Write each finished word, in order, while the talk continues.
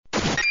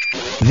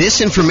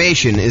This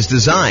information is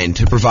designed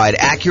to provide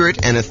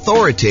accurate and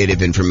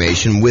authoritative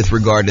information with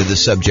regard to the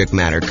subject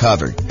matter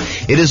covered.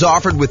 It is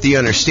offered with the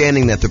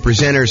understanding that the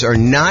presenters are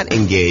not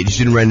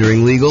engaged in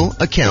rendering legal,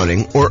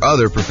 accounting, or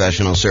other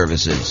professional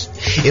services.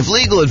 If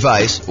legal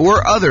advice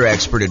or other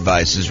expert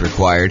advice is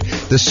required,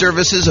 the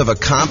services of a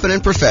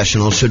competent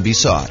professional should be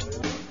sought.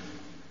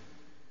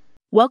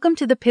 Welcome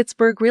to the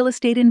Pittsburgh Real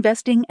Estate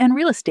Investing and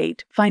Real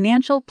Estate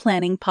Financial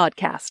Planning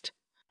Podcast.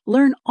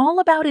 Learn all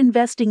about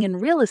investing in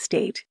real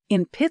estate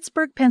in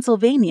Pittsburgh,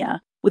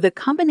 Pennsylvania, with a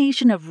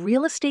combination of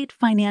real estate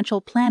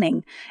financial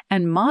planning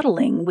and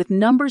modeling with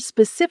numbers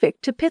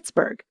specific to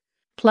Pittsburgh,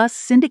 plus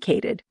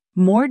syndicated,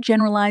 more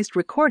generalized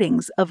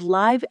recordings of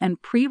live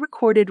and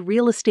pre-recorded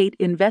real estate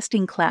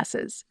investing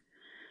classes.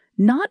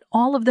 Not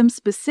all of them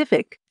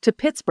specific to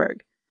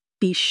Pittsburgh.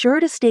 Be sure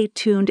to stay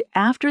tuned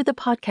after the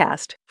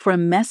podcast for a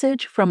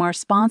message from our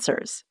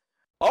sponsors.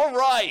 All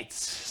right,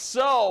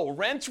 so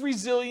rent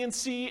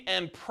resiliency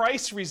and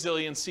price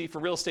resiliency for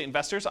real estate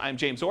investors. I'm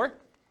James Orr.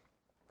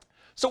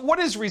 So what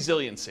is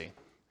resiliency?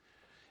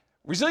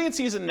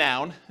 Resiliency is a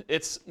noun.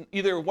 It's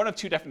either one of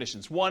two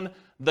definitions. One,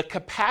 the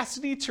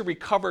capacity to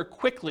recover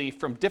quickly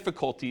from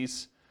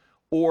difficulties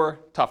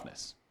or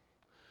toughness.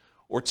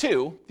 Or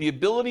two, the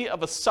ability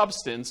of a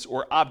substance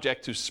or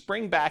object to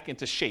spring back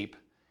into shape,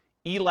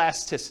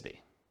 elasticity.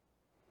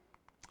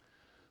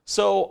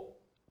 So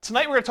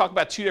tonight we're going to talk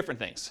about two different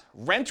things,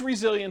 rent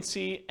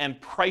resiliency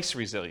and price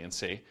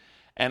resiliency,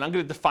 and I'm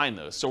going to define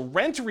those. So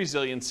rent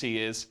resiliency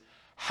is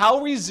how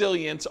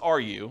resilient are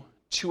you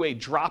to a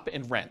drop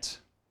in rent?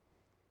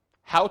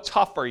 How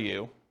tough are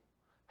you?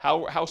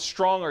 How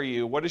strong are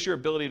you? What is your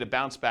ability to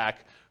bounce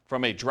back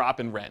from a drop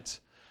in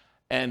rent?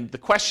 And the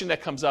question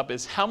that comes up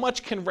is how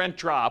much can rent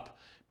drop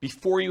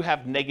before you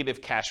have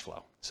negative cash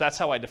flow? So that's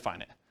how I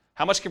define it.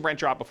 How much can rent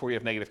drop before you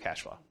have negative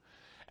cash flow?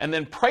 And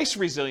then price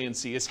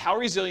resiliency is how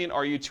resilient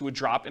are you to a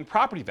drop in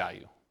property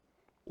value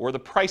or the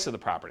price of the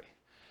property?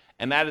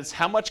 And that is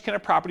how much can a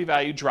property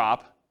value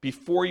drop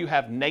before you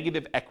have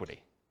negative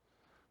equity,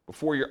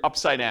 before you're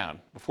upside down,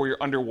 before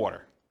you're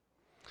underwater.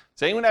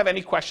 Does anyone have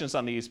any questions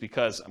on these?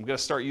 Because I'm going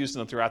to start using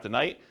them throughout the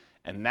night.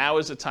 And now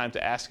is the time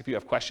to ask if you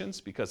have questions,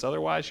 because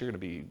otherwise you're going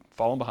to be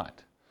falling behind.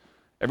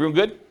 Everyone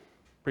good?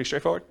 Pretty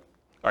straightforward?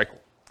 All right,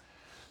 cool.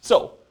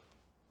 So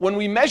when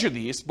we measure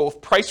these,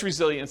 both price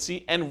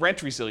resiliency and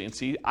rent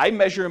resiliency, I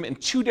measure them in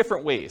two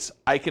different ways.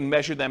 I can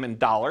measure them in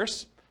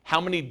dollars.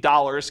 How many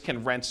dollars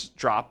can rents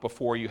drop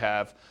before you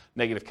have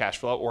negative cash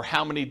flow? Or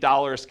how many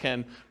dollars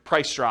can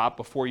price drop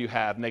before you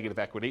have negative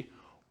equity?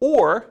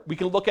 Or we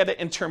can look at it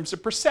in terms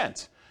of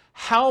percent.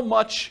 How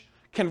much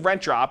can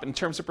rent drop in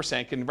terms of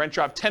percent? Can rent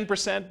drop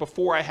 10%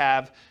 before I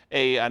have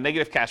a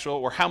negative cash flow?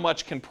 Or how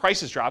much can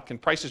prices drop? Can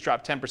prices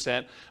drop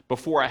 10%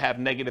 before I have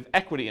negative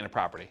equity in a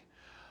property?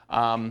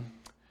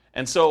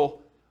 And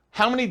so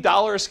how many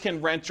dollars can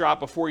rent drop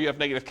before you have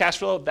negative cash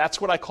flow? That's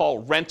what I call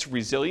rent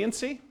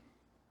resiliency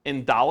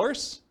in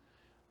dollars.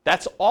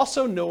 That's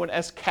also known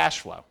as cash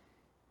flow.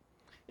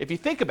 If you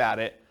think about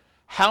it,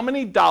 how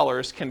many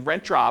dollars can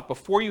rent drop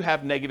before you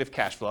have negative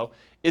cash flow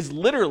is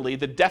literally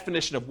the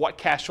definition of what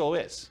cash flow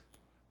is,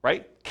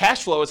 right?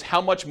 Cash flow is how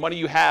much money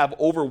you have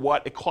over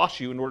what it costs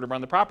you in order to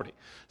run the property.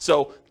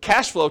 So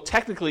cash flow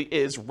technically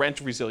is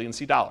rent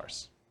resiliency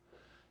dollars.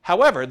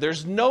 However,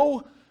 there's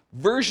no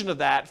version of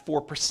that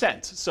for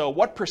percent. So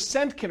what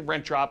percent can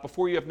rent drop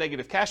before you have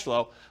negative cash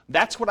flow?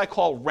 That's what I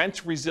call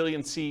rent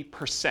resiliency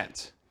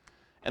percent.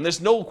 And there's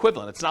no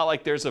equivalent. It's not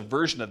like there's a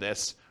version of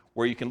this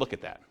where you can look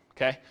at that,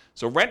 okay?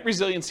 So rent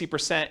resiliency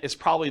percent is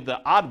probably the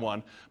odd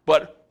one,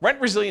 but rent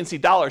resiliency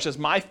dollars is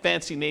my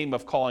fancy name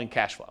of calling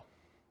cash flow.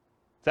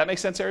 Does that make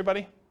sense,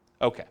 everybody?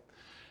 Okay.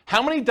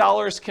 How many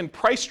dollars can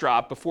price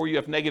drop before you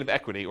have negative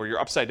equity or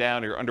you're upside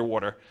down or you're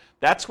underwater?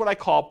 That's what I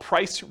call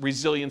price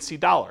resiliency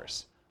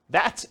dollars.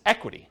 That's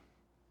equity,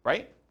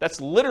 right? That's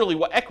literally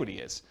what equity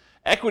is.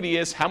 Equity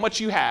is how much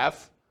you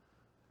have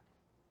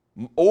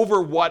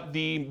over what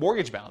the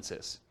mortgage balance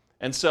is.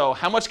 And so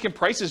how much can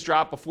prices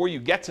drop before you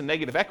get to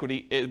negative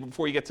equity,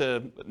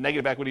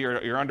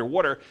 or you're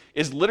underwater,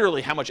 is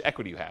literally how much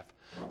equity you have.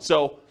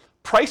 So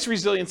price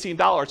resiliency in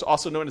dollars,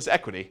 also known as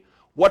equity.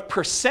 What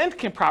percent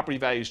can property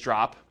values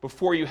drop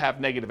before you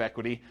have negative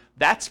equity?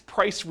 That's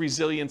price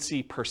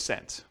resiliency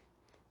percent.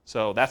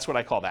 So that's what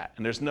I call that.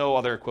 And there's no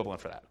other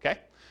equivalent for that, okay?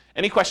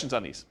 Any questions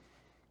on these?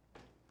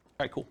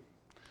 All right, cool.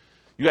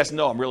 You guys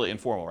know I'm really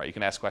informal, right? You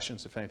can ask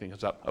questions if anything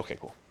comes up. Okay,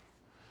 cool.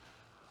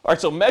 All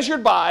right, so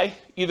measured by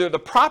either the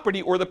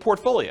property or the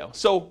portfolio.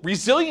 So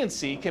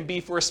resiliency can be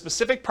for a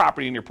specific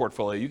property in your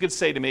portfolio. You could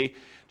say to me,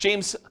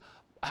 James,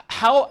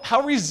 how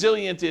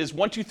resilient is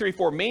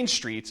 1234 Main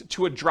Street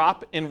to a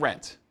drop in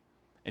rent?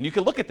 And you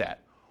could look at that.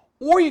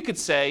 Or you could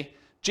say,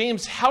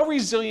 James, how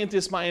resilient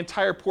is my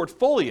entire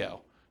portfolio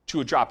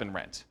to a drop in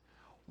rent?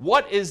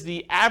 What is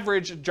the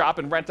average drop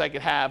in rent I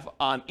could have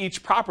on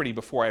each property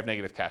before I have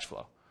negative cash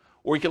flow?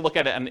 Or you can look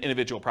at it on an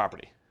individual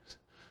property.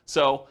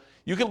 So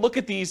you can look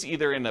at these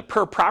either in a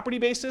per property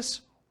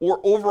basis or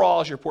overall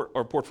as your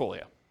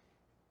portfolio.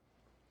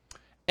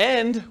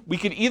 And we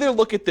could either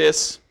look at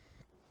this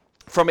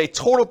from a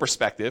total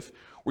perspective,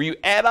 where you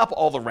add up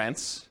all the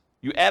rents,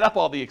 you add up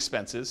all the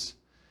expenses,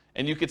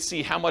 and you could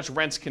see how much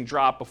rents can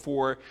drop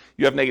before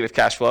you have negative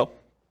cash flow.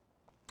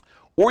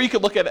 Or you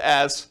could look at it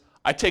as,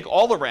 I take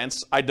all the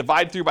rents, I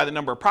divide through by the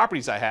number of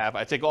properties I have,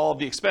 I take all of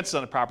the expenses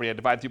on the property, I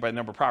divide through by the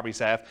number of properties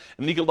I have,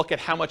 and then you can look at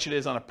how much it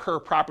is on a per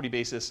property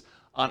basis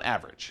on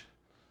average.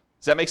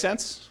 Does that make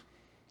sense?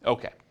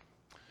 Okay.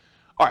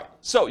 All right,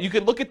 so you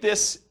could look at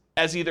this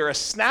as either a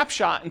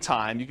snapshot in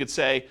time. You could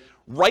say,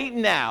 right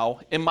now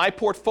in my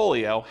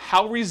portfolio,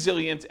 how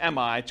resilient am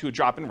I to a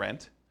drop in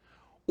rent?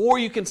 Or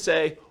you can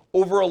say,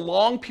 over a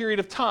long period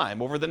of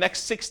time, over the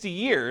next 60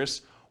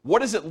 years, what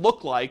does it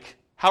look like?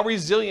 How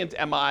resilient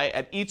am I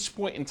at each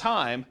point in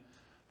time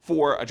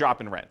for a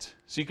drop in rent?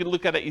 So you can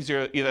look at it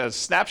either as a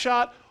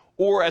snapshot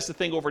or as the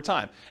thing over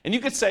time. And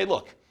you could say,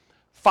 look,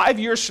 5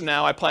 years from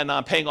now, I plan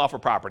on paying off a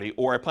property,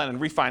 or I plan on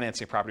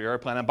refinancing a property, or I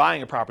plan on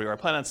buying a property, or I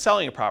plan on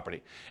selling a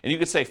property. And you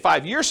could say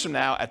 5 years from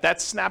now, at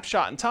that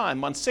snapshot in time,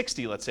 month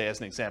 60, let's say as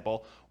an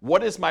example,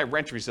 what is my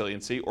rent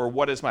resiliency, or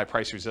what is my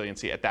price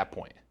resiliency at that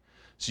point?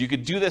 So you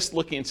could do this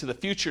looking into the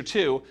future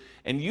too,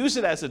 and use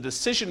it as a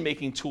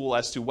decision-making tool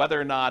as to whether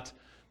or not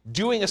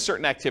doing a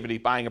certain activity,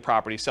 buying a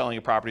property, selling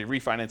a property,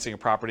 refinancing a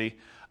property,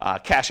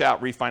 cash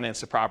out,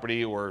 refinance a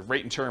property, or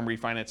rate and term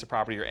refinance a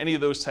property, or any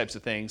of those types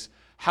of things,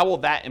 how will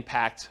that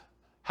impact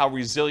how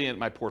resilient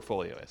my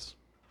portfolio is?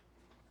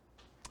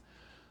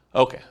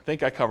 Okay, I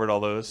think I covered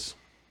all those.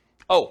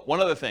 Oh, one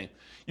other thing.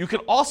 You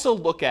could also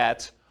look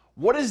at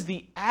what is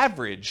the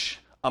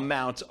average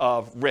amount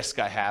of risk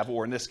I have,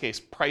 or in this case,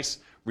 price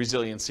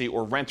resiliency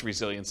or rent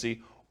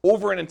resiliency,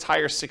 over an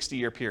entire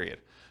 60-year period.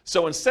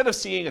 So instead of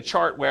seeing a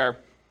chart where,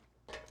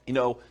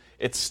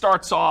 it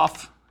starts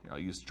off, I'll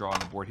use draw on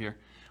the board here,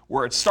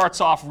 where it starts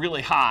off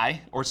really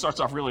high, or it starts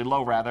off really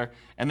low rather,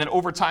 and then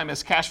over time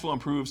as cash flow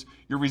improves,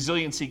 your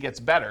resiliency gets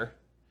better.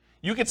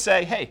 You could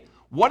say, hey,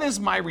 what is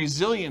my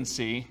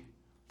resiliency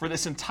for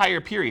this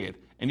entire period?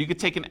 And you could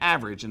take an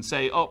average and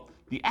say, oh,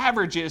 the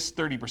average is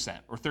 30%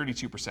 or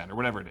 32% or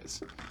whatever it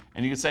is.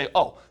 And you could say,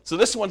 oh, so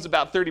this one's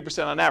about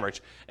 30% on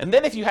average. And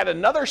then if you had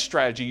another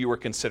strategy you were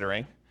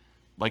considering,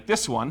 like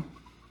this one,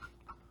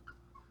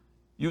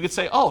 you could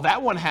say, oh,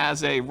 that one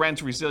has a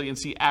rent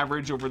resiliency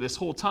average over this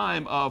whole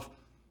time of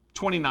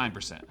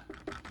 29%.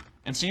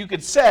 And so you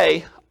could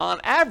say, on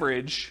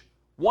average,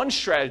 one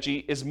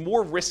strategy is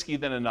more risky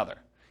than another,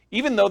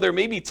 even though there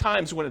may be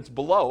times when it's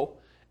below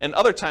and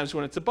other times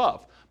when it's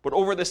above. But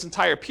over this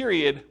entire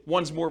period,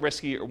 one's more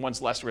risky or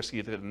one's less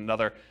risky than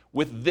another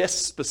with this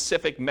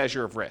specific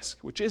measure of risk,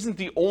 which isn't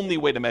the only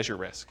way to measure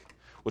risk,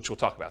 which we'll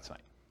talk about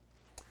tonight.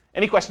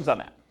 Any questions on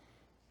that?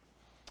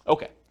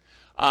 Okay.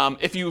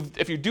 If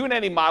you're doing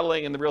any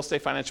modeling in the Real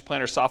Estate Financial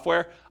Planner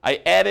software,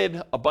 I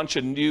added a bunch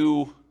of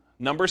new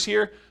numbers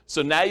here.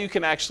 So now you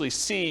can actually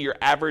see your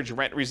average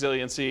rent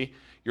resiliency,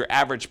 your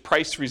average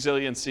price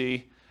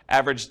resiliency,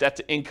 average debt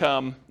to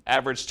income,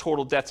 average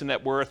total debt to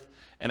net worth,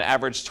 and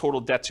average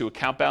total debt to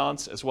account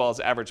balance, as well as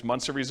average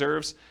months of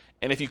reserves.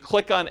 And if you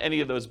click on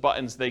any of those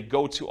buttons, they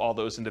go to all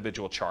those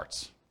individual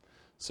charts.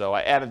 So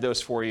I added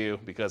those for you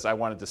because I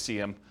wanted to see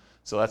them.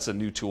 So that's a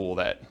new tool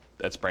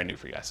that's brand new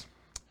for you guys.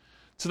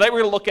 Tonight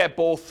we're going to look at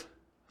both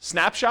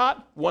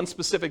snapshot, one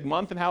specific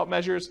month and how it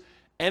measures,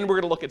 and we're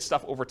going to look at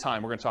stuff over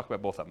time. We're going to talk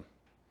about both of them.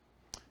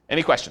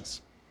 Any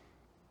questions?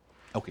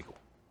 Okay, cool.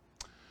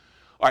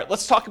 All right,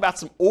 let's talk about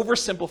some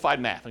oversimplified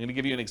math. I'm going to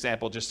give you an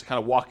example just to kind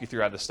of walk you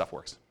through how this stuff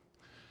works.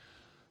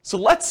 So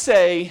let's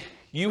say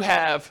you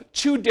have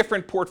two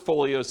different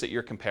portfolios that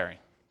you're comparing.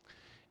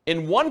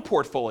 In one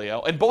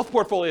portfolio, in both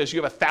portfolios,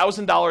 you have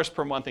 $1,000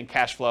 per month in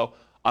cash flow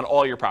on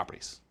all your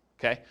properties,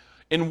 okay?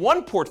 In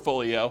one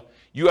portfolio,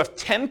 you have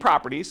 10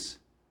 properties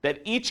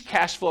that each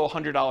cash flow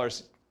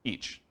 $100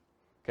 each,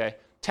 okay?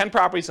 10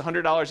 properties,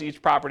 $100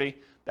 each property,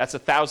 that's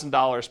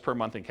 $1,000 per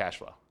month in cash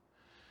flow.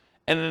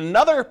 And in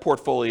another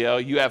portfolio,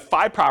 you have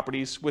 5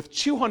 properties with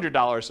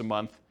 $200 a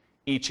month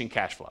each in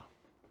cash flow.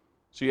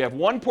 So you have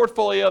one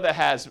portfolio that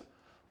has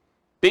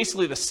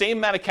basically the same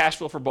amount of cash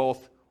flow for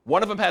both.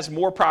 One of them has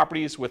more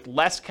properties with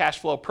less cash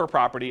flow per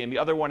property, and the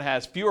other one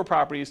has fewer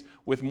properties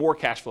with more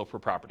cash flow per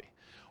property.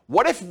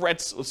 What if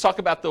rents, let's talk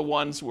about the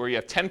ones where you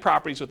have 10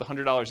 properties with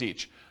 $100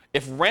 each.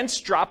 If rents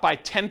drop by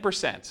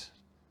 10%,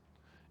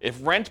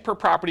 if rent per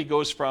property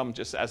goes from,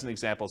 just as an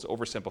example, it's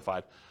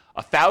oversimplified,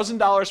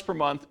 $1,000 per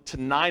month to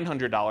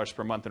 $900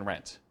 per month in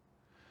rent,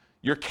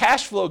 your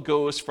cash flow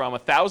goes from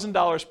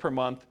 $1,000 per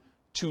month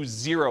to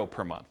 $0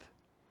 per month.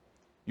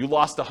 You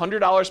lost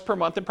 $100 per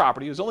month in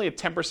property. It was only a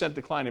 10%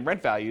 decline in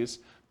rent values,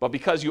 but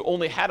because you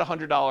only had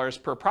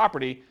 $100 per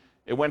property,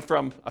 it went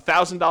from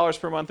 $1,000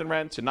 per month in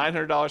rent to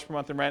 $900 per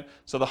month in rent.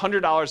 So the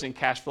 $100 in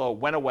cash flow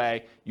went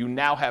away. You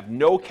now have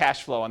no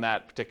cash flow on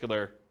that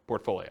particular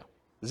portfolio.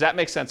 Does that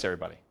make sense,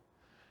 everybody?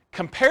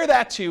 Compare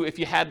that to if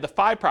you had the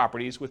 5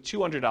 properties with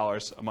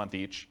 $200 a month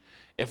each.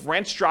 If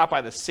rents drop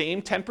by the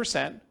same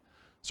 10%,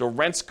 so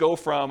rents go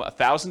from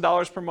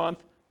 $1,000 per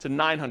month to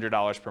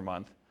 $900 per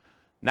month,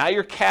 now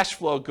your cash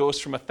flow goes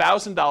from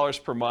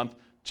 $1,000 per month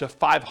to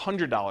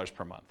 $500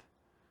 per month.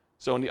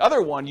 So in the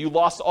other one, you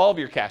lost all of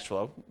your cash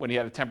flow when you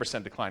had a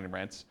 10% decline in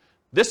rents.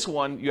 This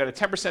one, you had a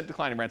 10%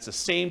 decline in rents, the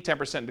same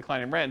 10%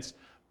 decline in rents,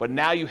 but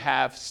now you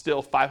have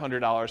still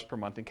 $500 per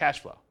month in cash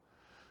flow.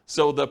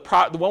 So the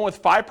one with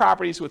 5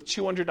 properties with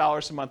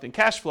 $200 a month in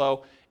cash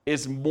flow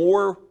is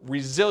more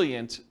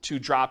resilient to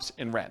drops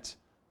in rent.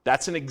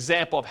 That's an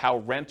example of how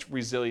rent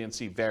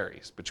resiliency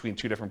varies between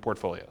 2 different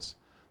portfolios.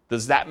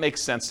 Does that make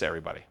sense to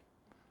everybody?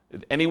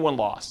 Did anyone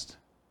lost?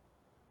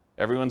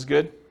 Everyone's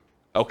good?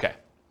 Okay.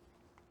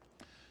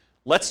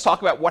 Let's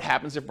talk about what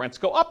happens if rents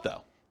go up,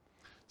 though.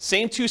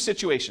 Same 2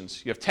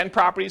 situations. You have 10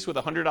 properties with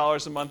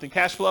 $100 a month in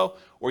cash flow,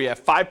 or you have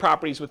 5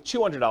 properties with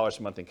 $200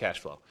 a month in cash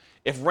flow.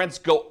 If rents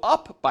go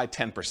up by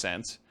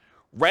 10%,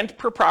 rent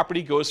per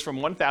property goes from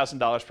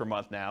 $1,000 per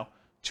month now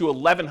to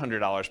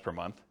 $1,100 per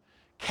month.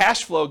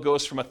 Cash flow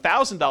goes from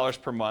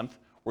 $1,000 per month,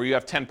 where you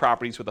have 10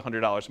 properties with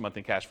 $100 a month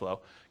in cash flow,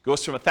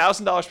 goes from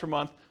 $1,000 per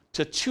month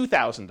to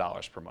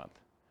 $2,000 per month.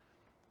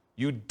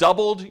 You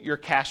doubled your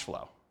cash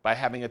flow by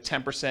having a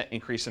 10%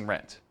 increase in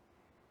rent.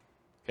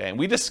 Okay, and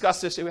we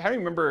discussed this, I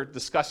remember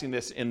discussing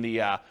this in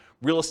the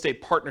real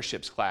estate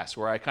partnerships class,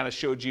 where I kind of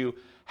showed you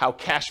how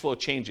cash flow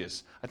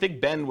changes. I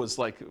think Ben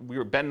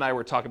and I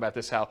were talking about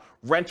this, how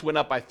rent went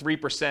up by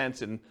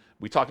 3%, and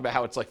we talked about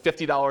how it's like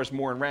 $50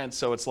 more in rent,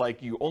 so it's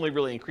like you only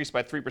really increased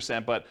by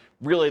 3%, but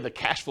really the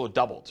cash flow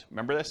doubled.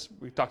 Remember this?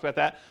 We talked about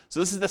that?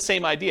 So this is the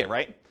same idea,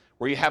 right?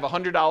 Where you have a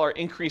 $100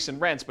 increase in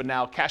rents, but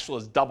now cash flow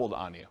is doubled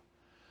on you.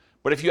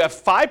 But if you have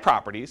 5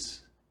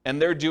 properties, and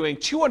they're doing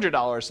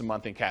 $200 a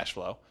month in cash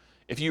flow,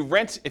 if you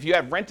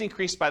have rent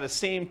increased by the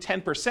same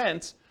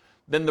 10%,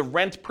 then the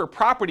rent per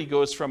property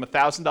goes from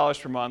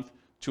 $1,000 per month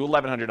to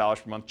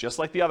 $1,100 per month, just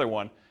like the other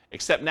one,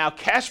 except now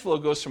cash flow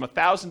goes from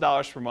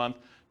 $1,000 per month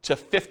to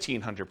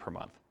 $1,500 per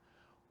month.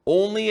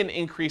 Only an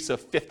increase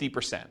of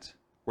 50%,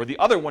 where the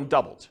other one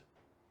doubled.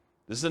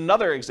 This is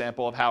another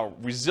example of how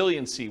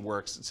resiliency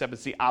works, except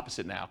it's the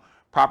opposite now.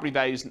 Property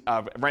values,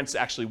 rents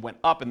actually went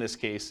up in this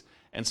case,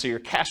 and so your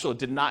cash flow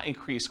did not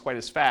increase quite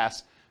as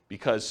fast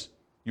because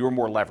you were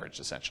more leveraged,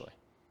 essentially.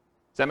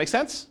 Does that make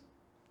sense?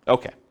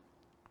 Okay.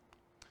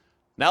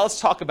 Now let's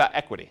talk about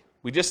equity.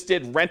 We just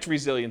did rent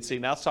resiliency.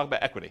 Now let's talk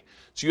about equity.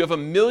 So you have $1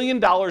 million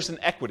in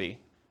equity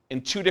in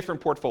 2 different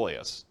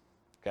portfolios.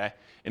 Okay?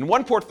 In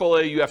one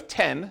portfolio, you have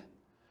 10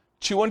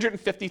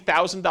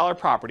 $250,000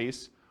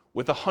 properties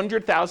with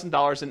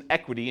 $100,000 in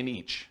equity in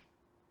each.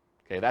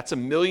 Okay, that's $1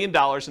 million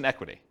in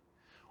equity.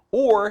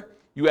 Or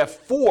you have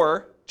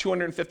 4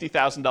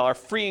 $250,000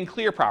 free and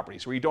clear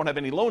properties where you don't have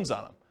any loans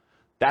on them.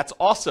 That's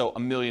also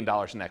 $1 million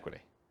in equity.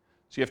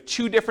 So you have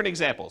 2 different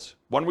examples.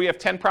 One where you have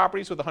 10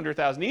 properties with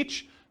 $100,000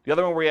 each. The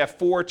other one where you have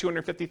 4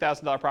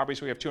 $250,000 properties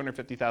where you have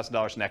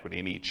 $250,000 in equity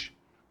in each.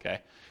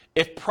 Okay?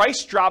 If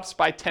price drops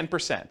by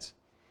 10%,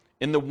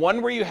 in the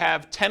one where you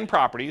have 10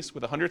 properties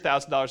with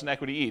 $100,000 in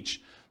equity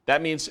each,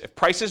 that means if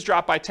prices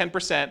drop by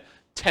 10%,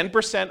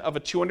 10% of a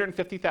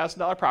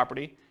 $250,000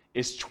 property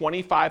is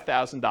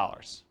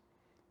 $25,000.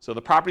 So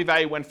the property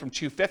value went from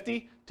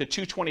 $250,000 to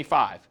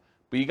 $225,000,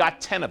 but you got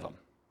 10 of them.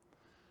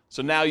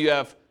 So now you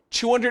have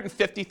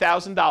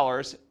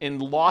 $250,000 in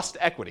lost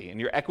equity,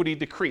 and your equity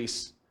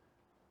decreased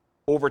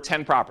over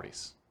 10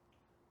 properties.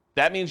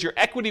 That means your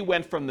equity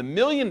went from the $1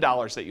 million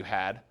that you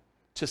had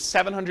to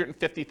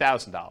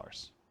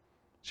 $750,000.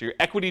 So your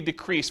equity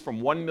decreased from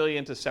 $1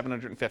 million to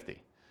 $750,000.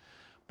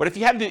 But if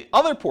you had the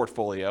other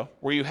portfolio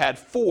where you had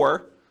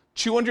 4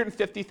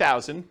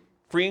 $250,000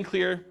 free and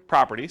clear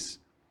properties,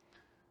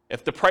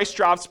 if the price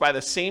drops by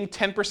the same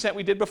 10%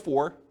 we did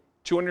before,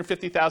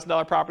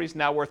 $250,000 properties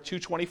now worth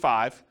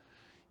 $225,000,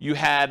 you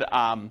had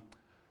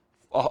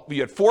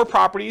 4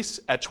 properties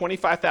at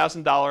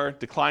 $25,000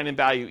 decline in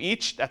value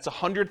each. That's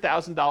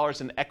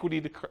 $100,000 in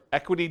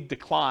equity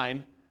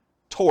decline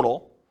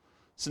total.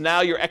 So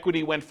now your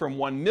equity went from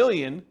 $1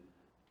 million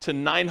to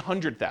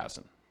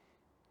 $900,000.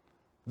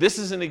 This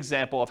is an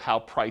example of how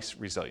price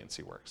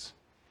resiliency works.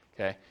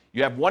 Okay?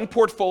 You have one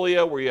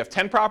portfolio where you have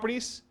 10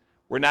 properties,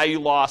 where now you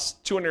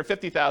lost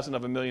 $250,000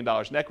 of $1 million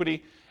in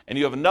equity, and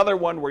you have another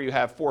one where you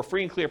have 4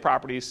 free and clear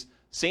properties,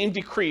 same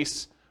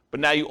decrease, but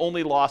now you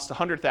only lost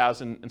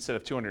 $100,000 instead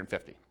of $250,000.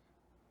 Does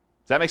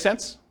that make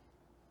sense?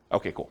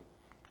 Okay, cool.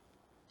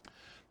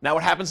 Now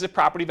what happens if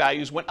property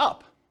values went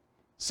up?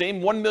 Same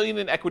 $1 million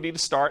in equity to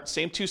start,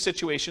 same 2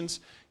 situations.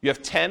 You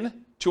have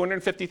 10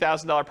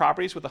 $250,000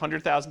 properties with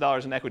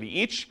 $100,000 in equity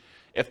each.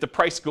 If the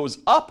price goes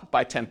up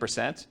by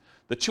 10%,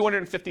 the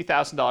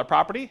 $250,000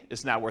 property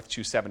is now worth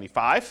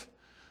 $275,000.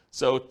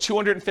 So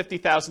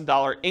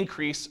 $250,000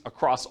 increase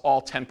across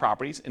all 10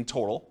 properties in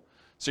total.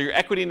 So your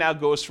equity now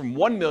goes from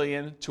 $1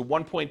 million to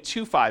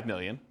 $1.25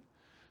 million.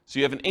 So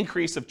you have an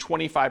increase of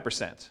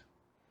 25%.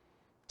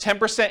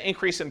 10%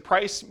 increase in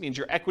price means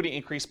your equity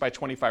increased by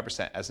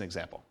 25%, as an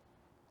example.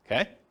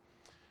 Okay?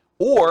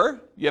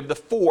 Or you have the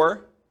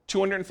 4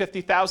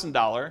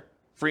 $250,000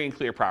 free and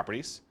clear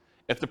properties.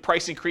 If the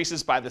price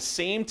increases by the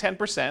same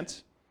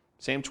 10%,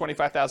 same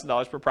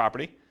 $25,000 per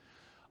property,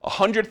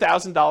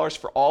 $100,000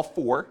 for all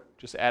 4,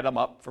 just add them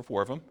up for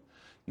 4 of them.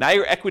 Now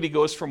your equity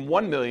goes from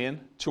 $1 million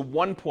to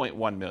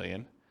 $1.1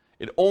 million.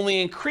 It only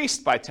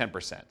increased by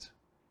 10%.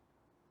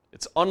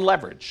 It's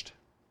unleveraged.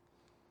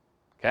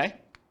 Okay?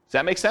 Does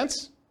that make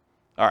sense?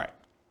 All right.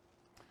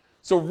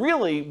 So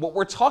really, what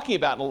we're talking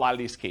about in a lot of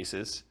these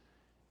cases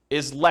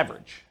is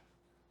leverage.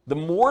 The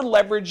more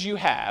leverage you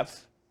have,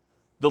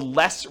 the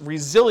less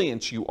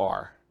resilient you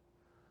are.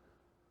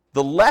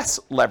 The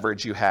less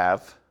leverage you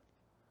have,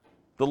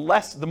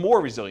 the more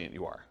resilient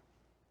you are.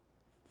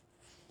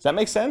 Does that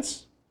make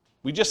sense?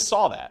 We just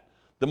saw that.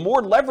 The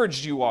more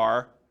leveraged you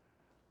are,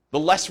 the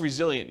less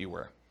resilient you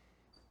were.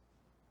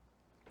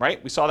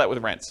 Right? We saw that with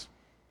rents.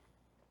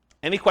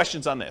 Any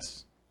questions on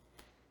this?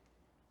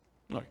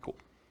 All right, cool.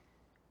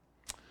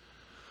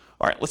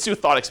 All right, let's do a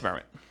thought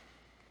experiment.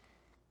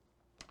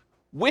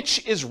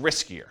 Which is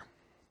riskier?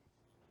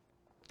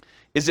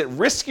 Is it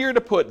riskier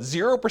to put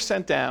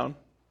 0% down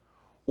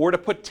or to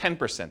put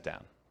 10%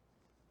 down?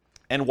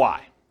 And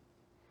why?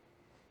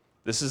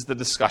 This is the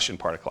discussion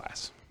part of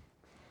class.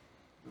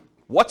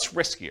 What's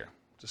riskier?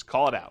 Just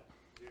call it out.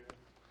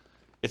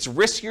 It's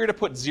riskier to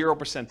put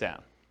 0%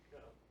 down.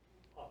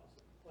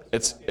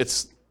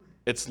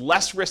 It's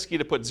less risky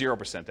to put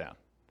 0% down.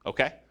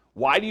 Okay?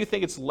 Why do you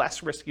think it's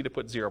less risky to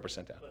put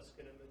 0% down? Less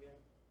skin in the game.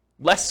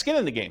 Less skin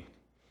in the game.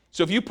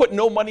 So if you put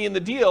no money in the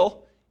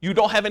deal, you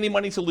don't have any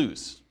money to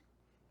lose.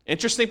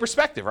 Interesting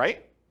perspective,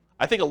 right?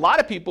 I think a lot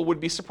of people would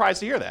be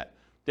surprised to hear that.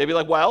 They'd be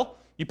like, well,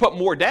 you put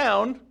more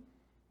down,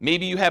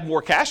 maybe you have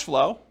more cash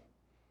flow,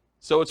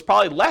 so it's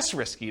probably less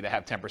risky to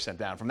have 10%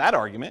 down from that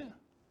argument,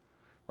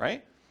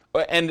 right?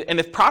 And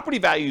if property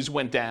values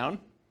went down,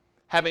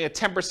 having a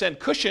 10%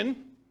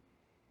 cushion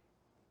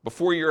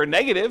before you're a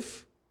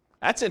negative,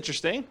 that's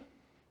interesting.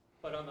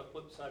 But on the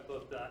flip side,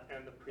 both that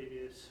and the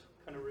previous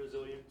kind of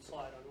resilient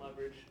slide on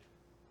leverage,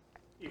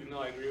 even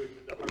though I agree with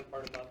you, the hard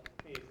part about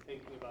me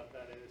thinking about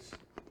that is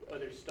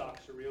whether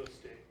stocks or real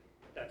estate,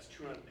 that's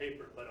true on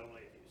paper, but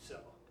only if you sell.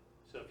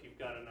 So if you've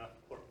got enough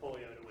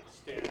portfolio to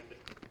withstand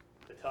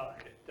the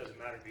tide, it doesn't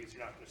matter because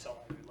you're not going to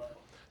sell every level.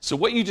 So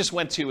what you just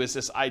went to is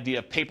this idea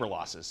of paper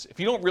losses.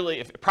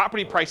 If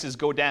property prices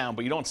go down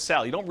but you don't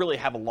sell, you don't really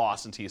have a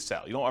loss until you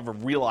sell. You don't have a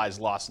realized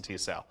loss until you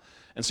sell.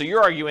 And so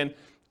you're arguing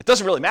it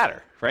doesn't really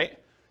matter, right?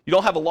 You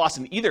don't have a loss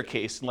in either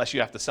case unless you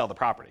have to sell the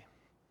property.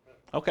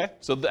 Okay,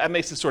 so that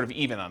makes it sort of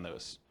even on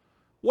those.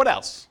 What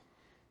else?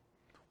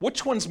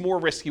 Which one's more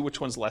risky, which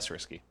one's less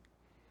risky?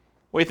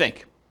 What do you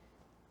think?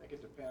 I think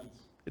it depends.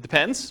 It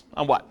depends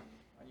on what?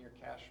 On your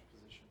cash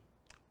position.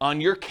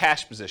 On your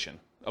cash position,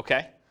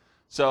 okay?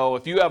 So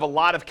if you have a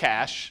lot of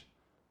cash,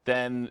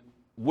 then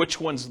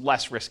which one's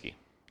less risky?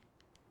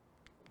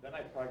 Then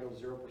I'd probably go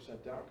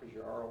 0% down because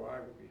your ROI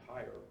would be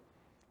higher.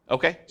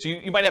 Okay, so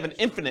you might have an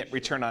infinite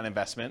return on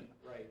investment.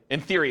 Right.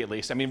 In theory, at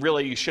least. I mean,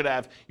 really, you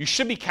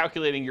should be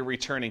calculating your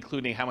return,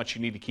 including how much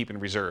you need to keep in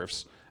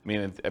reserves. I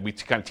mean, we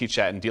kind of teach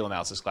that in deal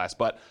analysis class.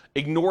 But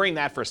ignoring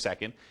that for a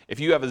second, if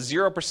you have a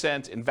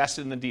 0%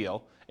 invested in the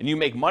deal and you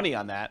make money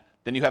on that,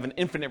 then you have an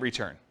infinite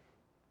return,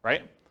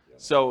 right? Yeah.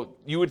 So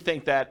you would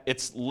think that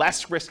it's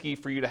less risky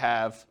for you to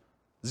have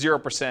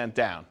 0%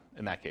 down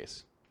in that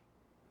case.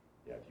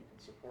 Yeah, if you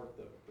can support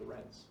the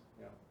rents.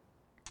 Yeah.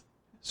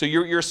 So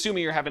you're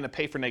assuming you're having to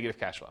pay for negative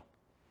cash flow.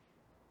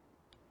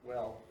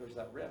 Well, there's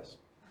that risk.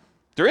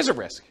 There is a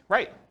risk,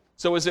 right?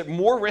 So is it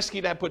more risky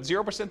to put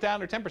 0%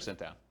 down or 10%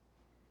 down?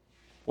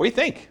 What do you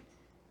think?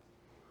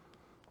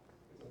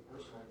 It's a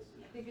personal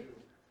decision. I think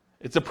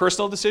It's a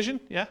personal decision,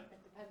 yeah?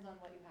 it depends on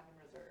what you have in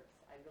reserves.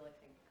 I really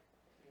think.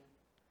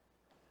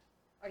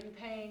 Are you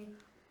paying?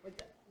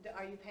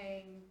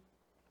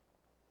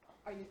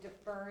 Are you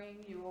deferring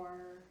your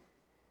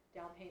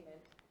down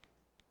payment?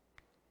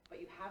 But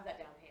you have that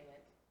down payment.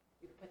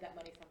 You can put that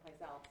money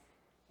someplace else,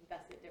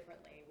 invest it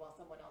differently, while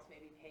someone else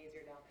maybe pays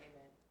your down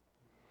payment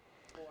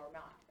or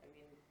not. I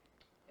mean,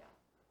 yeah.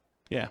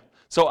 Yeah.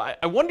 So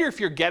I wonder if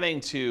you're getting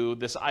to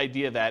this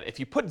idea that if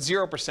you put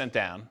 0%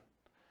 down,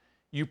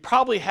 you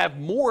probably have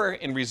more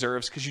in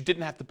reserves because you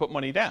didn't have to put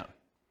money down.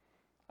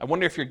 I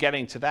wonder if you're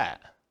getting to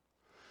that.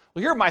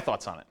 Well, here are my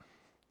thoughts on it.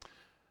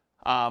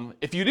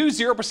 If you do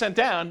 0%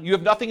 down, you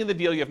have nothing in the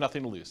deal, you have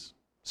nothing to lose.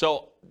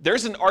 So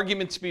there's an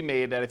argument to be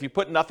made that if you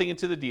put nothing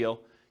into the deal,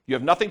 you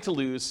have nothing to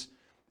lose.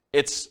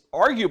 It's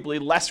arguably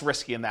less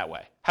risky in that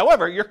way.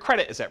 However, your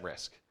credit is at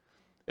risk.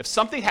 If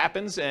something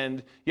happens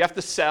and you have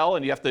to sell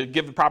and you have to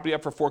give the property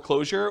up for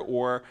foreclosure,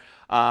 or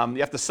you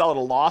have to sell at a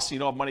loss and you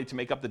don't have money to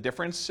make up the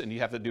difference and you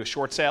have to do a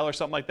short sale or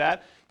something like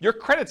that, your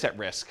credit's at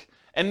risk.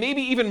 And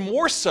maybe even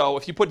more so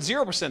if you put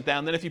 0%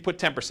 down than if you put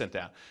 10%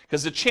 down.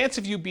 Because the chance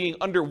of you being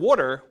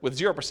underwater with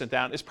 0%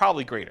 down is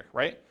probably greater,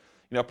 right?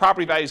 You know,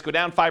 property values go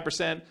down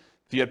 5%.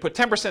 If you had put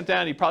 10%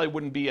 down, you probably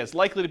wouldn't be as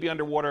likely to be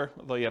underwater,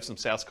 although you have some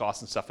sales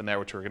costs and stuff in there,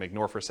 which we're going to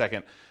ignore for a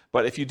second.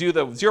 But if you do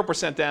the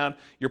 0% down,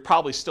 you're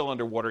probably still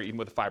underwater even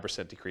with a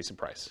 5% decrease in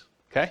price,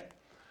 okay?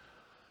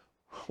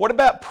 What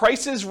about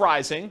prices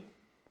rising?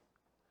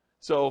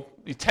 So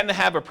you tend to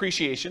have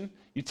appreciation.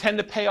 You tend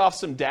to pay off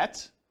some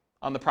debt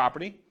on the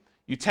property.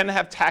 You tend to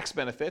have tax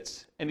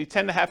benefits, and you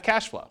tend to have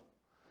cash flow.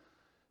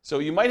 So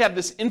you might have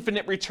this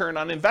infinite return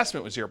on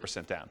investment with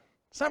 0% down.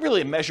 It's not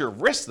really a measure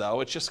of risk,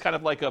 though. It's just kind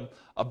of like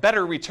a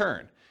better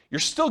return. You're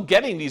still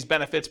getting these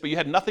benefits, but you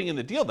had nothing in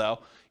the deal, though.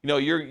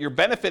 You're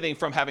benefiting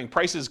from having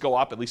prices go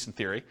up, at least in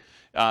theory,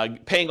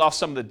 paying off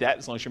some of the debt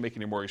as long as you're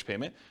making your mortgage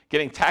payment,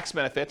 getting tax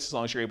benefits as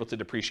long as you're able to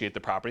depreciate the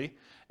property,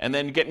 and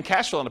then getting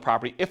cash flow on the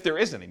property if there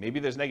is any. Maybe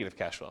there's negative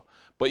cash flow.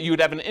 But you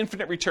would have an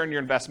infinite return on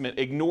your investment,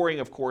 ignoring,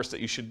 of course,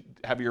 that you should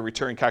have your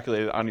return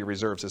calculated on your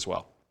reserves as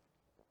well.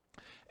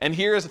 And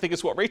here's, I think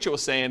it's what Rachel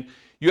was saying,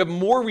 you have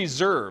more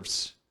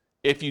reserves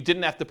if you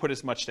didn't have to put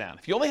as much down.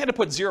 If you only had to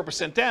put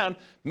 0% down,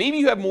 maybe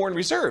you have more in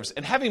reserves.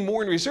 And having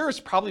more in reserves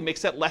probably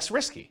makes that less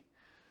risky.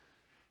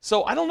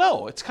 So I don't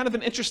know. It's kind of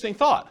an interesting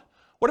thought.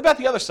 What about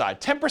the other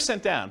side?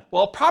 10% down.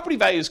 Well, property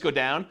values go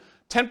down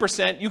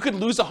 10%. You could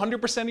lose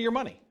 100% of your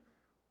money.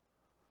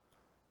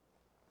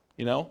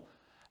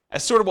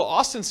 As sort of what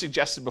Austin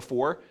suggested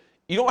before,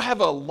 you don't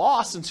have a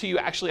loss until you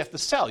actually have to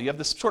sell. You have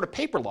this sort of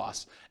paper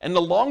loss. And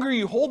the longer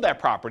you hold that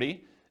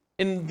property,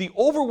 in the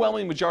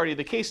overwhelming majority of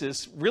the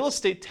cases, real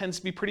estate tends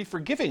to be pretty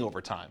forgiving over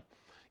time.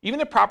 Even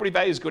if property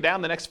values go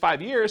down the next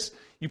 5 years,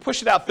 you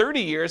push it out 30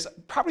 years,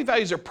 property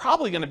values are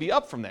probably going to be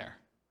up from there,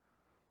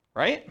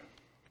 right?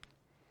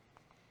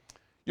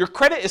 Your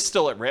credit is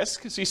still at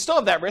risk, so you still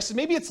have that risk.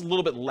 Maybe it's a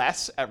little bit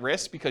less at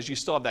risk because you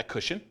still have that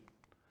cushion.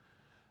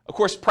 Of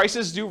course,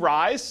 prices do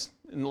rise.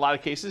 In a lot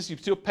of cases, you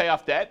still pay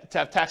off debt to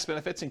have tax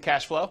benefits and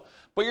cash flow,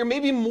 but you're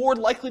maybe more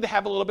likely to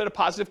have a little bit of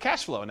positive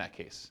cash flow in that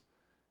case.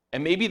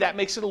 And maybe that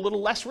makes it a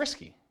little less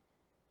risky.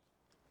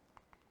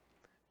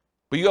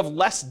 But you have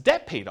less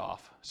debt paid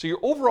off. So your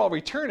overall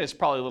return is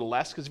probably a little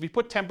less because if you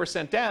put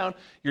 10% down,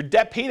 your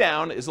debt pay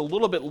down is a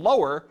little bit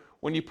lower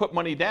when you put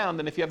money down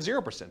than if you have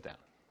 0% down.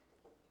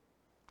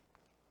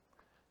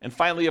 And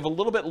finally, you have a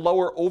little bit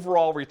lower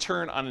overall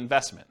return on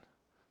investment.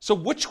 So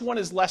which one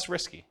is less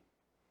risky?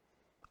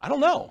 I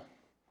don't know.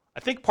 I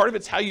think part of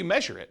it's how you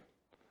measure it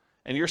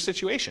and your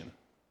situation.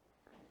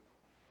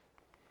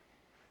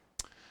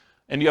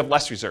 And you have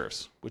less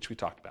reserves, which we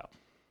talked about.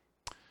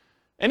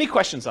 Any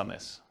questions on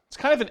this? It's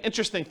kind of an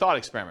interesting thought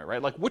experiment,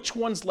 right? Like, which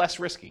one's less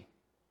risky?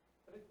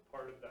 I think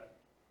part of that,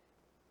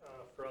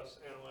 for us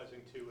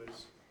analyzing too,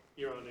 is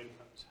your own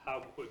incomes. How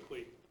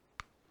quickly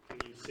can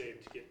you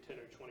save to get 10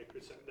 or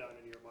 20% down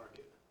in your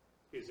market?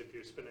 Because if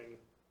you're spending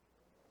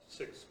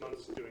 6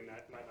 months doing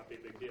that, it might not be a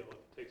big deal. If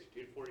it takes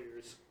you 2 to 4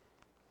 years,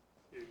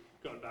 you're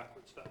going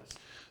backwards fast.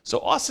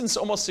 So Austin's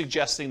almost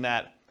suggesting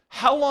that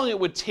how long it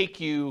would take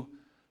you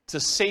to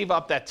save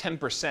up that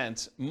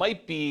 10%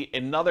 might be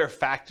another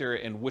factor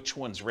in which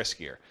one's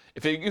riskier.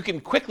 If you can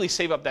quickly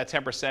save up that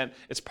 10%,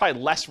 it's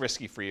probably less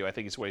risky for you, I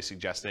think is what he's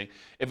suggesting.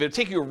 If it would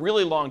take you a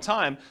really long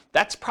time,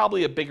 that's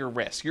probably a bigger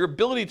risk. Your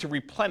ability to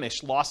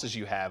replenish losses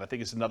you have, I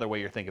think is another way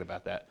you're thinking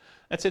about that.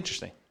 That's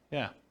interesting,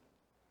 yeah.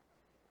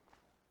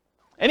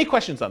 Any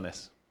questions on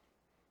this?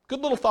 Good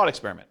little thought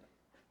experiment.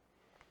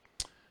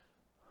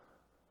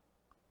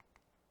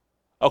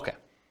 Okay.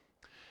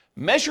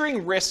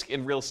 Measuring risk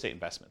in real estate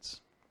investments,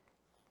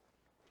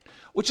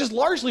 which is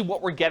largely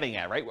what we're getting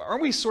at, right?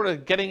 Aren't we sort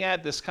of getting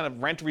at this kind of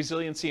rent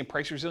resiliency and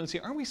price resiliency?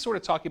 Aren't we sort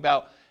of talking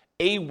about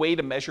a way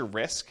to measure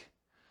risk?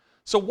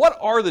 So what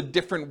are the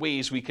different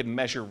ways we can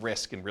measure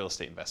risk in real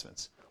estate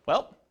investments?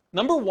 Well,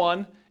 number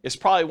one is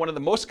probably one of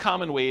the most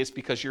common ways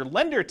because your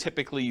lender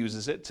typically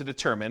uses it to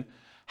determine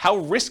how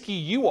risky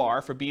you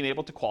are for being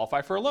able to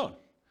qualify for a loan.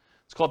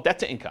 It's called debt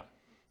to income.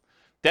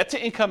 Debt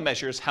to income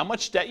measures how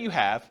much debt you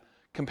have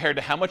compared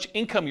to how much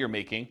income you're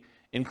making,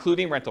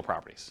 including rental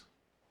properties.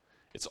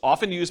 It's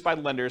often used by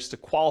lenders to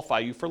qualify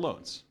you for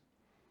loans.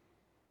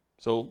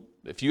 So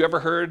if you ever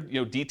heard,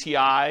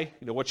 DTI,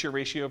 what's your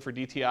ratio for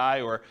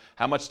DTI or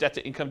how much debt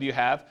to income do you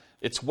have?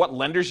 It's what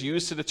lenders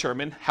use to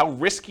determine how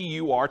risky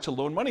you are to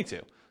loan money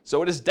to.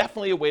 So it is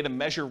definitely a way to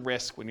measure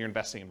risk when you're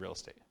investing in real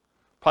estate.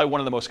 Probably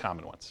one of the most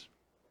common ones.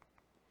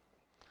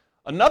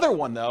 Another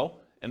one, though,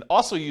 and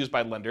also used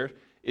by lender,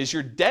 is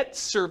your debt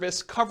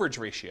service coverage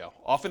ratio,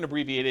 often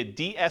abbreviated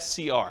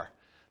DSCR.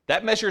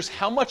 That measures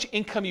how much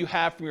income you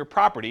have from your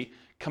property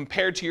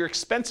compared to your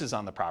expenses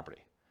on the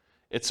property.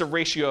 It's a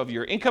ratio of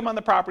your income on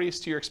the properties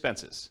to your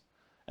expenses.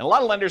 And a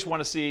lot of lenders want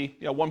to see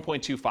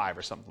 1.25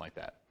 or something like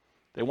that.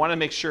 They want to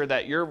make sure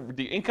that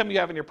the income you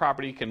have in your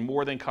property can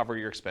more than cover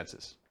your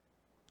expenses.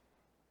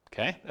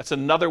 Okay? That's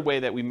another way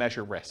that we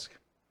measure risk.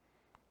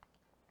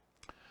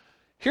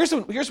 Here's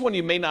one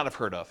you may not have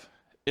heard of.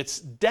 It's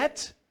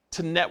debt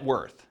to net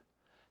worth.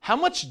 How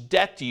much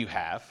debt do you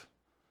have?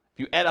 If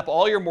you add up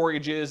all your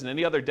mortgages and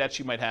any other debts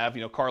you might have,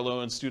 car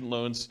loans, student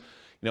loans,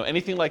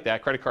 anything like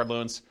that, credit card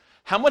loans,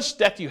 how much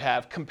debt do you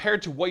have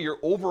compared to what your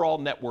overall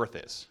net worth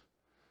is?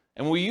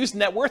 And when we use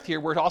net worth here,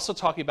 we're also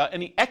talking about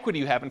any equity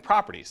you have in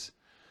properties.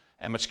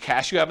 How much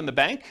cash you have in the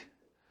bank,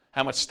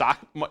 how much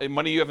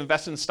money you have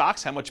invested in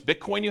stocks, how much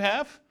Bitcoin you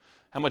have,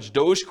 how much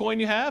Dogecoin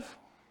you have,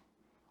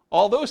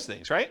 all those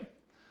things, right?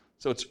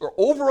 So it's your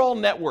overall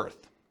net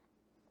worth,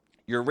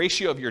 your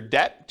ratio of your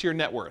debt to your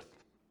net worth,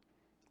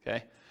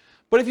 okay?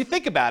 But if you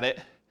think about it,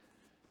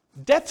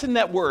 debt to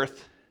net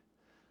worth,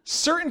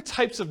 certain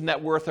types of net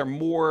worth are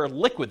more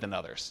liquid than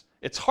others.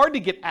 It's hard to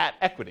get at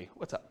equity.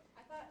 What's up?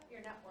 I thought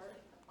your net worth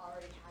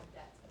already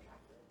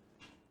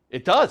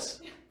It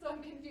does. So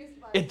I'm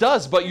confused by It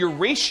does, but your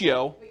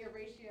ratio, But your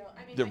ratio,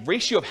 I mean. the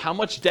ratio of how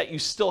much debt you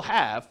still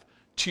have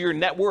to your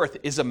net worth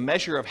is a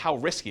measure of how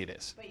risky it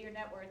is. But your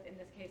net worth, in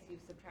this case, you've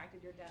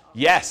subtracted your debt off.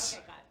 Yes.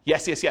 Okay,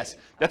 got it. Yes.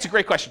 That's a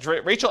great question.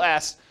 Rachel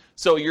asked,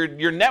 so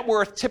your net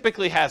worth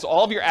typically has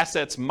all of your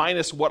assets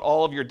minus what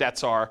all of your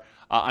debts are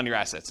on your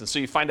assets. And so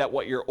you find out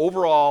what your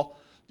overall,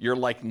 your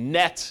like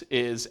net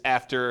is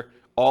after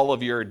all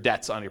of your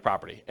debts on your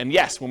property. And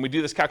yes, when we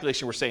do this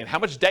calculation, we're saying how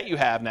much debt you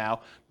have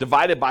now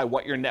divided by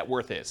what your net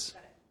worth is.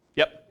 Got it.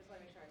 Yep. Just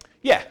want to make sure.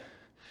 Yeah.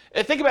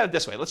 And think about it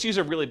this way. Let's use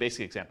a really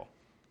basic example.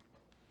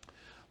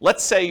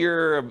 Let's say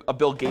you're a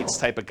Bill Gates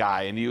type of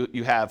guy and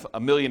you have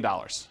 $1 million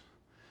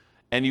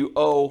and you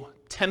owe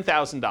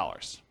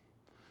 $10,000.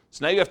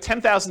 So now you have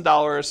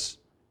 $10,000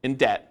 in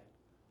debt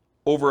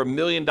over $1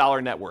 million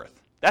net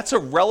worth. That's a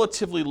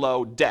relatively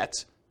low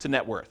debt to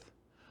net worth.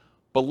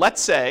 But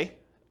let's say,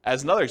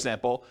 as another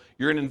example,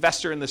 you're an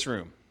investor in this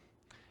room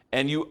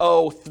and you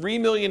owe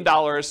 $3 million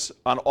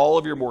on all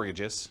of your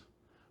mortgages,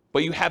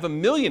 but you have $1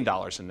 million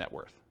in net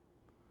worth.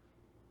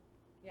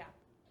 Yeah.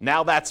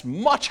 Now that's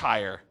much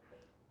higher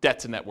debt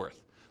to net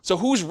worth. So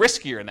who's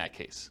riskier in that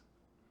case?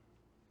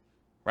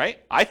 Right?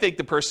 I think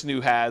the person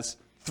who has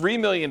 $3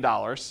 million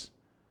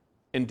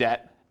in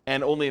debt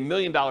and only $1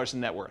 million in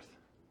net worth,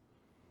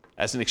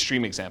 as an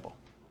extreme example.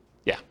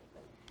 Yeah.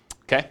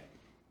 Okay?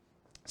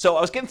 So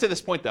I was getting to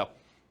this point though.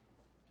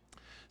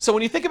 So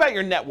when you think about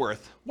your net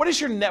worth, what does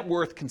your net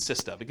worth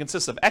consist of? It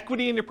consists of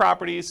equity in your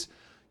properties,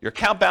 your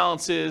account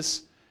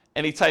balances,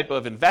 any type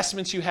of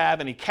investments you have,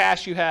 any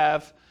cash you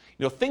have,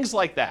 things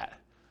like that.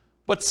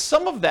 But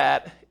some of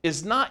that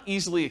is not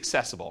easily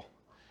accessible.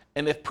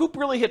 And if poop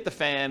really hit the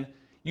fan,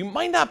 you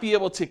might not be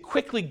able to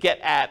quickly get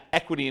at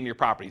equity in your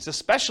properties,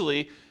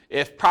 especially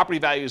if property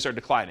values are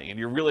declining and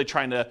you're really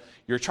trying to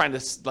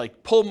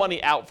like pull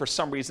money out for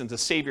some reason to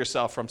save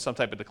yourself from some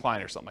type of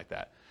decline or something like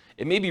that.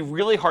 It may be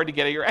really hard to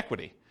get at your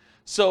equity.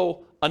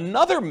 So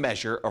another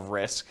measure of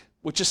risk,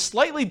 which is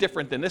slightly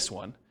different than this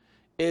one,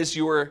 is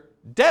your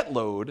debt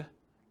load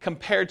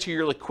compared to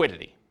your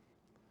liquidity.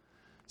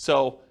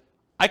 So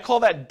I call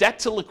that debt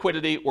to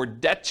liquidity or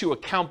debt to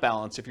account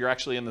balance if you're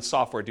actually in the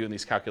software doing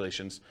these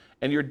calculations.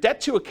 And your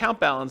debt to account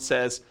balance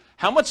says,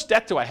 how much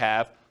debt do I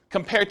have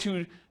compared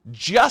to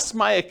just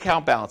my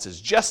account balances,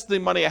 just the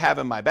money I have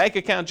in my bank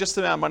account, just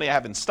the amount of money I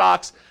have in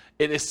stocks.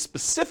 It is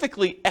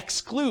specifically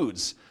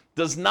excludes,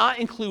 does not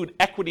include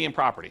equity in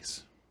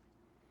properties.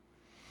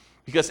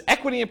 Because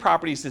equity in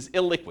properties is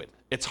illiquid.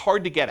 It's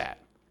hard to get at,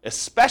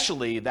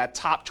 especially that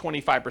top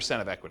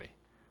 25% of equity,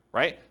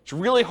 right? It's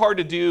really hard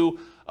to do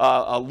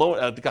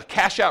a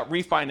cash out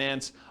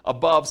refinance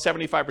above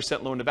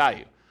 75% loan to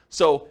value.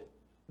 So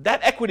that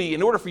equity,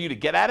 in order for you to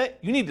get at it,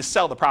 you need to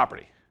sell the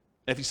property.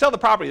 And if you sell the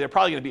property, they're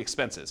probably going to be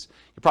expenses.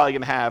 You're probably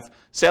going to have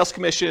sales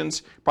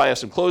commissions, you probably have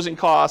some closing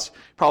costs,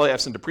 you probably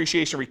have some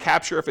depreciation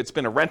recapture if it's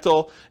been a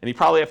rental, and you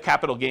probably have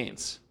capital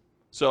gains.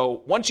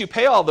 So once you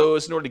pay all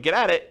those in order to get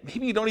at it,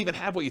 maybe you don't even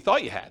have what you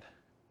thought you had.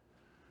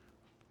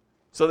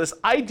 So this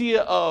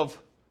idea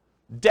of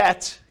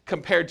debt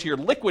compared to your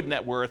liquid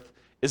net worth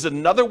is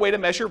another way to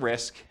measure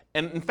risk.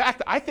 And in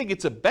fact, I think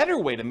it's a better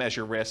way to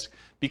measure risk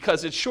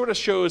because it sort of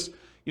shows,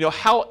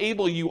 how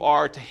able you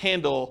are to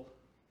handle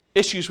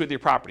issues with your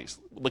properties,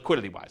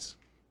 liquidity-wise.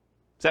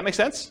 Does that make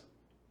sense?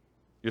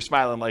 You're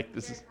smiling like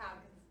this is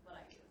What I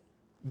use.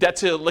 debt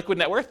to liquid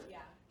net worth? Yeah.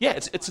 Yeah,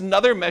 it's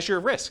another measure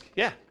of risk.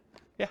 Yeah.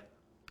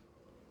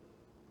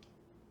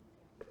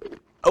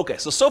 Okay,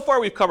 so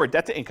far we've covered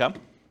debt to income,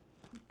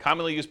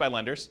 commonly used by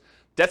lenders,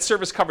 debt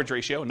service coverage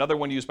ratio, another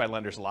one used by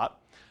lenders a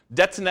lot,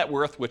 debt to net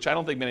worth, which I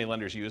don't think many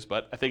lenders use,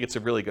 but I think it's a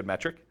really good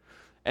metric,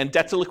 and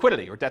debt to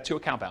liquidity or debt to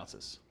account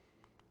balances.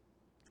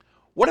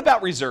 What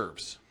about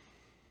reserves?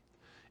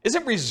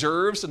 Isn't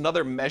reserves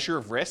another measure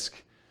of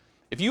risk?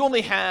 If you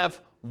only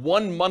have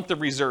 1 month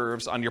of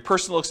reserves on your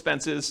personal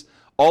expenses,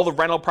 all the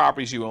rental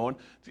properties you own,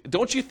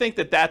 don't you think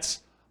that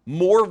that's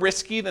more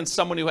risky than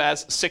someone who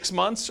has 6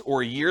 months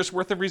or a year's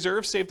worth of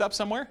reserves saved up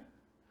somewhere?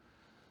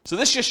 So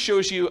this just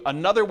shows you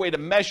another way to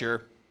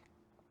measure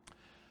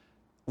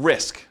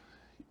risk.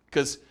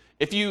 Because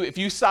if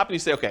you stop and you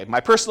say, okay,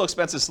 my personal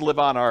expenses to live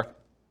on are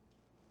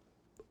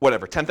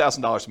whatever,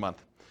 $10,000 a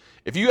month.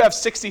 If you have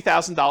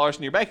 $60,000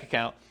 in your bank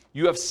account,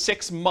 you have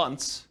 6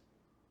 months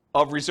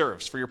of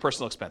reserves for your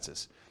personal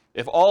expenses.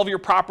 If all of your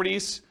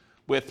properties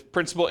with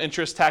principal,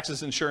 interest,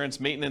 taxes, insurance,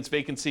 maintenance,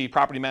 vacancy,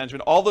 property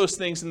management, all those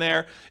things in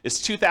there is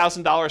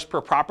 $2,000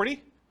 per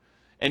property.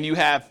 And you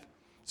have,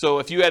 so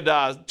if you had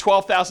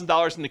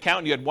 $12,000 in the account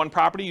and you had 1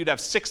 property, you'd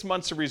have 6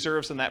 months of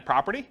reserves on that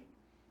property.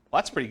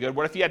 Well, that's pretty good.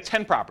 What if you had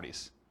 10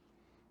 properties?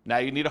 Now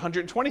you need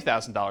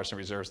 $120,000 in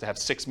reserves to have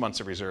 6 months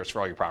of reserves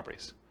for all your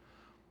properties.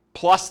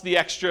 Plus the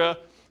extra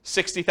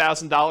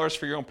 $60,000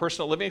 for your own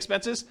personal living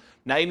expenses.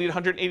 Now you need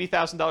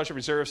 $180,000 of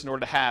reserves in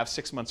order to have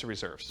 6 months of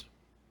reserves.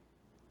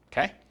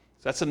 Okay?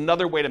 So that's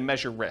another way to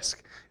measure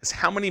risk, is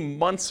how many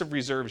months of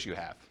reserves you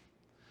have.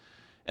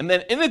 And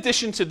then in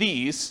addition to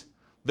these,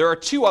 there are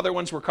 2 other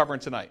ones we're covering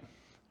tonight.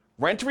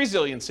 Rent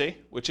resiliency,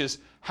 which is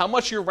how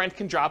much your rent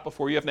can drop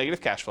before you have negative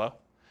cash flow,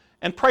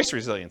 and price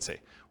resiliency,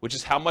 which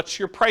is how much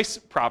your price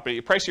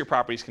of your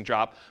properties can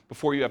drop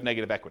before you have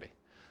negative equity.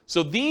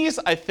 So these,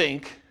 I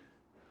think,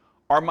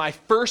 are my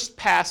first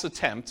pass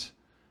attempt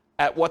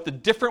at what the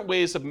different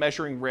ways of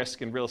measuring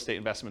risk in real estate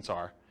investments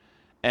are.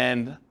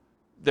 And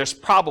there's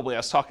probably, I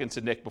was talking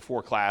to Nick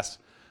before class,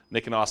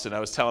 Nick and Austin, I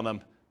was telling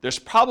them, there's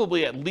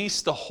probably at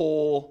least a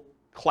whole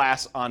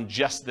class on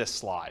just this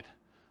slide,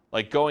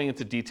 like going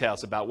into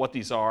details about what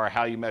these are,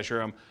 how you measure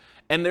them.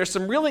 And there's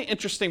some really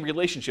interesting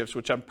relationships,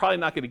 which I'm probably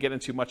not going to get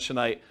into much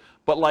tonight,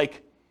 but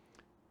like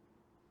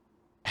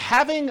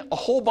having a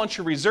whole bunch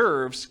of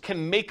reserves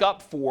can make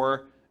up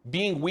for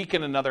being weak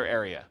in another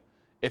area.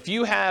 If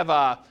you have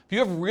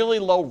really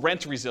low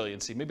rent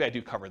resiliency, maybe I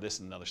do cover this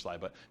in another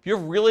slide, but if you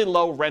have really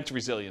low rent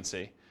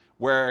resiliency,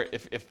 where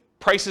if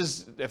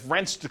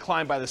rents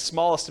decline by the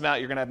smallest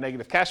amount, you're going to have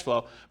negative cash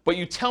flow, but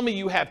you tell me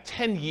you have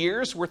 10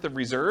 years worth of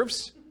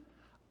reserves,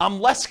 I'm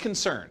less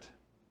concerned,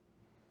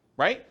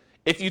 right?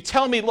 If you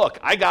tell me, look,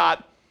 I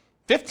got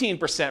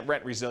 15%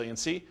 rent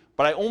resiliency,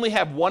 but I only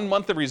have 1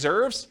 month of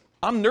reserves,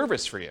 I'm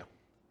nervous for you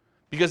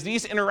because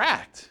these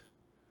interact.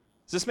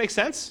 Does this make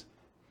sense?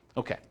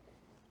 Okay.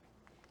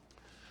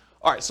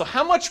 All right, so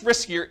how much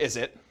riskier is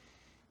it?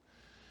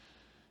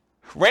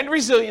 Rent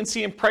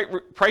resiliency and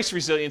price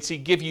resiliency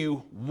give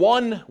you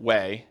one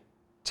way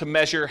to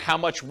measure how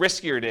much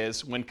riskier it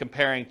is when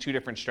comparing two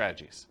different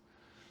strategies.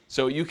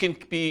 So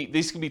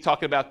these can be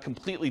talking about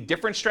completely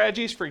different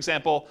strategies. For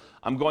example,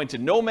 I'm going to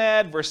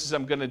Nomad versus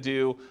I'm going to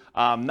do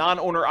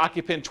non-owner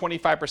occupant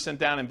 25%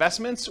 down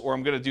investments, or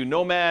I'm going to do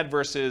Nomad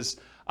versus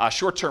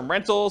short-term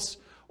rentals,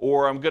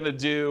 or I'm going to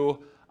do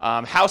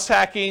house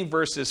hacking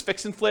versus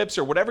fix and flips,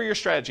 or whatever your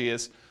strategy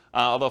is,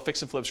 although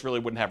fix and flips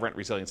really wouldn't have rent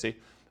resiliency.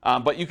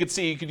 But you could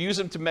use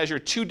them to measure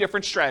two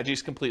different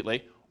strategies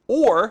completely,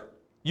 or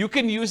you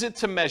can use it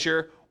to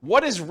measure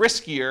what is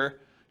riskier.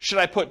 Should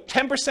I put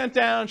 10%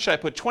 down? Should I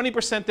put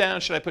 20%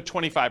 down? Should I put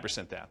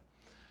 25% down?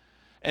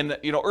 And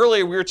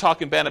earlier we were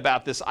talking, Ben,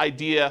 about this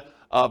idea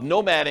of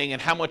nomading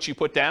and how much you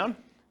put down.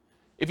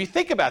 If you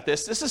think about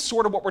this is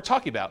sort of what we're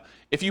talking about.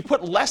 If you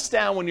put less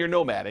down when you're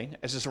nomading,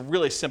 it's just a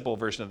really simple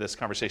version of this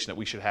conversation that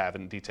we should have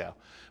in detail.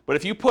 But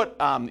if you put,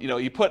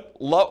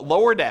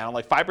 lower down,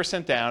 like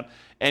 5% down,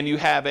 and you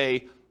have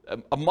a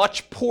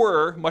much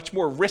poorer, much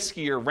more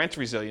riskier rent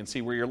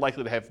resiliency, where you're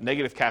likely to have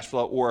negative cash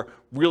flow or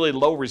really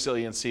low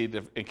resiliency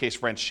in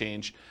case rents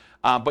change,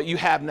 but you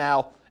have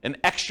now an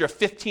extra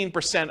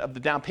 15% of the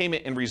down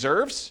payment in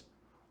reserves,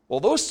 well,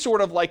 those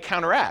sort of like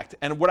counteract.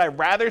 And would I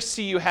rather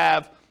see you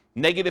have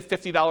negative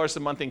 $50 a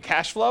month in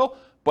cash flow,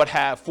 but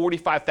have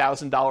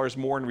 $45,000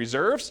 more in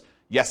reserves?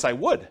 Yes, I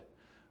would.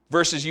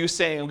 Versus you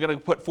saying, I'm going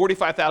to put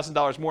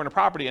 $45,000 more in a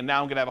property and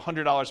now I'm going to have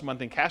 $100 a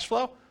month in cash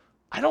flow?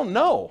 I don't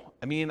know.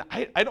 I mean,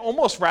 I'd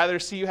almost rather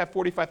see you have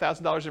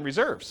 $45,000 in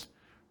reserves,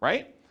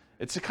 right?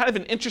 It's a kind of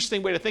an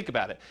interesting way to think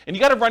about it. And you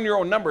got to run your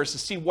own numbers to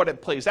see what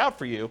it plays out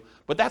for you,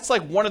 but that's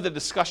like one of the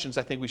discussions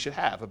I think we should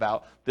have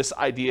about this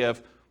idea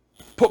of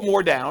put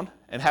more down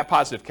and have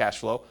positive cash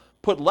flow,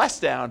 put less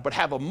down but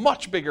have a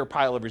much bigger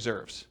pile of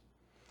reserves.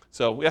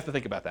 So we have to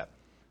think about that.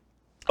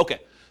 Okay,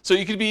 so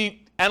you could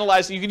be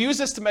analyzing, you can use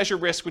this to measure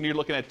risk when you're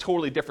looking at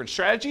totally different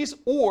strategies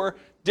or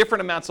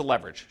different amounts of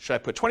leverage. Should I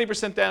put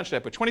 20% down? Should I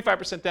put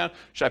 25% down?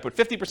 Should I put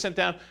 50%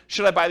 down?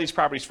 Should I buy these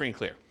properties free and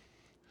clear?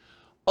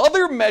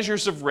 Other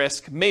measures of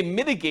risk may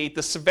mitigate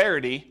the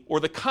severity or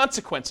the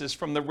consequences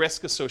from the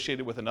risk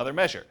associated with another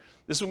measure.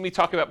 This is what we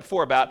talked about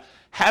before about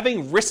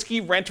having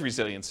risky rent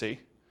resiliency,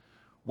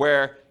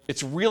 where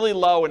it's really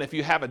low, and if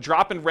you have a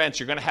drop in rents,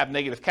 you're going to have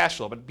negative cash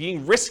flow. But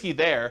being risky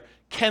there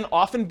can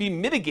often be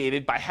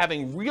mitigated by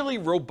having really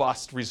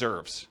robust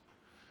reserves.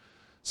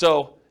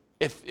 So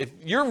if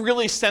you're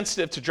really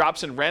sensitive to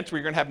drops in rent where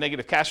you're going to have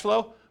negative cash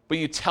flow, but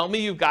you tell me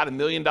you've got $1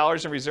 million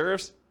in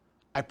reserves,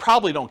 I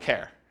probably don't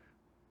care,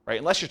 right?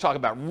 Unless you're talking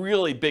about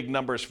really big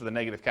numbers for the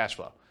negative cash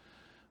flow.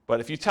 But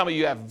if you tell me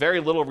you have very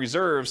little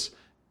reserves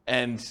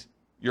and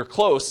you're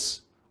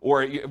close,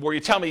 or you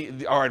tell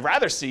me, or I'd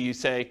rather see you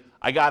say,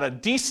 I got a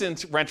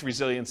decent rent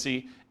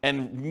resiliency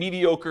and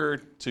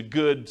mediocre to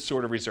good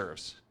sort of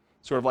reserves.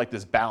 Sort of like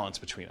this balance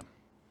between them,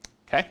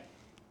 okay?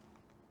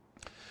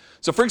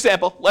 So for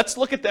example, let's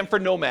look at them for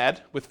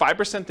Nomad with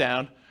 5%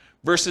 down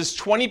versus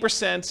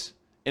 20%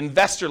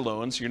 investor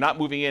loans. You're not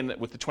moving in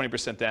with the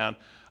 20% down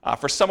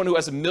for someone who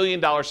has $1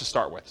 million to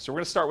start with. So we're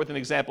going to start with an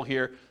example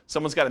here.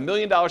 Someone's got $1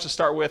 million to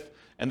start with,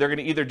 and they're going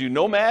to either do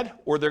Nomad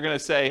or they're going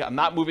to say, I'm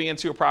not moving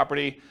into a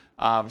property.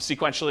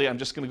 Sequentially, I'm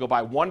just going to go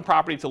buy one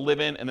property to live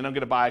in, and then I'm going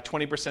to buy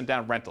 20%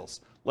 down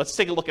rentals. Let's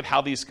take a look at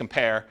how these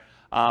compare.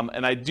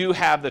 And I do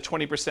have the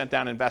 20%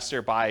 down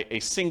investor buy a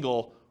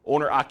single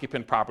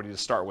owner-occupant property to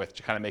start with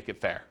to kind of make it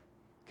fair,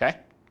 okay?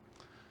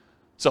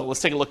 So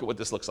let's take a look at what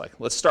this looks like.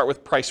 Let's start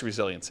with price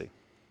resiliency.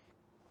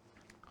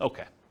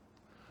 Okay.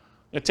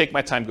 I'm going to take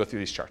my time to go through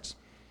these charts.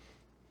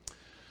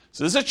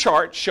 So this is a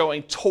chart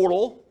showing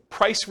total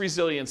price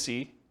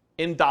resiliency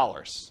in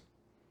dollars.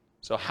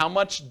 So how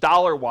much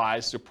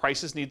dollar-wise do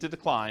prices need to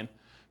decline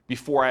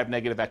before I have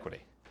negative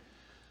equity?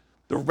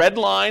 The red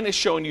line is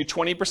showing you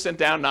 20%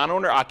 down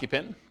non-owner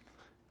occupant.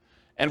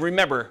 And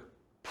remember,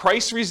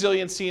 price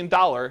resiliency in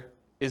dollar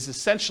is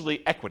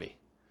essentially equity.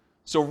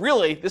 So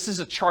really, this is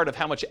a chart of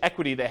how much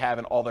equity they have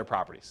in all their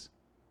properties.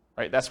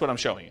 Right? That's what I'm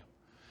showing you.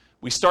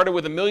 We started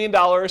with $1 million,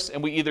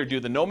 and we either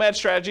do the nomad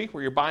strategy,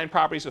 where you're buying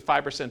properties with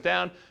 5%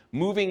 down,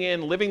 moving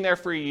in, living there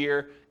for a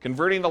year,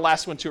 converting the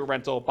last one to a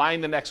rental,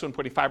 buying the next one,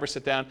 putting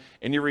 5% down,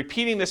 and you're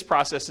repeating this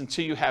process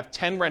until you have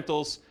 10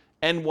 rentals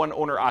and 1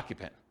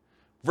 owner-occupant,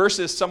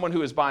 versus someone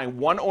who is buying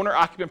 1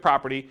 owner-occupant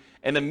property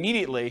and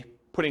immediately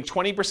putting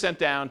 20%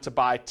 down to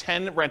buy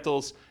 10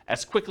 rentals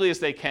as quickly as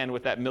they can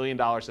with that $1 million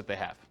that they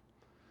have.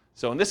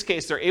 So in this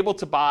case, they're able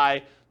to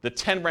buy the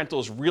 10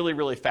 rentals really,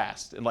 really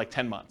fast in like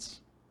 10 months.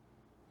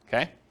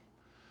 Okay?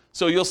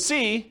 So you'll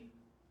see,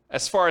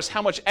 as far as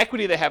how much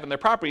equity they have in their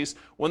properties,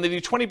 when they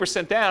do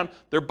 20% down,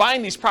 they're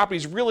buying these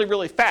properties really,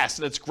 really fast,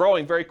 and it's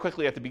growing very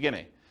quickly at the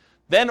beginning.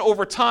 Then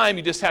over time,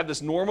 you just have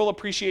this normal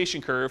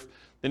appreciation curve.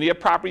 Then you have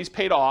properties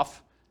paid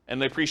off,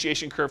 and the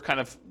appreciation curve kind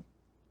of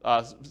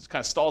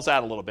stalls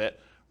out a little bit,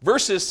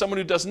 versus someone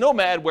who does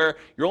nomad, where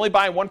you're only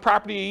buying 1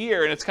 property a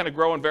year, and it's kind of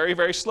growing very,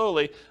 very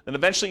slowly. Then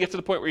eventually you get to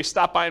the point where you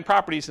stop buying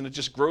properties, and it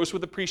just grows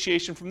with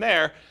appreciation from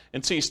there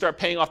until you start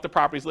paying off the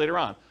properties later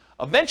on.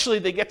 Eventually,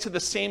 they get to the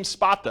same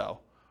spot, though,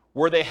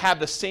 where they have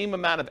the same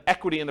amount of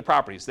equity in the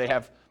properties. They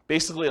have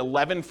basically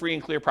 11 free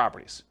and clear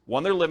properties,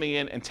 1 they're living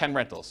in, and 10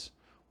 rentals.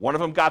 One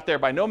of them got there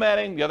by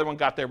nomading, the other one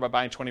got there by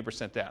buying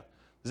 20% down.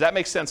 Does that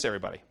make sense to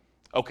everybody?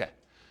 Okay.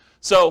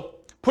 So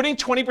putting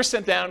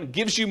 20% down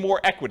gives you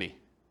more equity.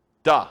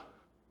 Duh.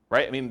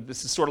 Right? I mean,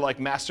 this is sort of like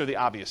master the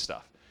obvious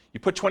stuff. You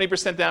put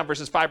 20% down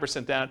versus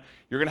 5% down,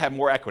 you're going to have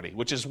more equity,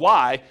 which is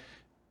why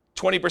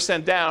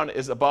 20% down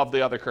is above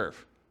the other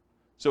curve.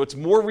 So it's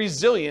more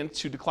resilient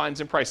to declines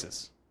in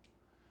prices.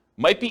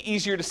 Might be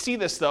easier to see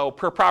this, though,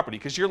 per property,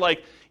 because you're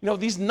like,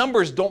 these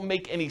numbers don't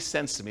make any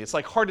sense to me. It's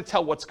like hard to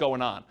tell what's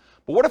going on.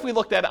 But what if we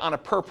looked at it on a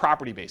per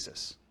property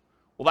basis?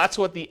 Well, that's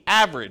what the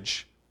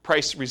average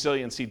price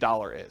resiliency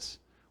dollar is.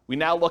 We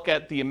now look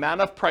at the amount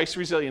of price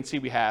resiliency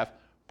we have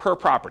per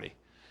property.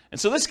 And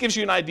so this gives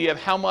you an idea of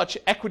how much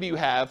equity you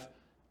have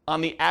on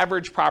the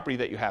average property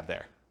that you have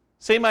there.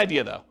 Same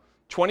idea, though.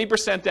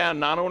 20% down,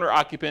 non-owner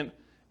occupant,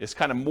 is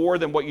kind of more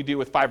than what you do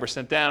with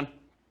 5% down.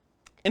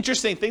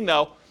 Interesting thing,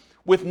 though,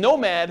 with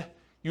nomad,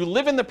 you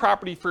live in the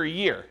property for a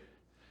year.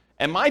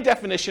 And my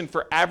definition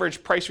for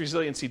average price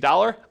resiliency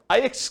dollar, I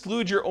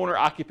exclude your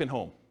owner-occupant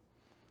home.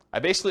 I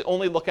basically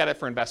only look at it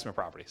for investment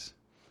properties.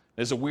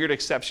 There's a weird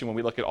exception when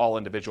we look at all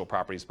individual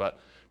properties, but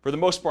for the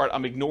most part,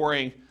 I'm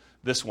ignoring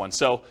this one.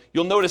 So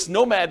you'll notice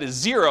nomad is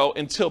 0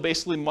 until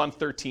basically month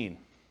 13,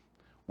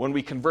 when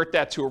we convert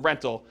that to a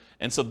rental.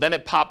 And so then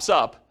it pops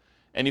up,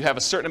 and you have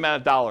a certain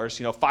amount of dollars,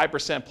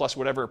 5% plus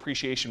whatever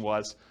appreciation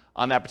was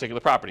on that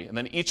particular property. And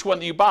then each one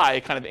that you buy,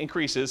 it kind of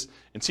increases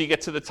until you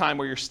get to the time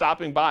where you're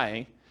stopping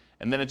buying,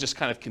 and then it just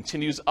kind of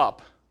continues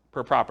up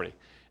per property.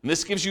 And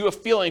this gives you a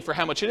feeling for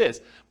how much it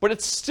is. But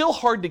it's still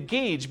hard to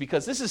gauge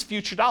because this is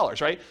future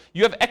dollars, right?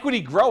 You have equity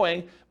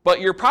growing,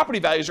 but your property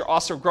values are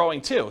also growing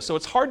too. So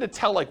it's hard to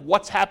tell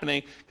what's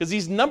happening because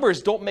these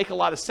numbers don't make a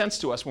lot of sense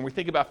to us when we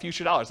think about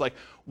future dollars. Like,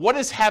 what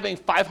does having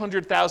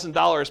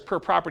 $500,000 per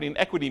property in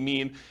equity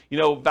mean,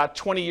 about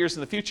 20 years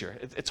in the future?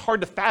 It's hard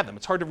to fathom.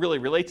 It's hard to really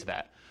relate to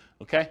that,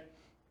 okay?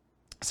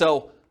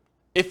 So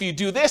if you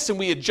do this and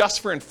we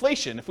adjust for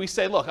inflation, if we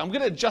say, look, I'm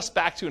going to adjust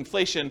back to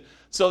inflation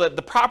so that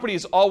the property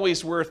is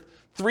always worth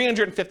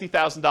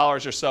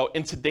 $350,000 or so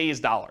in today's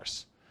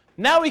dollars,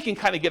 now we can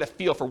kind of get a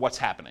feel for what's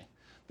happening.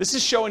 This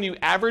is showing you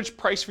average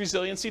price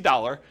resiliency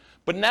dollar,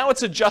 but now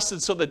it's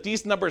adjusted so that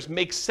these numbers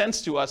make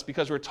sense to us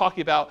because we're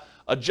talking about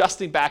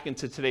adjusting back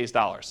into today's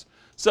dollars.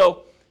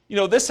 So,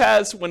 this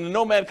has, when the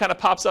nomad kind of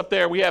pops up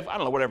there, we have, I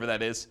don't know, whatever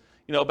that is,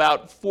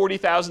 about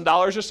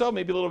 $40,000 or so,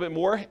 maybe a little bit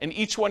more, and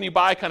each one you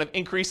buy kind of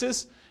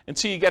increases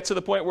until you get to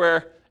the point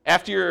where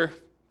after you're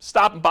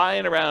stopping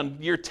buying around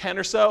year 10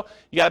 or so,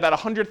 you got about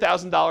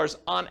 $100,000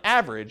 on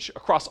average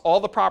across all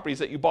the properties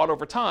that you bought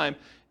over time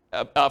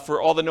for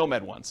all the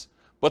nomad ones.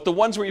 But the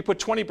ones where you put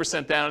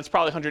 20% down, it's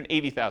probably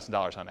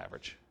 $180,000 on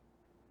average.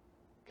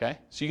 Okay?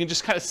 So you can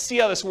just kind of see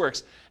how this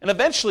works. And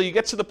eventually you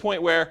get to the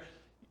point where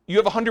you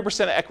have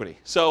 100% of equity.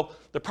 So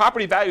the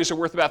property values are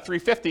worth about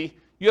 $350,000.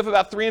 You have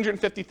about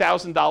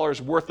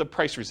 $350,000 worth of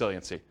price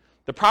resiliency.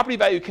 The property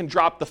value can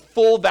drop the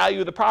full value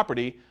of the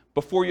property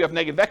before you have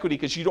negative equity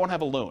because you don't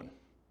have a loan.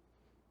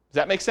 Does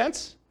that make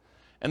sense?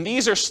 And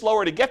these are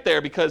slower to get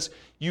there because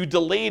you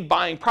delayed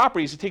buying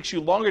properties. It takes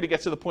you longer to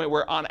get to the point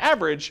where, on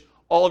average,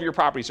 all of your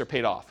properties are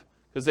paid off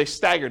because they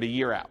staggered a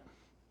year out.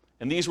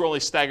 And these were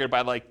only staggered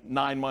by like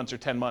 9 months or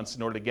 10 months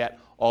in order to get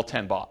all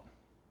 10 bought.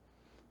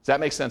 Does that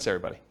make sense,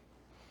 everybody?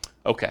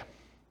 Okay.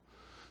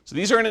 So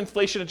these are in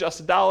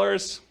inflation-adjusted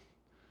dollars.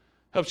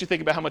 Helps you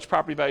think about how much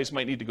property values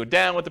might need to go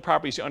down with the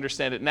properties. You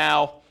understand it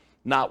now,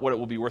 not what it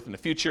will be worth in the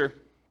future.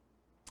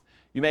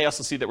 You may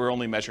also see that we're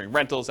only measuring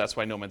rentals. That's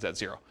why nomad's at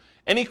 0.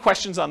 Any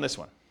questions on this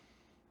one?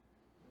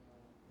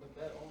 But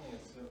that only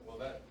assumes, well,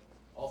 that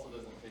also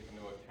doesn't take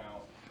into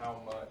account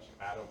how much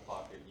out of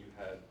pocket you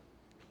had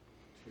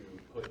to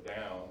put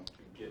down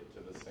to get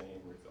to the same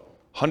result.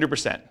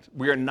 100%.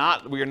 We are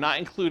not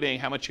including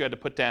how much you had to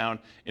put down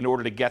in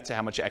order to get to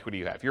how much equity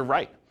you have. You're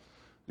right.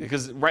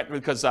 Because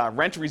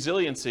rent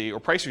resiliency, or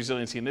price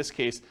resiliency in this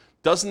case,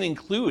 doesn't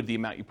include the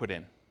amount you put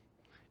in.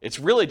 It's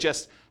really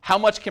just how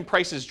much can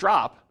prices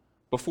drop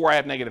before I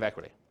have negative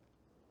equity.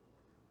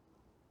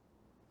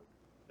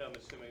 I'm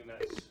assuming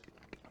that's,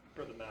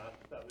 for the math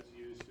that was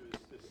used, it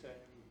was the same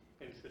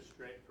interest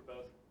rate for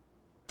both?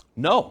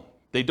 No,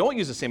 they don't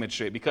use the same interest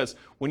rate, because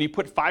when you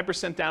put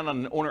 5% down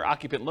on an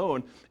owner-occupant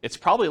loan, it's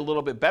probably a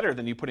little bit better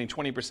than you putting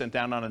 20%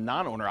 down on a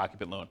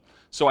non-owner-occupant loan.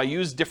 So I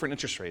use different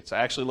interest rates. I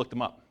actually looked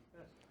them up.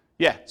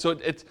 Yeah, so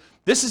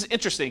this is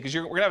interesting, because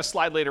we're going to have a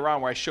slide later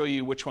on where I show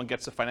you which one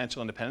gets to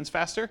financial independence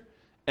faster,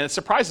 and it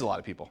surprises a lot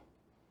of people.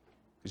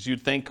 Because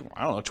you'd think,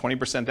 I don't know,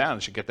 20% down,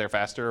 it should get there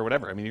faster or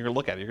whatever. I mean, you're going to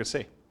look at it, you're going to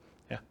see.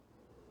 Yeah.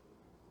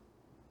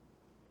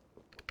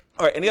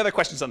 All right, any other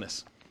questions on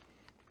this?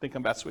 I think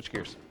I'm about to switch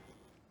gears.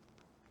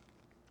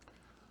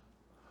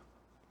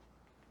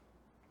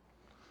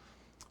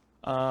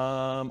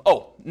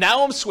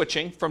 Now I'm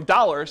switching from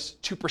dollars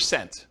to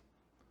percent.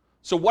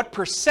 So what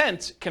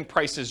percent can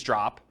prices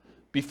drop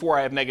before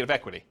I have negative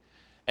equity?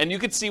 And you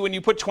can see when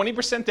you put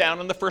 20% down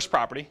on the first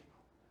property,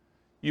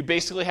 you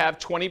basically have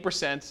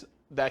 20%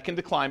 that can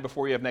decline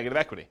before you have negative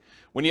equity.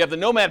 When you have the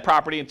nomad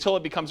property, until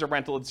it becomes a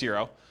rental, it's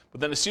 0.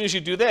 But then as soon as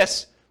you do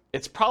this,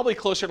 it's probably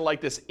closer to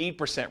like this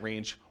 8%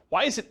 range.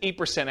 Why is it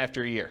 8%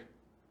 after a year?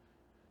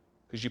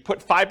 Because you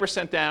put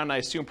 5% down, I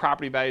assume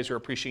property values are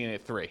appreciating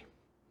at 3.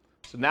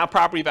 So now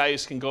property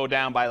values can go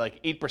down by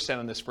like 8%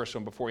 on this first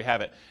one before you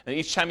have it. And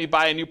each time you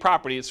buy a new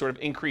property, it sort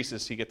of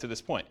increases to get to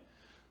this point.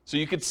 So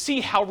you can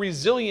see how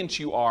resilient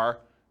you are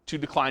to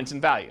declines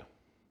in value,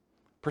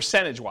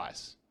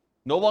 percentage-wise.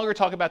 No longer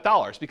talk about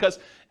dollars, because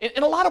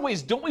in a lot of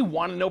ways, don't we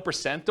want to know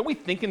percent? Don't we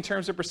think in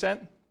terms of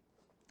percent?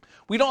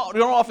 We don't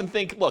often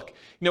think, look,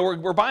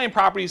 we're buying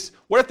properties.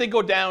 What if they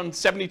go down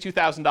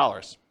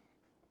 $72,000?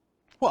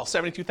 Well,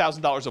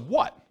 $72,000 of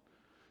what?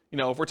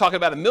 If we're talking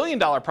about $1 million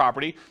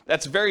property,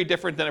 that's very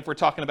different than if we're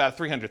talking about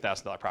a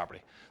 $300,000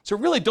 property. So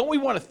really, don't we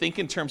want to think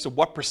in terms of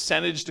what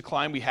percentage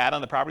decline we had on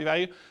the property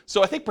value?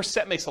 So I think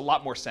percent makes a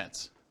lot more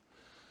sense.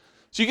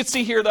 So you can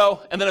see here,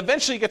 though, and then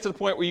eventually you get to the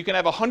point where you can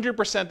have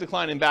 100%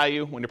 decline in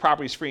value when your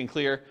property is free and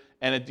clear,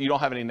 and you don't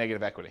have any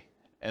negative equity.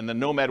 And the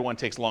nomad one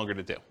takes longer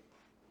to do.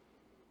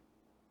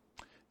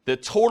 The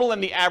total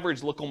and the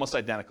average look almost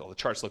identical. The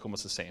charts look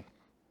almost the same.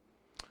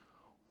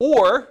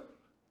 Or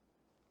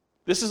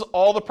this is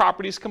all the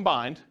properties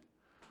combined.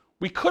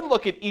 We could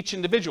look at each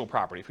individual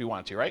property if we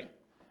wanted to, right?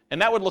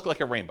 And that would look like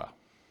a rainbow.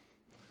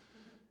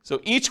 So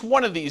each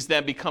one of these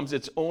then becomes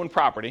its own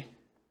property.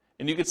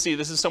 And you can see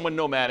this is someone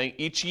nomading.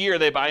 Each year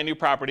they buy a new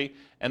property,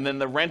 and then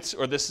the rents,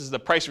 or this is the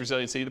price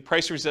resiliency. The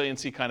price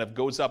resiliency kind of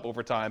goes up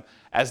over time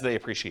as they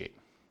appreciate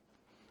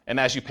and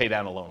as you pay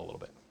down a loan a little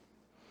bit.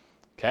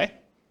 Okay?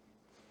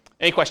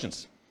 Any questions?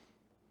 Is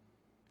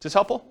this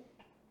helpful?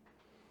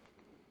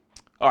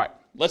 All right.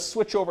 Let's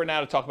switch over now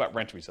to talk about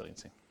rent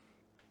resiliency.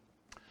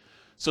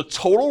 So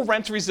total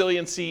rent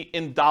resiliency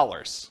in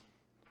dollars.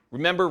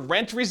 Remember,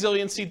 rent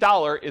resiliency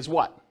dollar is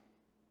what?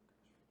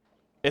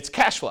 It's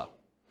cash flow.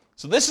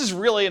 So this is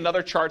really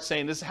another chart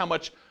saying this is how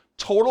much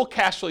total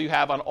cash flow you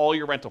have on all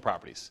your rental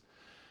properties.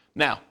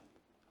 Now,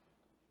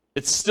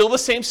 it's still the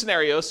same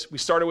scenarios. We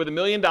started with $1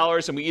 million,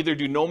 and we either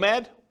do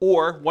nomad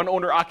or one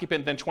owner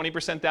occupant, then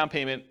 20% down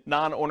payment,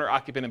 non-owner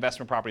occupant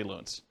investment property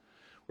loans.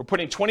 We're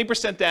putting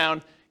 20%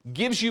 down,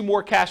 gives you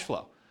more cash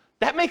flow.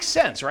 That makes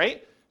sense,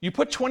 right? You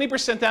put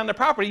 20% down the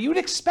property, you'd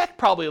expect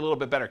probably a little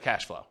bit better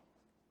cash flow.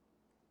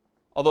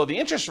 Although the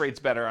interest rate's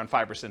better on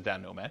 5%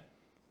 down nomad.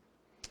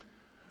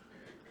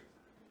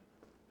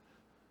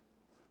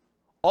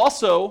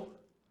 Also,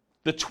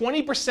 the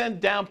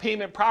 20% down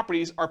payment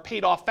properties are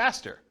paid off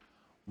faster.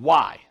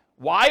 Why?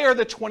 Why are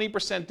the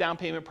 20% down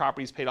payment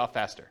properties paid off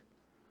faster?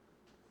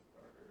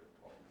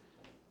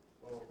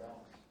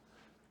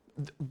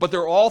 But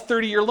they're all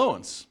 30-year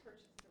loans.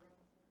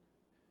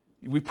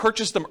 We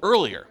purchased them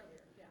earlier.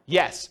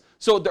 Yes.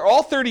 So they're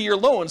all 30-year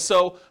loans,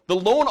 so the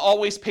loan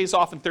always pays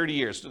off in 30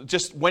 years.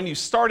 Just when you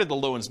started the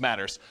loans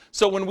matters.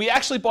 So when we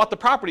actually bought the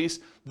properties,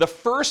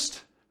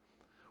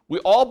 we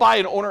all buy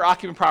an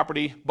owner-occupant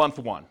property month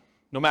 1,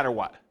 no matter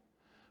what.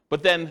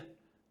 But then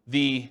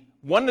the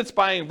one that's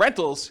buying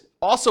rentals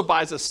also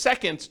buys a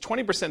second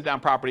 20% down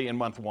property in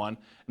month 1,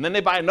 and then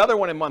they buy another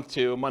one in month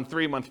 2, month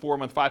 3, month 4,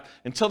 month 5,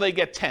 until they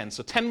get 10.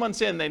 So 10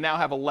 months in, they now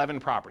have 11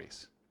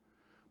 properties.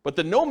 But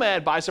the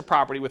nomad buys a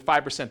property with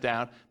 5%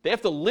 down. They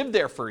have to live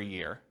there for a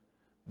year.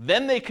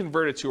 Then they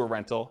convert it to a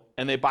rental,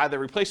 and they buy the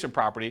replacement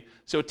property.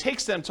 So it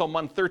takes them until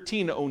month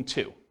 13 to own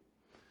 2.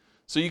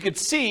 So you could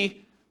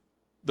see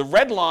the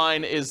red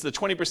line is the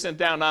 20%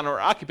 down non-owner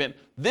occupant.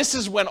 This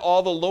is when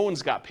all the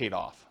loans got paid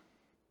off.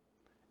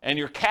 And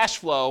your cash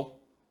flow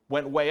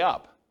went way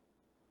up.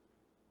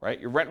 Right?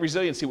 Your rent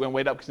resiliency went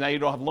way up because now you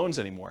don't have loans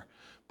anymore.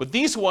 But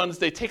these ones,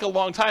 they take a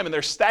long time, and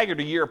they're staggered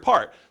a year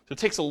apart. So it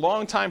takes a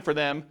long time for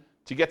them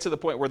to get to the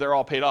point where they're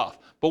all paid off.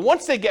 But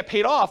once they get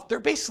paid off, they're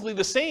basically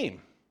the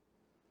same.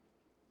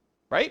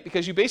 right?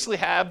 Because you basically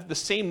have the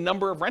same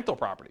number of rental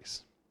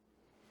properties.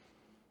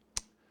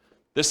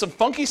 There's some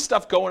funky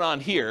stuff going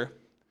on here.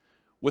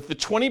 With the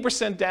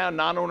 20% down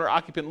non-owner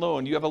occupant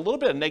loan, you have a little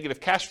bit of negative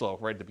cash flow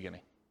right at the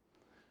beginning.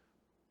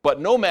 But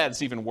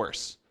Nomad's even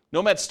worse.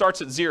 Nomad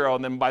starts at 0,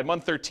 and then by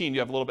month 13, you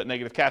have a little bit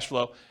negative cash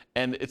flow,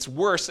 and it's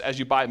worse as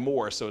you buy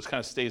more, so it kind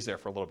of stays there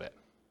for a little bit.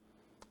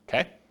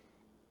 Okay?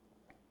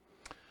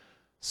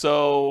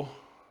 So,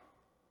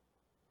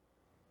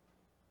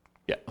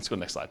 yeah, let's go to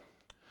the next slide.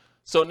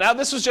 So now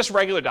this was just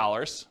regular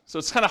dollars, so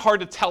it's kind of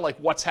hard to tell like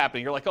what's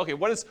happening. You're like, okay,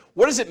 what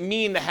does it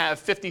mean to have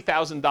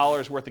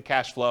 $50,000 worth of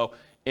cash flow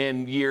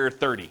in year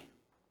 30?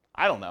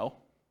 I don't know.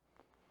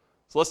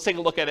 So let's take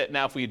a look at it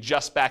now if we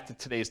adjust back to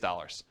today's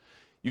dollars.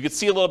 You can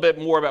see a little bit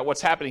more about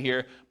what's happening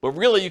here, but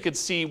really you could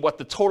see what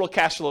the total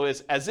cash flow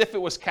is as if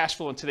it was cash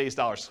flow in today's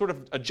dollars, sort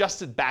of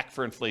adjusted back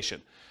for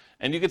inflation.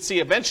 And you can see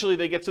eventually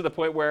they get to the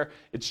point where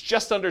it's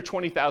just under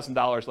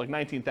 $20,000, like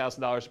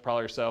 $19,000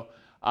 probably or so,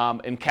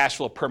 in cash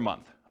flow per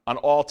month on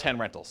all 10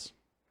 rentals,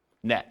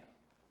 net.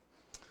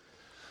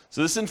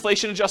 So this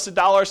inflation adjusted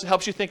dollars. It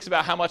helps you think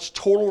about how much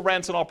total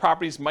rents on all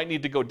properties might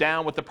need to go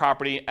down with the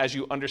property as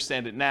you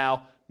understand it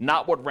now,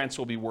 not what rents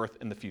will be worth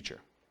in the future.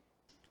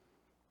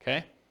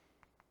 Okay?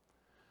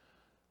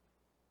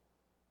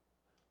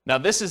 Now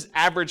this is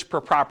average per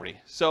property.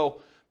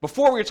 So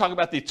before we were talking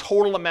about the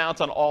total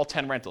amount on all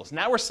 10 rentals.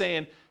 Now we're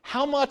saying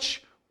how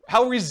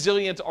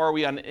resilient are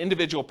we on an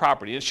individual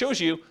property? It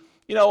shows you,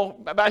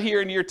 about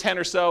here in year 10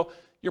 or so,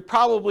 you're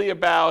probably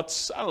about,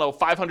 $500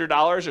 or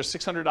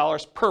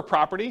 $600 per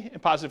property in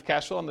positive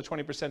cash flow on the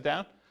 20%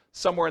 down,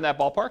 somewhere in that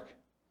ballpark.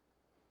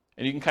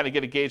 And you can kind of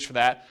get a gauge for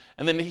that.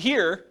 And then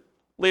here,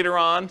 later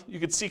on, you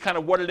can see kind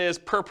of what it is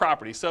per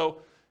property.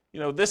 So,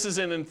 this is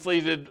in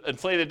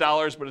inflated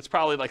dollars, but it's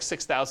probably like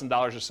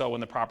 $6,000 or so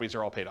when the properties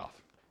are all paid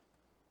off.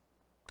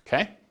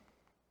 Okay?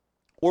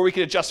 Or we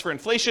could adjust for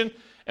inflation,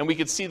 and we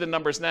could see the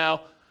numbers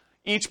now.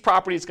 Each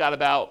property's got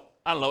about,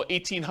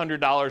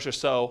 $1,800 or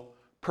so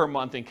per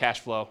month in cash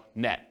flow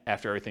net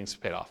after everything's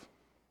paid off.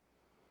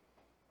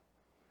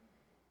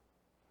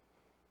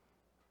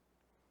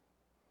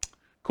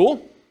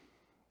 Cool?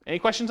 Any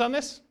questions on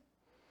this?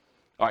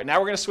 All right, now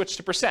we're going to switch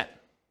to percent.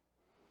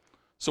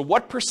 So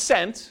what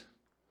percent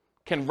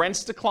can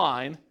rents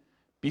decline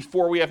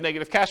before we have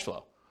negative cash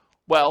flow?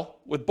 Well,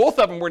 with both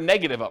of them, we're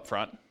negative up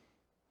front,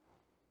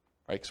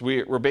 right? Because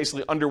we're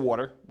basically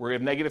underwater. We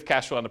have negative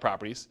cash flow on the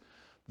properties.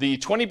 The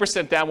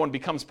 20% down one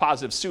becomes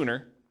positive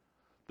sooner.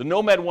 The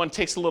Nomad one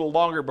takes a little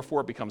longer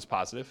before it becomes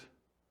positive.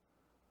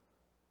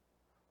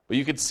 But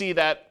you can see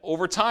that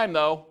over time,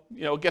 though,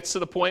 it gets to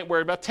the point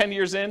where about 10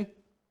 years in,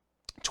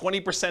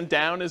 20%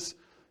 down is,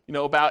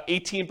 about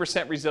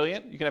 18%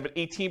 resilient. You can have an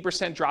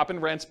 18% drop in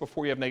rents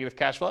before you have negative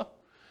cash flow.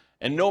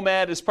 And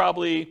Nomad is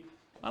probably,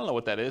 I don't know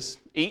what that is,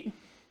 8,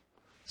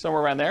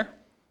 somewhere around there.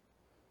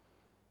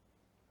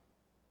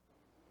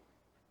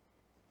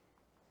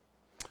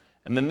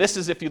 And then this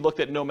is if you looked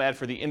at Nomad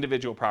for the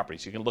individual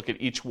properties. You can look at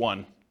each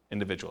one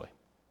individually.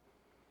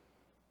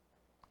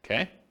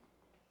 Okay?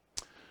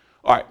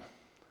 All right.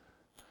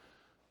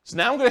 So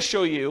now I'm going to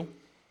show you,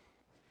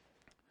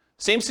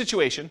 same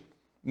situation,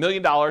 $1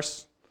 million.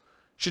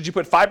 Should you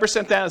put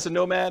 5% down as a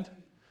Nomad?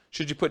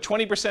 Should you put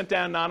 20%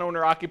 down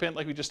non-owner occupant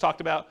like we just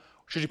talked about?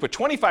 Should you put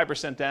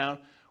 25% down?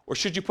 Or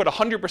should you put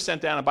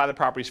 100% down and buy the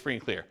properties free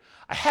and clear?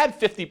 I had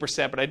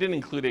 50%, but I didn't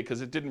include it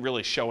because it didn't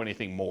really show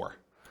anything more.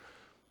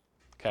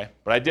 Okay,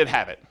 but I did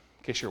have it,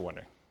 in case you're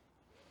wondering.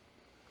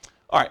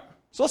 All right,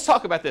 so let's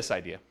talk about this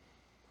idea.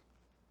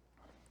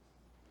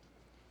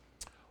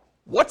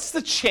 What's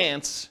the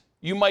chance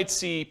you might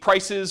see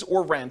prices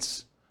or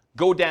rents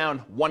go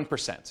down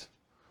 1%?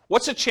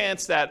 What's the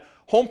chance that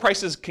home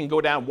prices can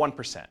go down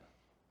 1%?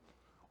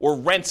 Or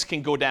rents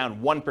can go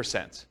down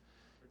 1%?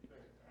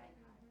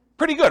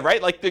 Pretty good,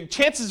 right? Like the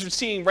chances of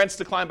seeing rents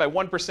decline by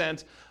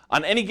 1%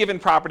 on any given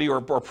property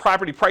or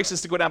property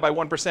prices to go down by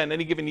 1% in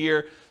any given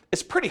year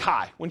is pretty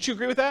high. Wouldn't you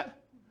agree with that?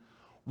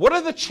 What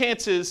are the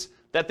chances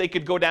that they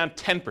could go down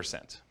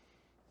 10%?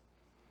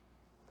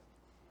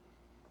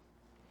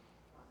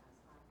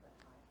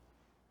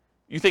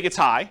 You think it's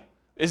high?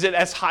 Is it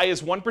as high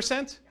as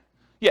 1%?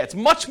 Yeah, it's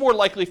much more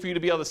likely for you to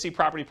be able to see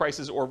property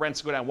prices or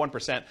rents go down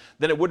 1%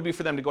 than it would be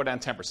for them to go down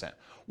 10%.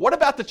 What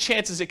about the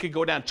chances it could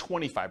go down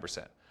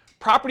 25%?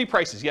 Property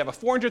prices, you have a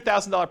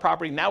 $400,000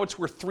 property, now it's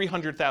worth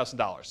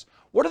 $300,000.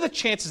 What are the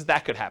chances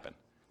that could happen?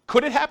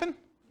 Could it happen?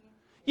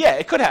 Yeah,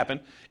 it could happen.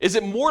 Is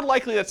it more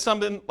likely that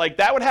something like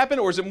that would happen,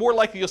 or is it more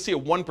likely you'll see a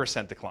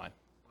 1% decline?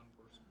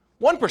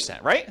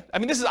 1%, right? I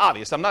mean, this is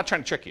obvious. I'm not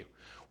trying to trick you.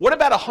 What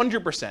about a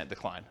 100%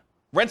 decline?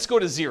 Rents go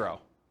to 0.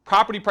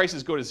 Property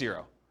prices go to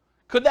 0.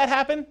 Could that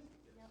happen?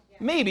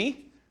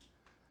 Maybe.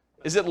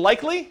 Is it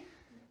likely?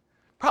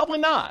 Probably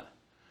not.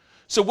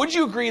 So would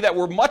you agree that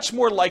we're much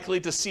more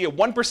likely to see a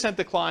 1%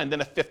 decline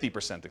than a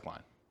 50%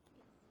 decline?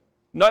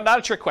 Not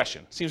a trick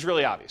question. Seems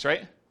really obvious,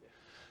 right?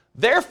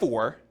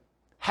 Therefore,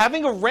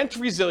 having a rent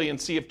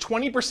resiliency of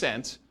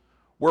 20%,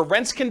 where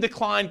rents can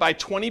decline by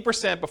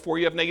 20% before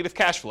you have negative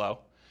cash flow,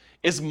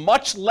 is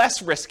much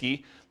less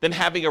risky than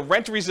having a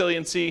rent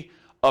resiliency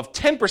of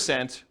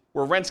 10%,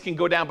 where rents can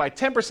go down by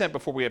 10%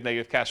 before we have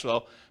negative cash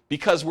flow,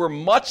 because we're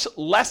much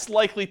less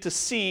likely to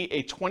see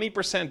a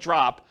 20%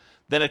 drop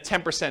than a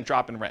 10%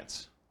 drop in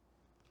rents.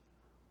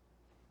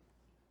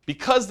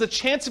 Because the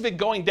chance of it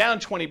going down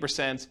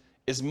 20%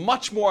 is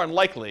much more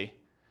unlikely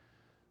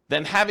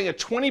than having a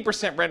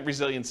 20% rent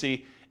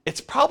resiliency, it's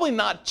probably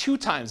not 2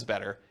 times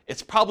better.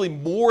 It's probably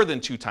more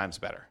than 2 times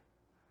better.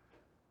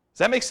 Does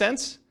that make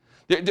sense?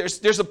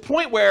 There's a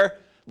point where,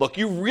 look,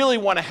 you really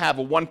want to have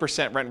a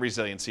 1% rent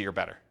resiliency or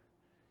better.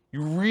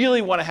 You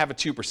really want to have a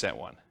 2%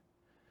 one.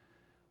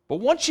 But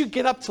once you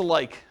get up to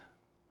like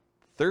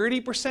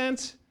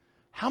 30%,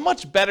 how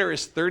much better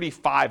is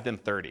 35 than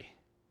 30?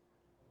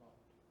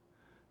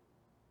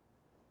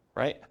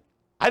 Right?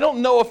 I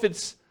don't know if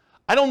it's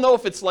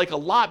like a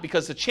lot,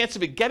 because the chance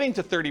of it getting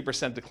to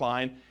 30%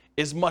 decline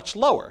is much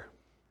lower.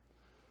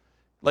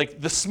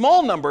 Like the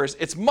small numbers,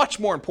 it's much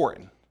more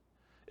important.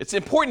 It's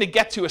important to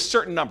get to a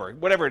certain number,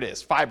 whatever it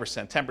is,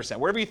 5%, 10%,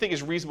 whatever you think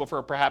is reasonable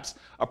for perhaps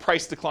a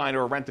price decline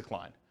or a rent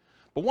decline.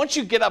 But once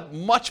you get up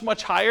much,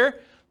 much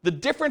higher, the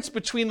difference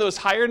between those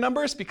higher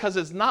numbers, because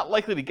it's not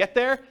likely to get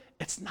there,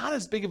 it's not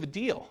as big of a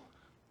deal.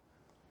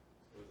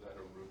 So is that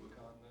a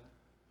Rubicon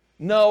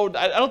then? No,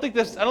 I don't think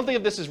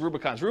of this as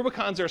Rubicons.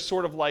 Rubicons are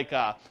sort of like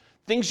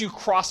things you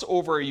cross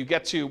over, you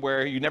get to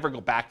where you never go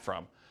back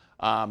from.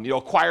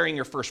 Acquiring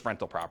your first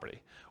rental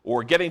property,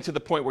 or getting to the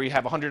point where you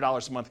have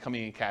 $100 a month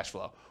coming in cash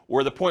flow,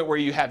 or the point where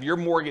you have your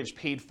mortgage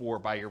paid for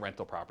by your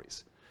rental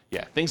properties.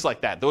 Yeah, things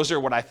like that. Those are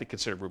what I think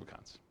considered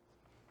Rubicons.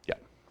 Yeah.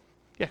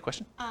 Yeah,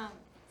 question?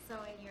 So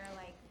in your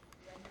rent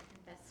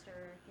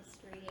investor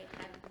history,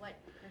 what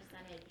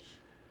percentage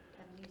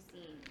have you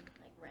seen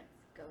rents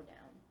go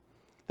down?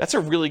 That's a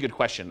really good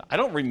question. I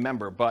don't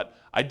remember, but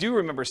I do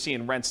remember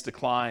seeing rents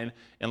decline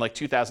in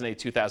 2008,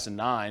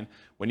 2009,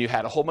 when you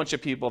had a whole bunch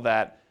of people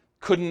that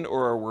couldn't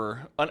or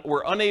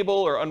were unable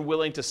or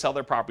unwilling to sell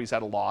their properties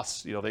at a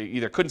loss. They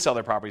either couldn't sell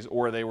their properties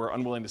or they were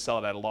unwilling to sell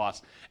it at a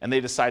loss, and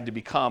they decided to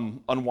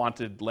become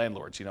unwanted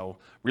landlords,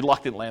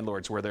 reluctant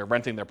landlords where they're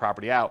renting their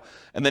property out.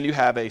 And then you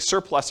have a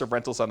surplus of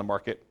rentals on the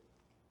market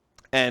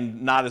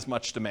and not as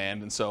much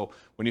demand. And so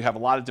when you have a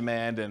lot of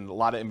demand and a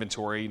lot of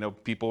inventory,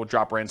 people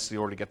drop rents in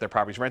order to get their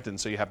properties rented, and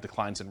so you have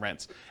declines in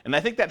rents. And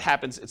I think that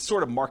happens, it's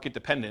sort of market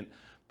dependent,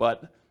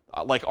 but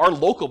like our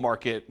local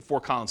market,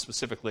 Fort Collins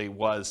specifically,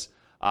 was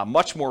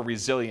much more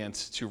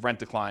resilient to rent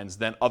declines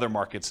than other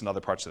markets in other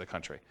parts of the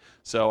country.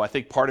 So I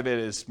think part of it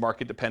is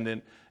market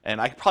dependent,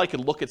 and I probably could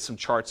look at some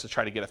charts to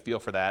try to get a feel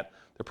for that.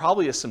 There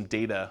probably is some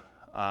data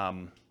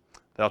that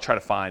I'll try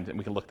to find, and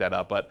we can look that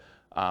up. But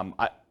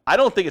I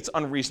don't think it's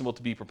unreasonable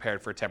to be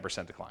prepared for a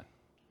 10% decline.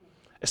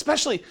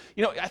 Especially,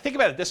 I think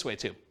about it this way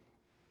too.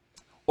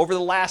 Over the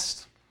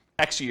last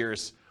X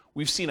years,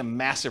 we've seen a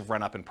massive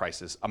run up in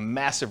prices, a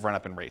massive run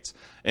up in rates,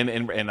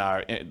 in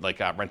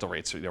rental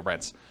rates,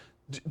 rents.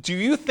 Do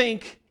you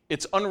think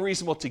it's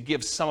unreasonable to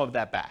give some of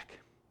that back?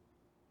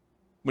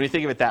 When you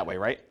think of it that way,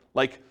 right?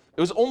 Like,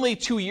 it was only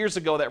 2 years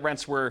ago that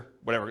rents were,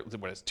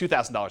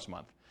 $2,000 a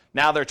month.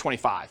 Now they're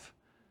 $25.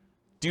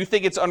 Do you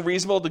think it's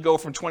unreasonable to go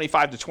from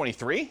 25 to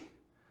 23?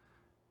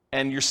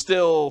 And you're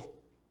still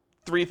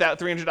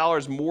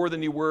 $300 more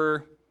than you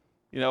were,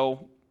 a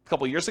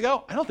couple of years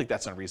ago? I don't think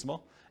that's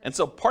unreasonable. And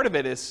so part of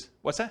it is,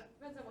 what's that?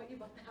 Depends on what you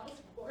bought the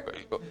house for.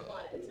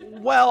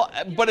 Well,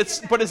 but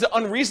is it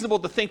unreasonable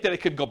to think that it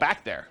could go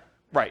back there?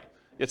 Right.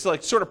 It's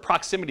like sort of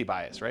proximity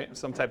bias, right?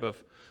 Some type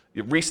of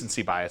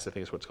recency bias, I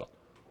think is what it's called.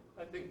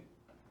 I think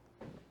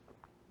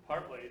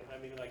partly,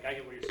 I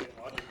get what you're saying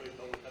logically,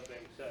 but with that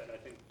being said, I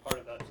think part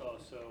of that's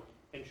also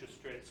interest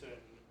rates and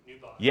new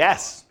bond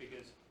Yes. costs,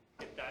 because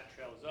if that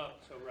trails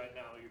up, so right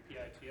now your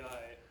PITI,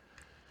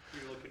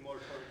 you're looking more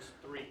towards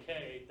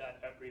 3K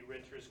that every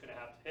renter is going to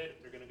have to hit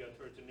if they're going to go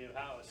towards a new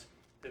house,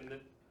 then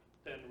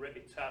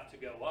rates have to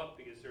go up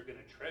because they're going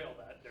to trail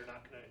that. They're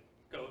not going to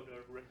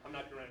I'm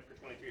not going to rent it for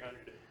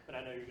 $2,300, but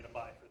I know you're going to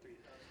buy it for $3,000.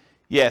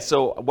 Yeah,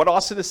 so what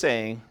Austin is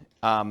saying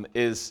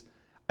is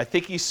I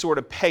think he's sort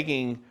of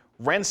pegging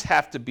rents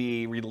have to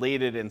be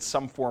related in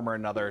some form or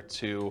another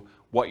to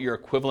what your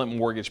equivalent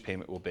mortgage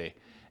payment will be.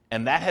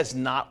 And that has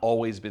not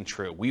always been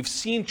true. We've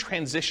seen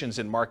transitions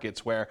in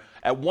markets where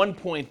at one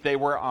point they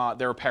were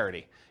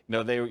parity. It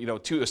was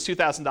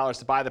 $2,000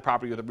 to buy the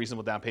property with a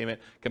reasonable down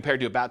payment compared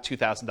to about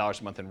 $2,000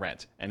 a month in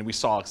rent. And we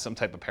saw some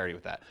type of parity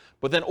with that.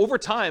 But then over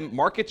time,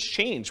 markets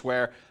changed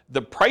where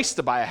the price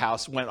to buy a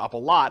house went up a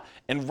lot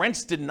and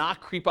rents did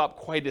not creep up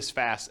quite as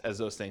fast as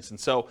those things. And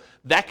so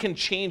that can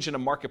change in a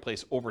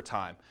marketplace over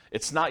time.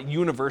 It's not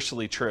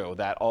universally true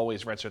that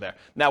always rents are there.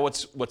 Now,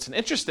 what's an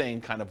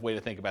interesting kind of way to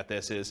think about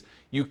this is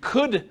you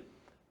could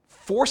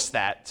force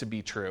that to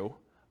be true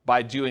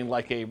by doing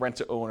like a rent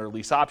to own or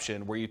lease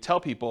option where you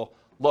tell people,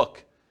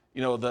 look,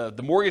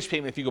 the mortgage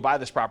payment if you go buy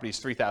this property is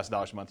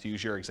 $3,000 a month, to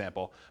use your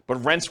example, but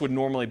rents would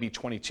normally be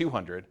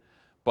 $2,200.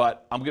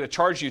 But I'm going to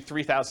charge you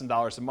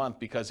 $3,000 a month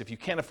because if you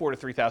can't afford a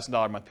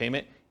 $3,000 a month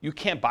payment, you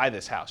can't buy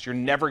this house. You're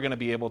never going to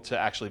be able to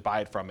actually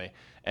buy it from me.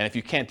 And if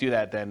you can't do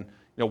that, then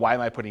why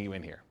am I putting you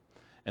in here?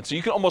 And so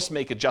you can almost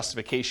make a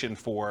justification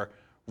for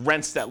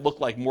rents that look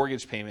like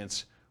mortgage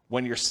payments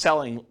when you're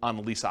selling on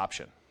the lease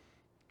option.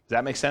 Does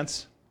that make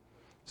sense?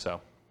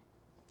 So,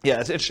 yeah,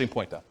 that's an interesting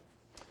point, though.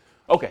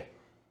 Okay.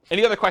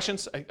 Any other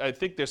questions? I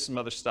think there's some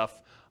other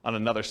stuff on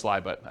another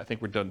slide, but I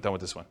think we're done with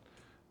this one.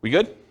 We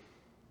good?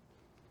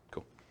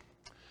 Cool.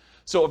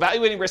 So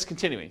evaluating risk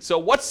continuing. So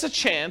what's the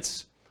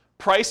chance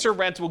price or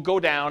rent will go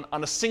down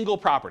on a single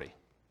property?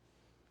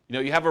 You know,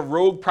 you have a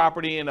rogue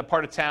property in a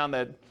part of town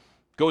that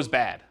goes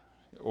bad,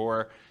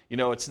 or, you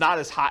know, it's not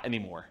as hot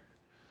anymore.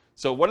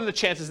 So what are the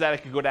chances that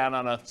it could go down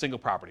on a single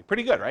property?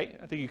 Pretty good, right?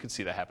 I think you can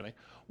see that happening.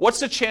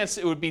 What's the chance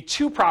it would be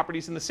two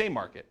properties in the same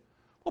market?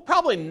 Well,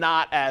 probably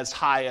not as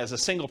high as a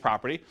single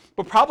property,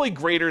 but probably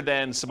greater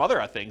than some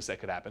other things that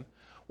could happen.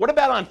 What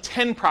about on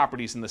 10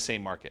 properties in the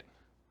same market?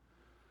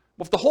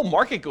 Well, if the whole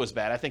market goes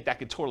bad, I think that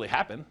could totally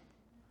happen,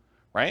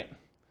 right?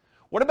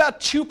 What about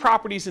two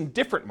properties in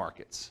different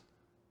markets?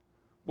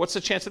 What's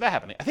the chance of that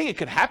happening? I think it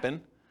could happen,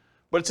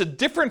 but it's a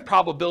different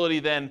probability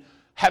than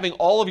having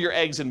all of your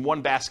eggs in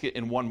one basket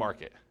in one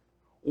market,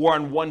 or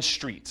on one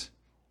street,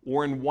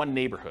 or in one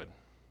neighborhood.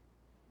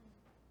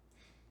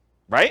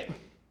 Right?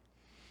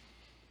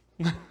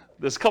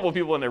 There's a couple of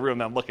people in the room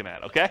that I'm looking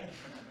at, okay?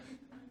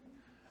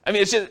 I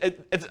mean,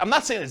 I'm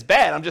not saying it's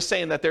bad, I'm just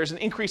saying that there's an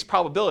increased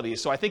probability,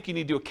 so I think you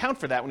need to account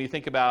for that when you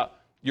think about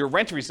your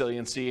rent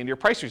resiliency and your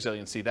price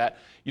resiliency, that,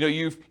 you know,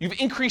 you've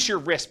increased your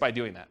risk by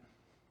doing that.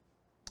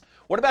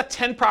 What about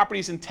 10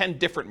 properties in 10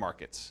 different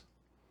markets?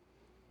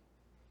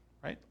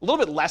 Right? A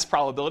little bit less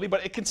probability,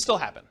 but it can still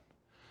happen.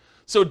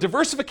 So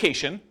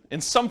diversification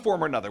in some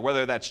form or another,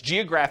 whether that's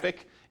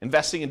geographic,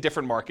 investing in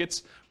different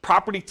markets,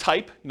 property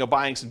type, you know,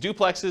 buying some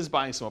duplexes,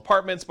 buying some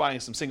apartments, buying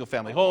some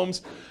single-family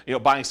homes, you know,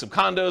 buying some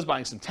condos,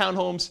 buying some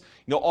townhomes,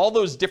 you know, all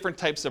those different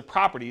types of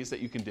properties that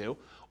you can do,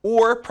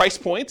 or price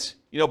points,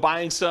 you know,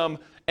 buying some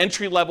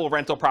entry-level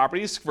rental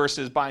properties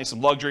versus buying some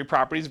luxury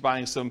properties,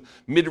 buying some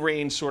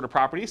mid-range sort of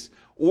properties,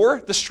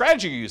 or the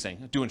strategy you're using.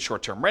 I'm doing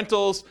short-term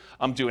rentals,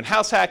 I'm doing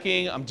house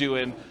hacking, I'm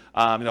doing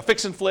you know,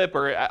 fix and flip,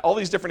 or all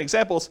these different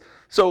examples.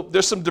 So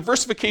there's some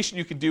diversification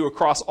you can do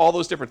across all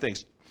those different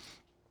things.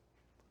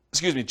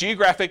 Excuse me,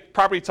 geographic,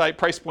 property type,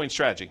 price point,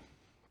 strategy.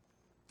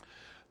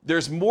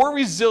 There's more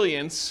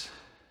resilience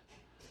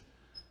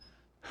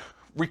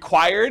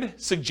required,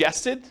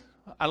 suggested,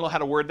 I don't know how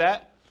to word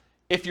that,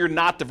 if you're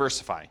not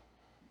diversifying,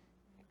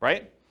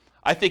 right?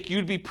 I think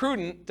you'd be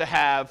prudent to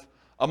have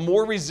a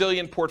more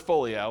resilient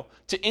portfolio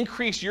to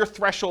increase your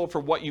threshold for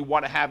what you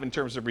want to have in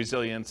terms of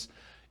resilience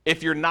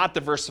if you're not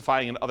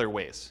diversifying in other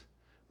ways.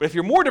 But if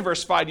you're more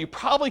diversified, you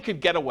probably could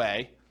get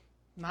away,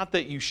 not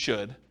that you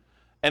should,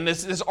 and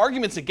there's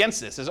arguments against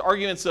this. There's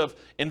arguments of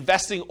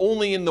investing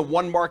only in the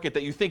one market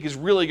that you think is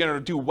really going to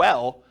do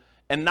well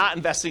and not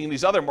investing in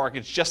these other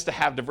markets just to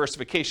have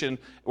diversification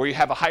where you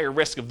have a higher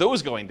risk of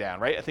those going down,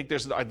 right? I think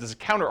there's a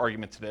counter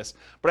argument to this.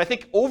 But I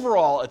think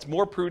overall, it's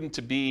more prudent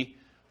to be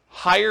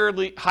higher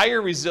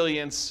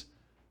resilience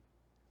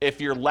if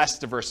you're less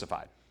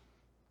diversified.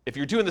 If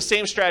you're doing the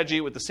same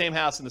strategy with the same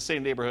house in the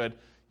same neighborhood,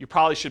 you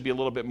probably should be a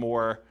little bit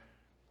more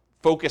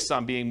focused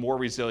on being more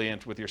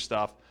resilient with your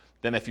stuff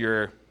than if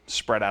you're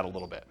spread out a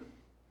little bit,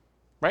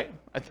 right?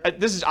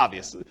 This is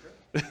obvious.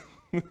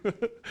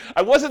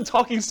 I wasn't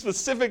talking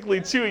specifically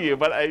to you,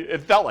 but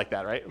it felt like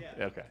that, right?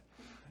 Yeah. Okay.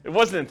 It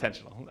wasn't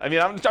intentional. I mean,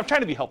 I'm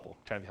trying to be helpful.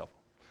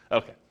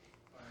 Okay.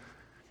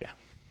 Yeah.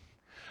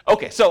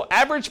 Okay, so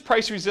average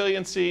price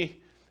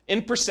resiliency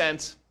in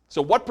percent.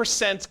 So what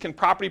percent can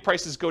property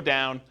prices go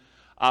down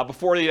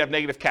before they have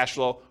negative cash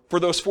flow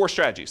for those four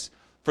strategies?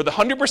 For the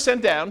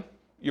 100% down,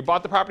 you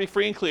bought the property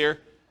free and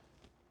clear,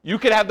 you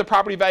could have the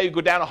property value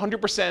go down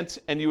 100%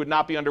 and you would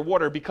not be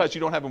underwater because you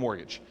don't have a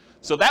mortgage.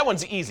 So that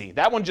one's easy.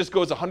 That one just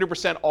goes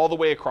 100% all the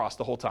way across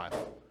the whole time.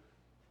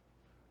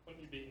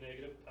 Wouldn't you be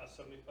negative past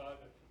 75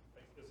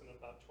 if isn't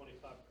about 25%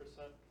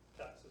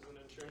 taxes and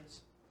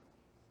insurance?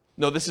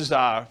 No, this is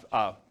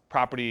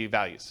property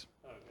values.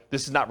 Okay.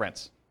 This is not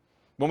rents.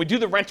 When we do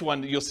the rent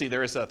one, you'll see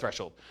there is a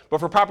threshold. But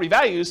for property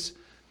values,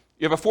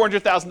 you have a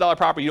 $400,000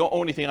 property, you don't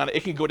own anything on it,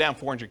 it can go down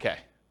 400K. It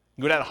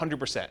can go down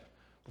 100%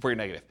 before you're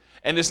negative.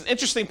 And there's an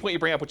interesting point you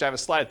bring up, which I have a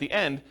slide at the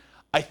end.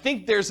 I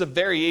think there's a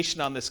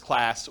variation on this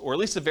class, or at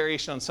least a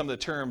variation on some of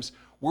the terms,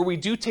 where we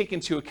do take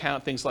into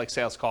account things like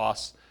sales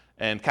costs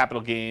and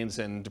capital gains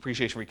and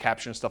depreciation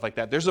recapture and stuff like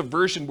that. There's a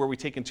version where we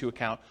take into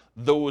account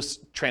those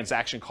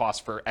transaction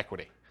costs for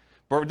equity.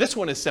 But this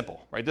one is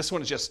simple, right? This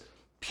one is just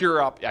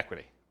pure up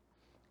equity,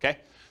 okay?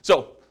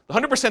 So the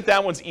 100%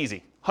 down one's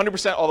easy.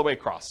 100% all the way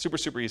across. Super,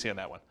 super easy on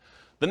that one.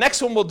 The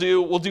next one we'll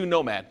do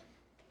Nomad.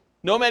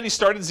 Nomad, you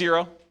start at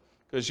zero,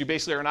 because you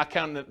basically are not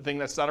counting the thing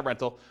that's not a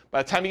rental.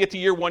 By the time you get to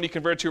year one, you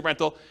convert it to a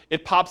rental.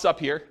 It pops up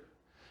here.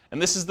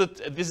 And this is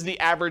the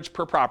average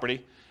per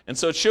property. And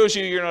so it shows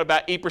you you're at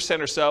about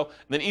 8% or so.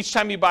 And then each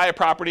time you buy a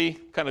property,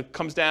 kind of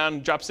comes down,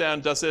 drops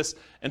down, does this,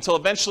 until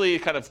eventually it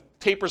kind of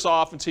tapers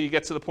off until you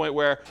get to the point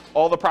where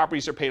all the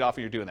properties are paid off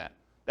and you're doing that.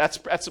 That's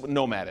what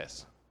Nomad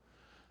is.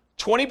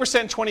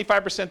 20%,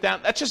 25%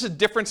 down, that's just a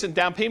difference in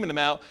down payment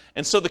amount.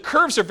 And so the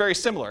curves are very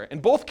similar. In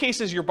both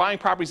cases, you're buying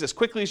properties as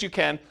quickly as you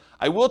can.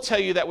 I will tell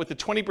you that with the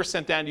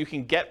 20% down, you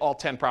can get all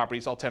 10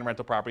 properties, all 10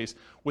 rental properties.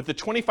 With the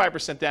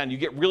 25% down, you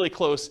get really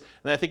close,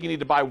 and I think you need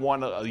to buy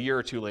one a year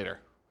or two later.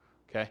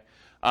 Okay?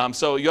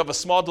 So you have a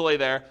small delay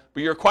there,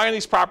 but you're acquiring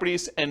these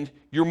properties, and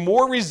you're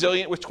more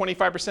resilient with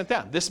 25%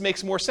 down. This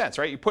makes more sense,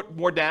 right? You put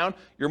more down,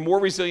 you're more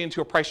resilient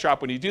to a price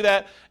drop when you do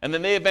that, and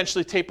then they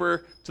eventually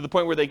taper to the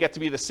point where they get to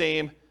be the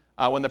same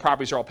when the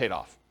properties are all paid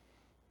off.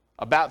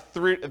 About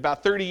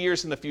 30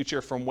 years in the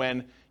future from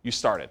when you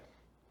started.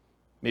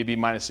 Maybe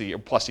minus a year,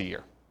 plus a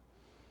year.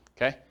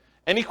 Okay?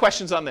 Any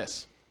questions on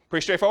this?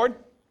 Pretty straightforward?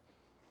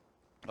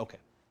 Okay.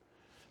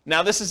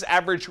 Now this is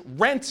average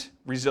rent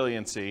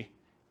resiliency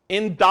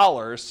in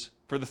dollars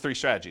for the three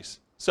strategies.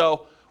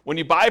 So when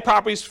you buy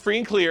properties free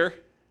and clear,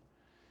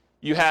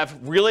 you have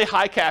really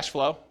high cash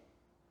flow,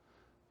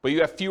 but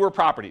you have fewer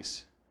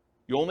properties.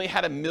 You only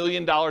had $1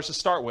 million to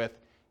start with.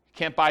 You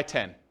can't buy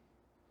 10. You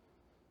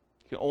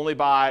can only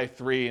buy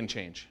 3 and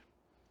change.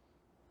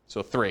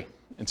 So 3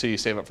 until you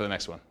save up for the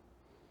next one.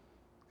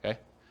 Okay?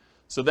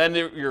 So then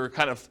your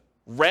kind of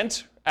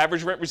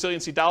average rent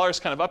resiliency dollars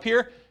kind of up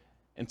here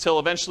until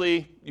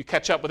eventually you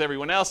catch up with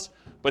everyone else.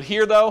 But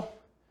here though,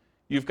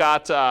 you've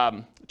got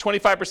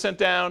 25%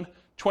 down,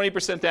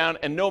 20% down,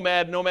 and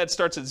Nomad. Nomad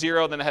starts at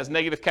 0, then it has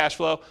negative cash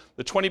flow.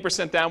 The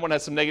 20% down one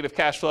has some negative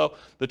cash flow.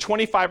 The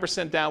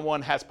 25% down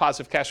one has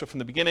positive cash flow from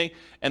the beginning.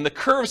 And the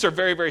curves are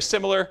very, very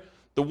similar.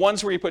 The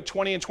ones where you put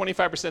 20 and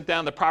 25%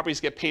 down, the properties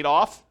get paid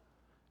off.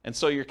 And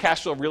so your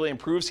cash flow really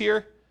improves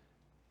here.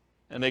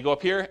 And they go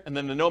up here. And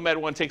then the Nomad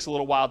one takes a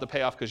little while to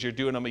pay off because you're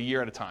doing them a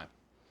year at a time.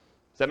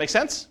 Does that make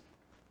sense?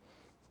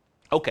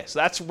 Okay, so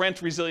that's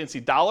rent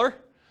resiliency dollar.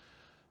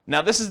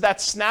 Now this is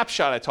that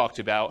snapshot I talked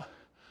about.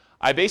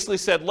 I basically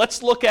said,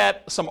 let's look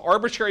at some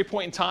arbitrary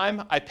point in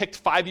time. I picked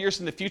 5 years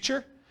in the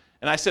future.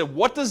 And I said,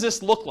 what does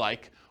this look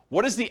like?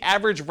 What is the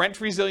average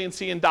rent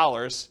resiliency in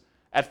dollars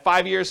at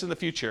 5 years in the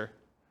future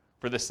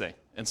for this thing?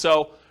 And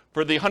so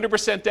for the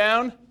 100%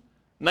 down,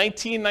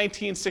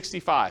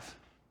 1965.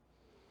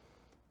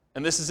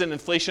 And this is in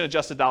inflation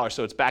adjusted dollars,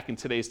 so it's back in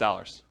today's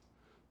dollars.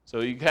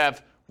 So you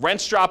have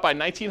rents drop by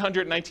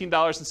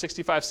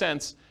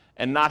 $1,919.65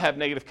 and not have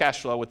negative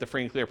cash flow with the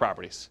free and clear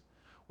properties.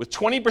 With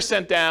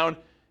 20% down,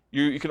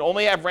 you can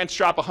only have rents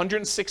drop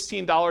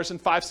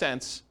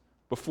 $116.05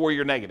 before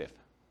you're negative.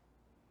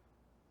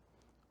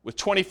 With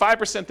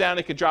 25% down,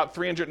 it could drop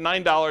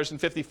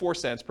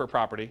 $309.54 per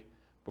property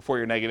before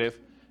you're negative.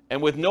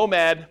 And with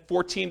Nomad,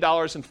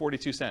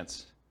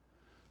 $14.42.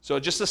 So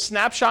just a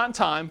snapshot in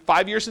time,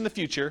 5 years in the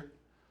future,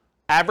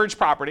 average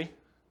property,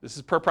 this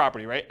is per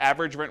property, right?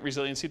 Average rent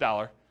resiliency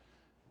dollar.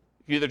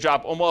 You either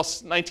drop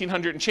almost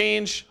 $1,900 and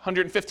change,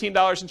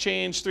 $115 and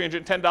change,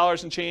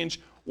 $310 and change,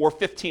 or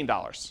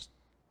 $15.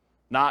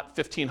 Not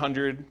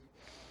 $1,500,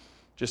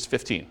 just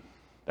 15.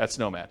 That's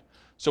Nomad.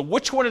 So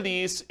which one of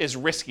these is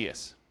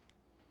riskiest?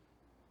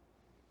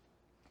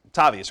 It's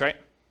obvious, right?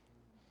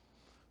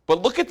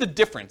 But look at the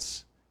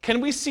difference.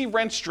 Can we see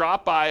rents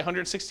drop by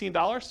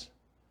 $116?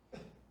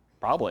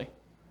 Probably.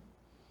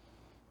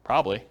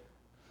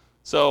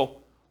 So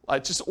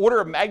just order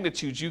of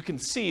magnitude, you can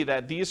see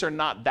that these are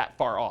not that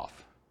far off.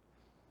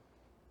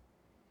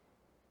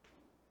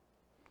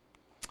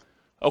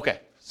 Okay,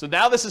 so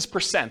now this is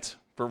percent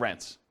for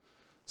rents.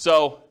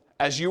 So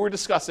as you were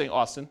discussing,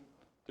 Austin,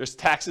 there's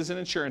taxes and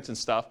insurance and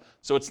stuff,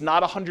 so it's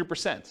not 100%.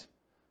 Because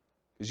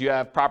you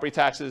have property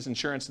taxes,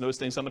 insurance, and those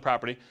things on the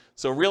property.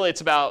 So really it's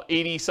about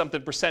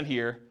 80-something%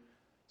 here.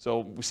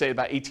 So we say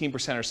about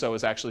 18% or so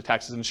is actually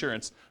taxes and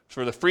insurance.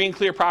 For the free and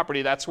clear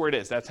property, that's where it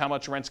is. That's how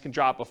much rents can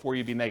drop before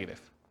you be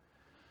negative.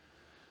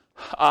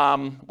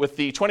 With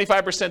the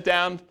 25%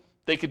 down,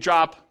 they could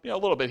drop a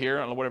little bit here,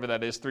 I don't know, whatever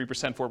that is, 3%,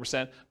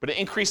 4%, but it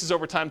increases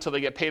over time until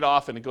they get paid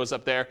off and it goes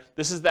up there.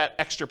 This is that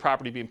extra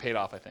property being paid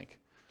off, I think.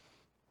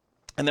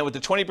 And then with the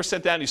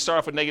 20% down, you start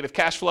off with negative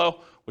cash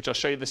flow, which I'll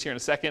show you this here in a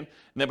second.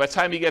 And then by the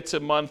time you get to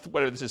month,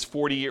 whatever this is,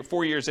 4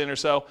 years in or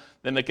so,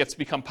 then it gets to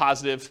become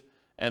positive.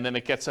 And then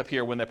it gets up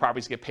here when the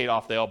properties get paid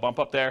off, they all bump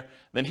up there. And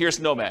then here's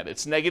Nomad.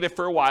 It's negative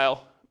for a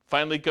while,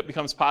 finally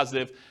becomes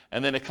positive,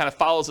 and then it kind of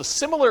follows a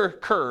similar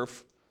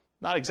curve,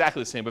 not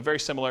exactly the same, but very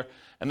similar.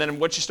 And then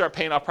once you start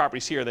paying off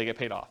properties here, they get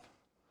paid off.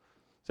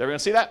 Does everyone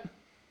see that?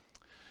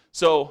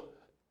 So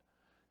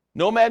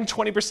Nomad and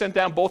 20%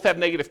 down both have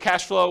negative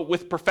cash flow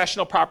with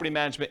professional property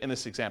management in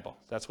this example.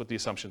 That's what the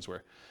assumptions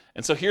were.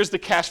 And so here's the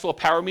cash flow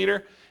power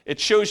meter. It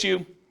shows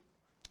you,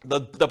 the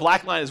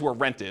black line is where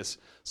rent is.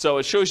 So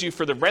it shows you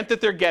for the rent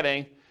that they're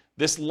getting,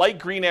 this light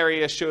green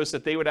area shows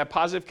that they would have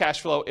positive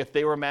cash flow if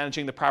they were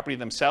managing the property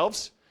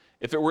themselves.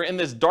 If it were in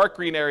this dark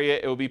green area,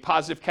 it would be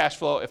positive cash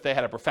flow if they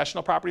had a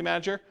professional property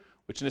manager,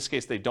 which in this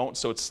case they don't,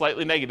 so it's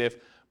slightly negative,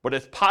 but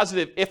it's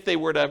positive if they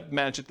were to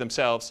manage it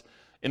themselves.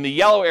 In the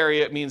yellow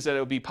area, it means that it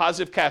would be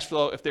positive cash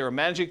flow if they were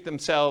managing it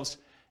themselves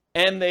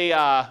and they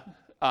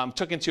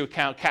took into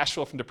account cash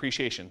flow from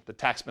depreciation, the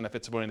tax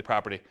benefits of owning the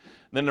property.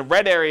 And then the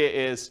red area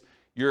is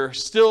you're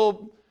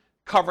still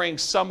covering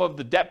some of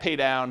the debt pay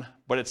down,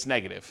 but it's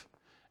negative.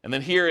 And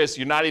then here is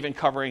you're not even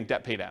covering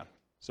debt pay down.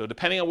 So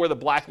depending on where the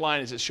black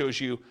line is, it shows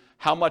you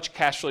how much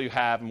cash flow you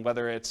have and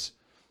whether it's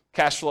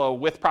cash flow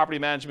with property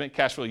management,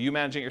 cash flow you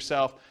managing it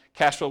yourself,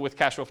 cash flow with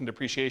cash flow from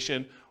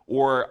depreciation,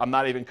 or I'm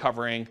not even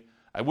covering,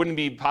 I wouldn't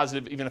be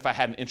positive even if I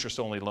had an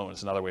interest-only loan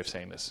is another way of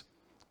saying this.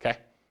 Okay?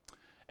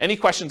 Any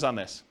questions on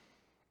this?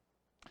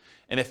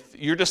 And if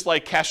you're just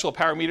like cash flow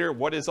power meter,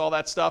 what is all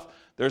that stuff?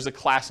 There's a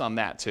class on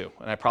that too,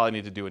 and I probably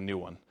need to do a new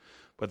one.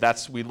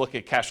 But we look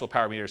at cash flow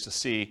power meters to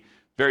see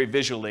very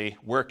visually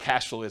where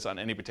cash flow is on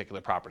any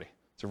particular property.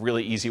 It's a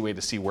really easy way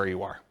to see where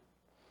you are.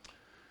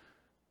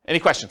 Any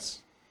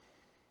questions?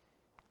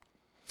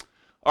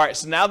 All right,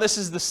 so now this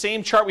is the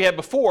same chart we had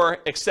before,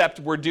 except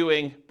we're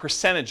doing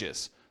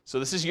percentages. So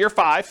this is year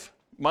 5,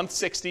 month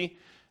 60.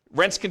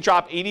 Rents can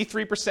drop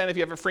 83% if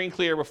you have it free and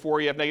clear before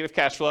you have negative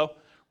cash flow.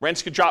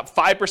 Rents could drop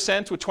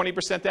 5% with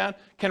 20% down.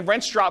 Can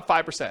rents drop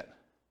 5%?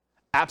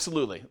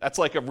 Absolutely. That's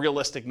like a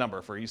realistic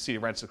number for you see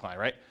rents decline,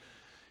 right?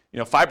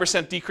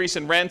 5% decrease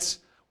in rents.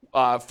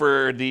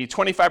 For the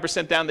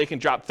 25% down, they can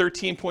drop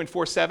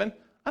 13.47.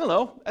 I don't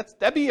know.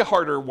 That'd be a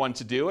harder one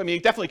to do. I mean,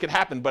 it definitely could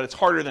happen, but it's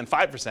harder than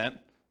 5%,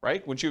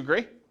 right? Wouldn't you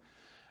agree?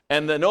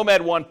 And the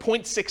Nomad one,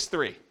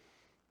 0.63.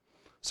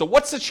 So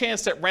what's the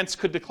chance that rents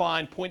could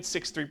decline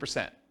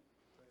 0.63%?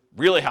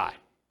 Really high.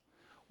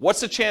 What's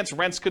the chance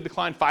rents could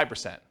decline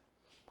 5%?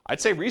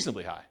 I'd say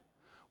reasonably high.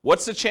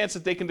 What's the chance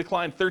that they can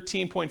decline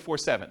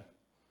 13.47?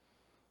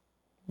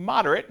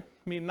 Moderate.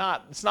 I mean,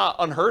 it's not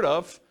unheard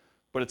of,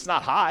 but it's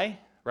not high,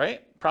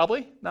 right?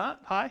 Probably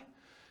not high.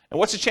 And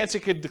what's the chance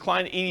it could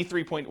decline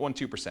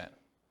 83.12%?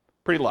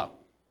 Pretty low.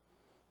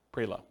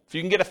 Pretty low. So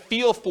you can get a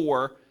feel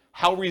for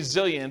how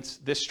resilient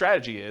this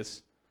strategy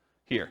is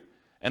here.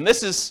 And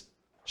this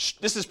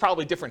is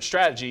probably different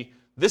strategy.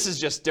 This is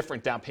just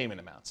different down payment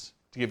amounts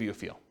to give you a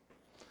feel.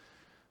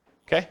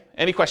 Okay?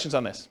 Any questions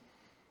on this?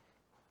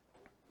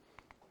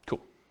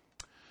 Cool.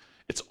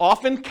 It's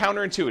often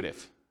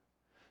counterintuitive.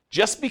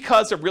 Just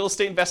because a real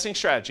estate investing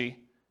strategy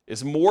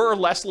is more or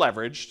less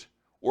leveraged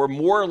or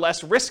more or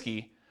less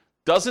risky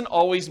doesn't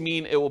always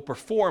mean it will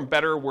perform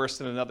better or worse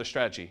than another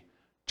strategy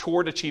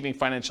toward achieving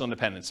financial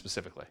independence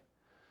specifically.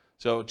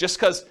 So just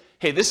because,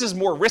 hey, this is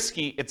more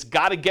risky, it's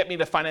got to get me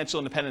to financial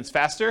independence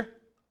faster?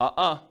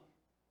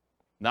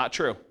 Not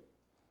true.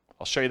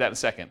 I'll show you that in a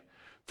second.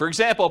 For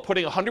example,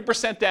 putting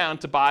 100% down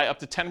to buy up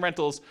to 10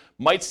 rentals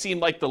might seem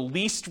like the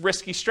least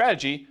risky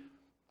strategy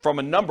from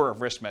a number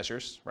of risk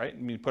measures, right? I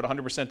mean, put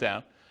 100%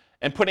 down.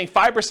 And putting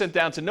 5%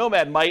 down to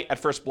Nomad might, at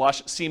first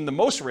blush, seem the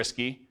most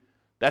risky.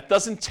 That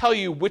doesn't tell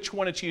you which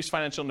one achieves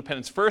financial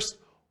independence first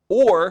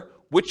or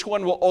which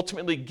one will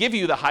ultimately give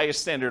you the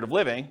highest standard of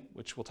living,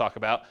 which we'll talk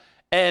about.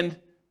 And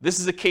this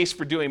is a case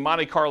for doing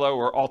Monte Carlo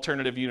or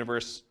alternative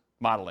universe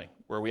modeling,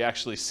 where we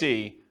actually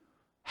see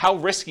how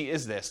risky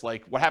is this?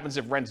 Like, what happens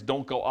if rents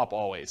don't go up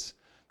always?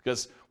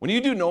 Because when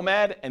you do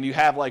Nomad and you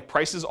have like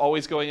prices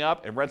always going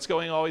up and rents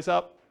going always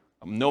up,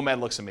 Nomad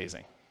looks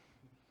amazing,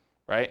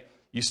 right?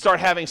 You start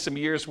having some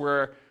years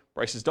where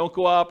prices don't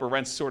go up or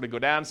rents sort of go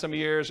down some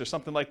years or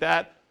something like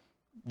that.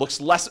 It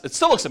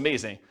still looks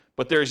amazing,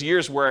 but there's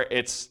years where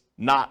it's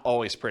not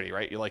always pretty,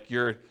 right?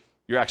 You're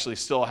actually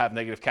still have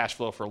negative cash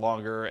flow for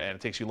longer and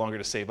it takes you longer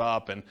to save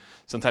up and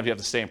sometimes you have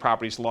to stay in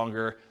properties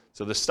longer.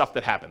 So there's stuff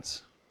that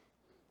happens,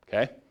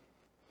 okay?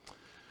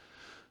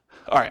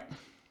 All right,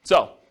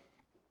 so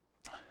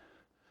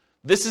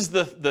this is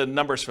the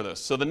numbers for those.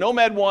 So the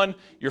Nomad one,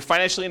 you're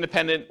financially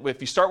independent.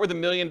 If you start with $1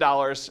 million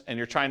and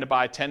you're trying to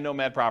buy 10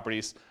 Nomad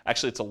properties,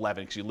 actually it's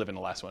 11 because you live in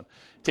the last one.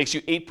 It takes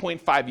you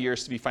 8.5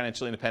 years to be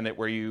financially independent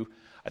where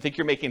I think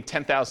you're making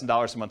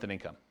 $10,000 a month in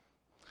income.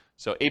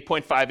 So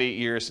 8.58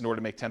 years in order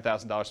to make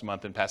 $10,000 a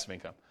month in passive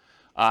income.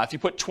 If you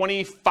put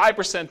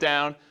 25%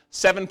 down,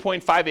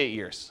 7.58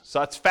 years. So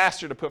that's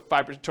faster to put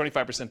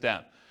 25%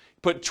 down.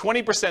 Put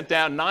 20%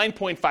 down,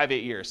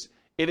 9.58 years.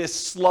 It is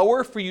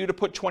slower for you to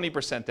put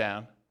 20%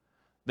 down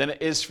than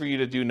it is for you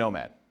to do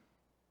Nomad.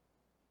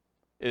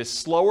 It is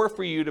slower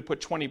for you to put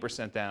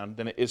 20% down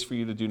than it is for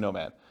you to do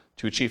Nomad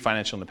to achieve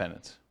financial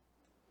independence.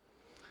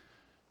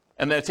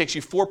 And then it takes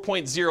you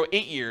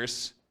 4.08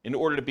 years in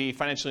order to be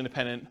financially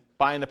independent,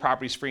 buying the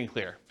properties free and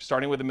clear.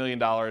 Starting with $1 million,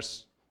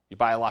 you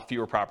buy a lot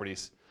fewer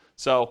properties.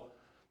 So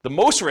the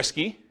most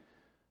risky,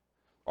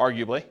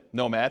 arguably,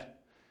 Nomad,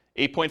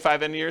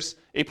 8.58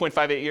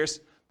 years.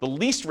 The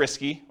least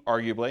risky,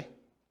 arguably,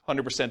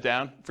 100%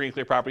 down, free and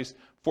clear properties,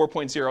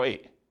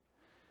 4.08.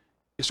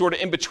 It's sort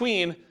of in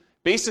between.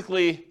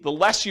 Basically, the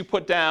less you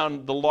put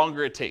down, the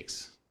longer it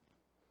takes.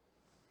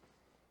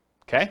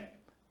 Okay?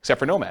 Except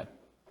for Nomad.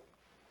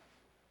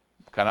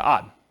 Kind of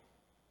odd.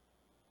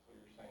 So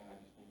you're saying I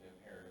just need to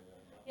inherit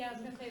it? Yeah, I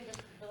was going to say, it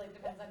just really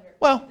depends on your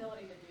Well,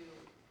 ability to do.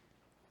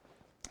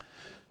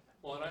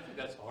 Well, and I think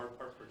that's the hard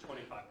part for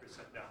 25%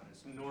 down,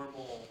 is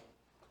normal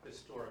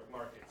historic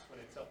markets, when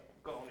it's up,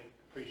 only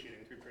appreciating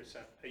 3%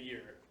 a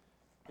year,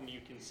 and you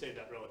can say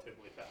that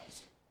relatively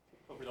fast.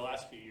 Over the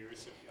last few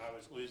years, if I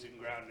was losing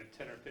ground at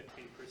 10 or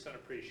 15%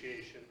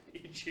 appreciation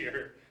each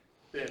year,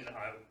 then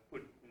I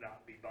would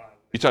not be buying.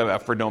 You're talking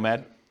about for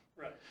Nomad?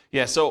 Right.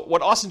 Yeah, so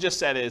what Austin just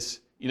said is,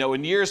 You know,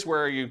 in years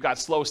where you've got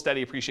slow,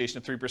 steady appreciation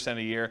of 3%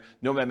 a year,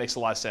 nomad makes a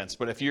lot of sense.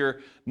 But if you're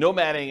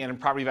nomading and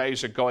property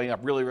values are going up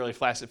really, really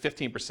fast at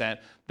 15%,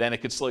 then it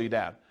could slow you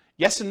down.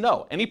 Yes and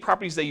no. Any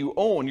properties that you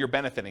own, you're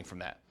benefiting from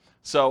that.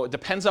 So it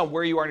depends on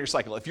where you are in your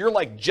cycle. If you're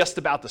like just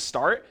about to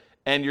start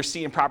and you're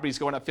seeing properties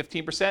going up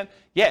 15%,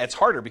 yeah, it's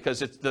harder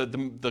because it's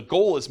the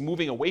goal is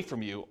moving away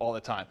from you all the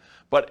time.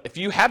 But if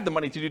you have the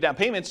money to do down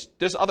payments,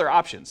 there's other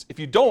options. If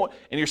you don't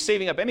and you're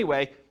saving up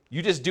anyway,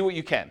 you just do what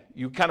you can.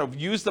 You kind of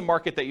use the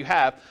market that you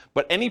have,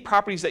 but any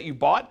properties that you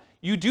bought,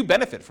 you do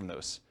benefit from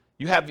those.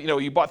 You have,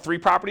 you bought 3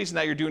 properties and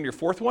now you're doing your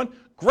 4th one.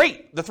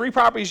 Great, the 3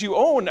 properties you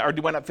own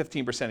went up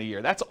 15% a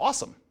year. That's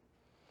awesome.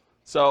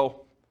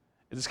 So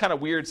it's kind of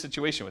weird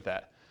situation with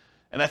that.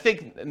 And I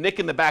think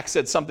Nick in the back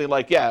said something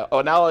like, yeah,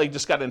 oh, now I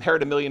just got to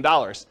inherit $1 million.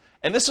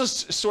 And this was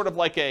sort of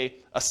like a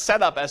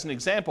setup as an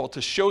example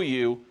to show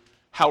you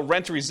how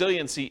rent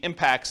resiliency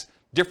impacts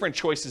different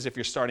choices if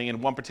you're starting in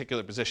one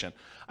particular position.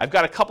 I've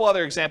got a couple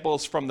other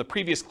examples from the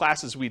previous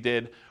classes we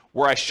did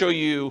where I show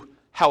you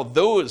how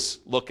those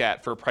look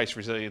at for price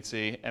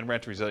resiliency and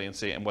rent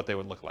resiliency and what they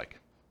would look like.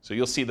 So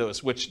you'll see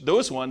those, which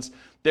those ones,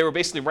 they were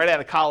basically right out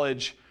of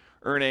college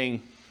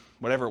earning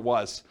whatever it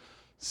was,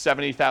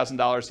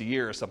 $70,000 a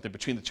year or something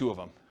between the two of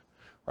them,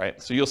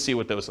 right? So you'll see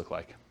what those look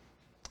like.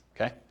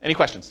 Okay, any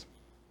questions?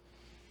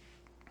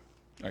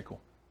 All right,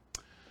 cool.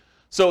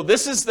 So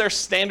this is their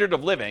standard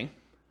of living.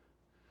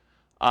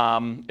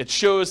 It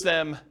shows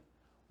them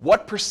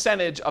what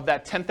percentage of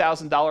that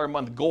 $10,000 a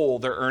month goal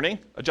they're earning,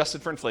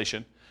 adjusted for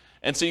inflation.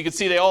 And so you can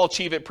see they all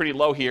achieve it pretty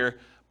low here.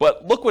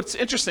 But look what's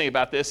interesting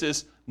about this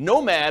is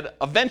Nomad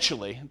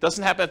eventually, it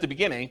doesn't happen at the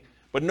beginning,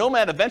 but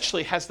Nomad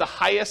eventually has the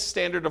highest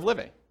standard of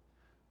living.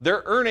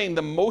 They're earning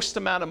the most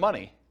amount of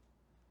money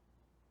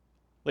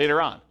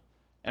later on.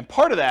 And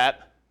part of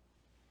that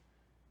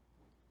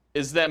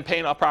is them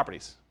paying off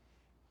properties.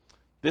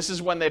 This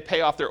is when they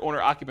pay off their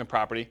owner-occupant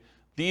property.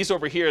 These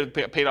over here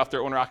paid off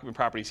their owner-occupant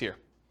properties here.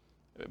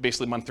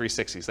 Basically month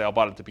 360s. They all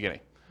bought it at the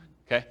beginning.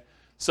 Okay?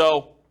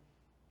 So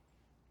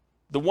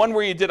the one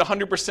where you did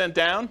 100%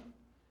 down,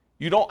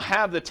 you don't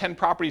have the 10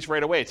 properties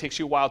right away. It takes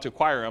you a while to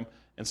acquire them,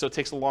 and so it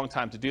takes a long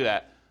time to do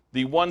that.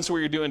 The ones where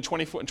you're doing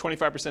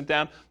 25%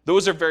 down,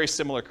 those are very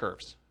similar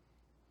curves.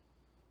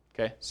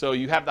 Okay? So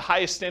you have the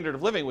highest standard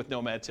of living with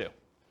Nomad too,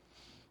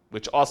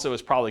 which also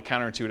is probably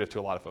counterintuitive to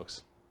a lot of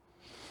folks.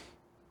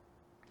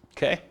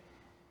 Okay?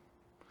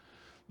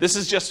 This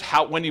is just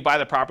how when you buy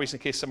the properties in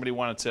case somebody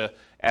wanted to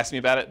ask me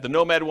about it. The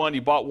Nomad one,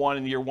 you bought one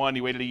in year 1,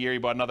 you waited a year, you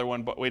bought another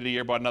one, waited a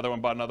year, bought another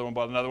one, bought another one,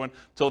 bought another one,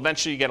 until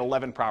eventually you get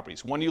 11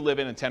 properties. 1 you live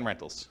in and 10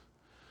 rentals.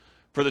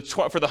 For the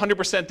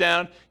 100%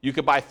 down, you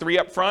could buy 3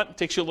 up front. It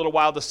takes you a little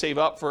while to save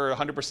up for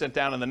 100%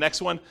 down in the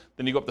next one.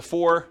 Then you go up to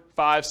 4,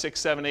 5, 6,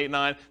 7, 8,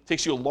 9. It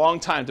takes you a long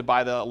time to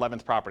buy the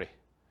 11th property,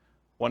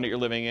 one that you're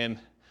living in.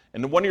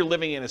 And the one you're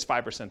living in is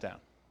 5% down.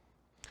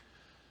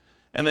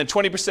 And then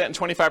 20% and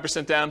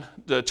 25% down.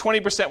 The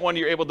 20% one,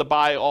 you're able to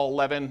buy all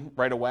 11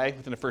 right away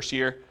within the first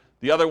year.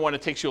 The other one,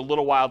 it takes you a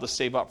little while to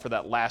save up for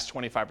that last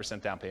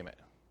 25% down payment.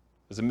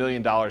 Because $1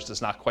 million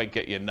does not quite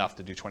get you enough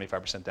to do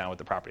 25% down with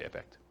the property I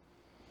picked.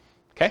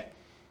 Okay?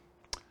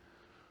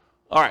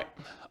 All right.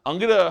 I'm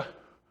going to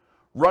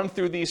run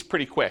through these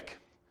pretty quick.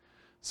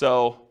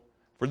 So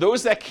for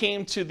those that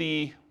came to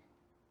the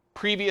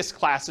previous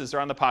classes or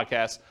on the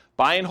podcast,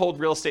 buy and hold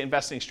real estate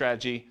investing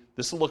strategy,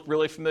 this will look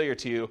really familiar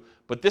to you,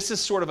 but this is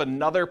sort of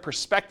another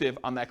perspective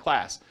on that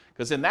class.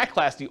 Because in that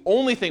class, the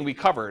only thing we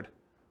covered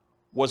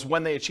was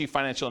when they achieve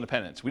financial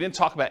independence. We didn't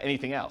talk about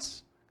anything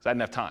else because I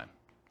didn't have time.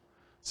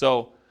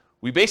 So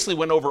we basically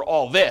went over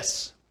all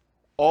this,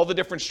 all the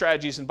different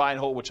strategies in buy and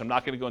hold, which I'm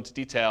not going to go into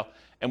detail,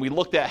 and we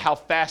looked at how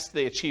fast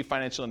they achieve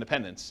financial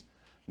independence.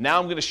 Now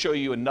I'm going to show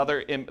you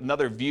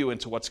another view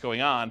into what's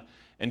going on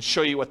and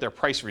show you what their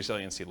price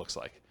resiliency looks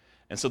like.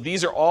 And so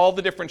these are all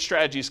the different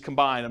strategies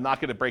combined. I'm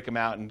not going to break them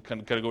out and kind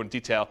of go into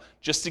detail,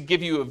 just to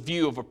give you a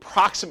view of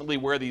approximately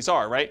where these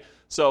are, right?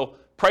 So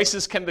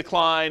prices can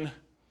decline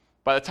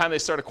by the time they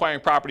start acquiring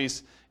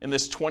properties in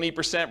this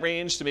 20%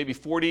 range to maybe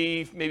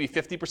 40, maybe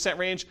 50%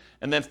 range.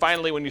 And then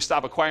finally, when you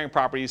stop acquiring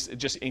properties, it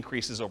just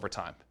increases over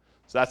time.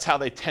 So that's how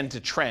they tend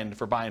to trend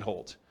for buy and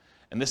hold.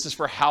 And this is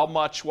for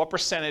what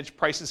percentage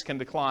prices can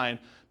decline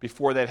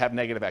before they'd have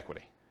negative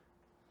equity.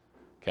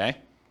 Okay?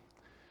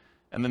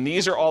 And then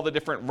these are all the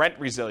different rent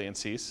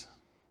resiliencies,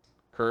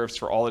 curves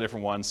for all the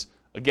different ones.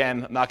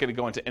 Again, I'm not going to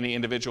go into any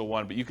individual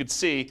one, but you could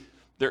see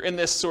they're in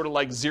this sort of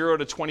like 0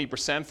 to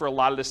 20% for a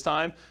lot of this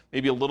time,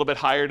 maybe a little bit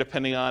higher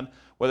depending on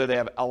whether they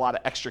have a lot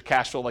of extra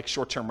cash flow like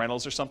short-term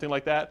rentals or something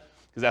like that,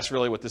 because that's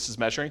really what this is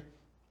measuring.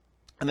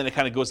 And then it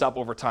kind of goes up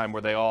over time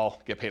where they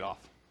all get paid off.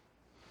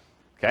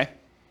 Okay?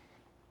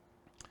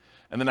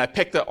 And then I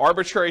picked an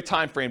arbitrary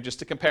time frame just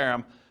to compare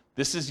them.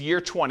 This is year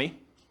 20,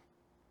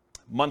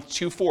 month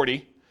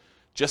 240,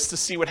 just to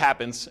see what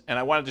happens. And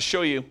I wanted to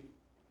show you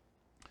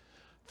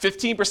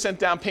 15%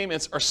 down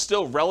payments are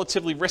still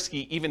relatively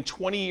risky even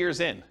 20 years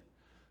in.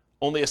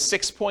 Only a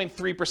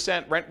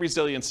 6.3% rent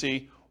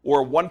resiliency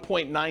or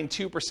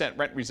 1.92%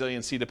 rent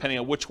resiliency, depending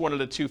on which one of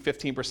the two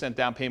 15%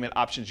 down payment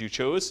options you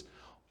chose.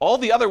 All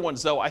the other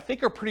ones, though, I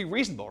think are pretty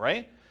reasonable,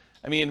 right?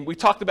 I mean, we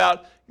talked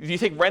about, do you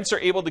think rents are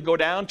able to go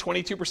down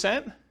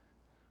 22%?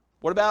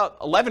 What about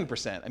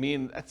 11%? I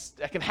mean,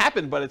 that can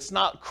happen, but it's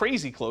not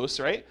crazy close,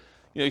 right?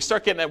 You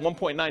start getting at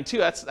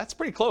 1.92, that's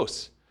pretty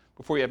close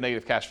before you have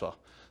negative cash flow.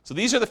 So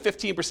these are the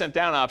 15%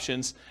 down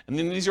options, and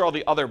then these are all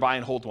the other buy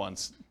and hold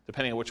ones,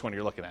 depending on which one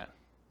you're looking at.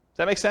 Does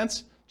that make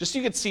sense? Just so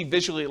you can see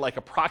visually like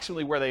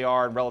approximately where they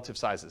are in relative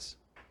sizes.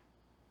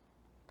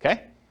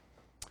 Okay?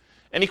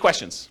 Any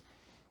questions?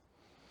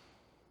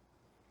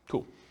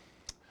 Cool.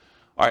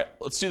 All right,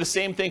 let's do the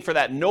same thing for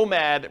that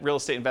Nomad real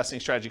estate investing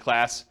strategy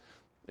class.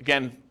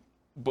 Again,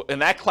 in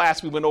that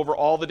class, we went over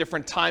all the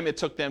different time it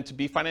took them to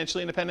be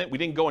financially independent. We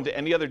didn't go into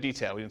any other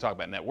detail. We didn't talk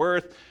about net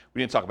worth.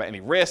 We didn't talk about any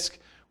risk.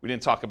 We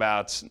didn't talk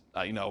about,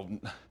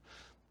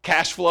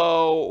 cash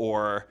flow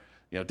or,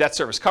 debt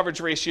service coverage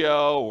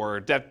ratio or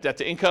debt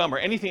to income or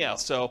anything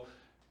else. So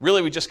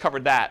really, we just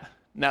covered that.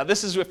 Now,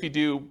 this is if you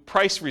do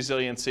price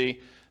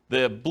resiliency.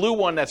 The blue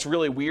one that's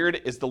really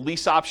weird is the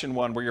lease option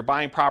one where you're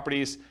buying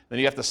properties, then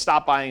you have to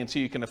stop buying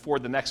until you can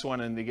afford the next one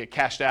and they get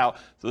cashed out.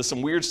 So there's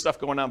some weird stuff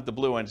going on with the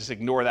blue one, just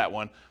ignore that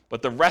one.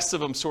 But the rest of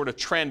them sort of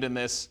trend in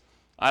this,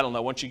 I don't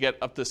know, once you get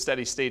up to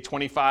steady state,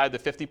 25 to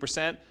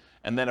 50%,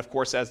 and then of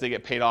course as they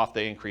get paid off,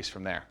 they increase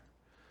from there.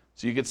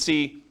 So you can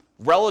see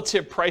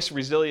relative price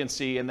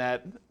resiliency in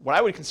that, what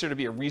I would consider to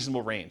be a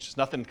reasonable range. There's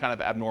nothing kind of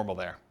abnormal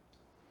there.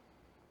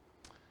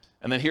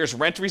 And then here's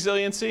rent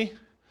resiliency.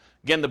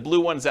 Again, the blue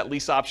one is that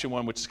lease option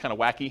one, which is kind of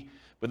wacky.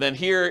 But then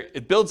here,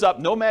 it builds up.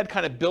 Nomad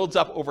kind of builds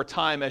up over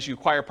time as you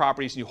acquire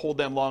properties and you hold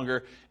them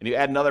longer, and you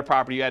add another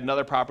property,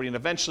 and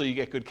eventually you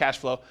get good cash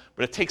flow.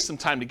 But it takes some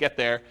time to get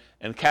there,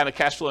 and kind of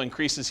cash flow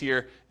increases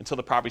here until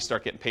the properties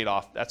start getting paid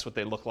off. That's what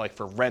they look like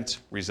for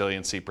rent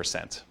resiliency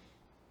percent.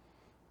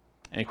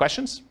 Any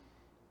questions?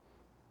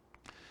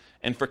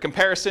 And for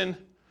comparison,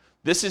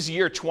 this is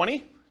year 20.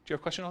 Do you have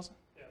a question, Austin?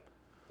 Yeah,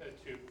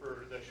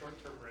 for the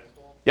short-term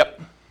rental. Yep.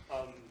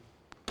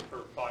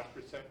 For 5%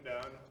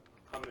 down,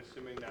 I'm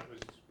assuming that was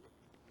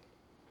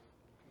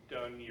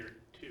done year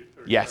 2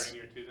 or yes.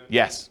 starting year 2 then?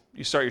 Yes.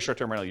 You start your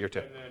short-term rental year 2.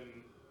 And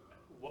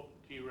then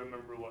do you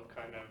remember what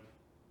kind of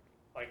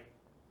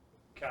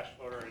cash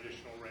flow or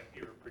additional rent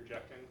you were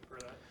projecting for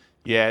that?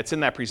 Yeah, it's in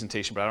that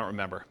presentation, but I don't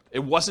remember.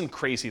 It wasn't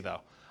crazy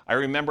though. I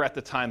remember at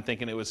the time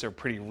thinking it was a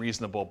pretty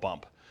reasonable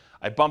bump.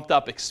 I bumped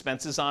up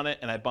expenses on it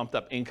and I bumped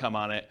up income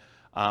on it.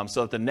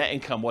 So that the net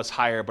income was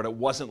higher, but it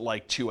wasn't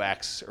like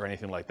 2x or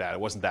anything like that. It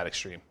wasn't that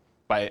extreme.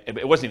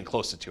 It wasn't even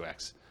close to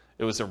 2x.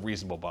 It was a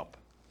reasonable bump.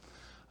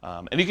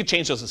 And you could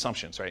change those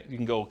assumptions, right? You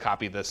can go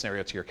copy the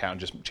scenario to your account and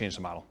just change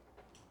the model.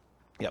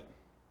 Yep.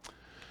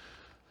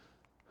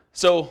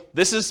 So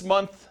this is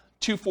month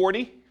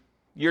 240,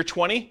 year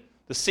 20.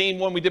 The same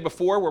one we did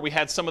before where we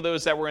had some of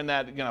those that were in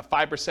that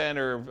 5%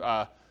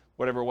 or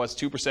whatever it was,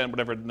 2%,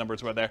 whatever the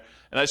numbers were there.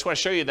 And I just want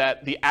to show you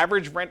that the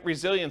average rent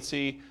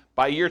resiliency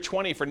by year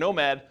 20 for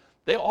Nomad,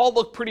 they all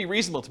look pretty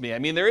reasonable to me. I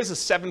mean, there is a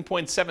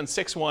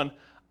 7.76 one.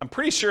 I'm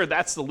pretty sure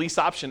that's the lease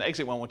option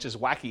exit one, which is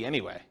wacky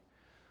anyway.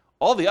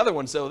 All the other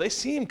ones, though, they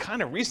seem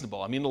kind of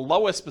reasonable. I mean, the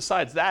lowest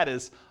besides that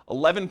is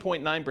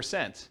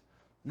 11.9%.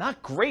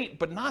 Not great,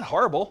 but not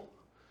horrible.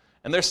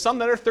 And there's some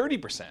that are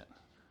 30%.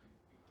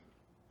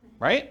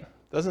 Right?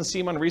 Doesn't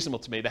seem unreasonable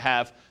to me to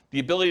have the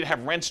ability to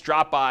have rents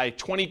drop by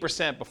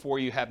 20% before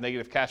you have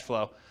negative cash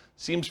flow.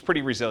 Seems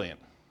pretty resilient.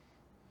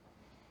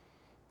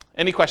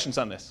 Any questions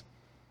on this?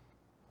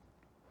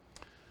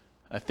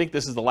 I think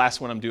this is the last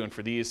one I'm doing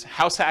for these.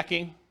 House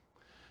hacking.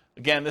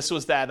 Again, this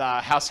was that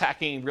house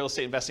hacking real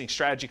estate investing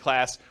strategy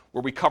class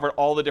where we covered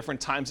all the different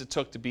times it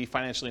took to be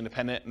financially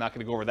independent. I'm not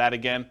going to go over that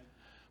again.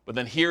 But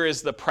then here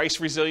is the price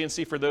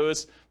resiliency for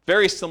those.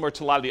 Very similar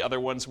to a lot of the other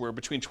ones where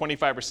between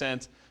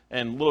 25%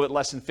 and a little bit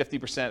less than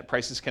 50%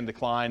 prices can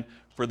decline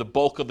for the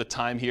bulk of the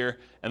time here.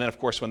 And then, of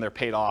course, when they're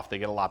paid off, they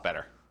get a lot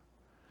better.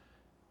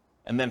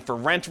 And then for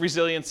rent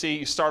resiliency,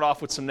 you start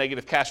off with some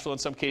negative cash flow in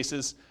some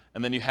cases,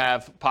 and then you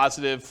have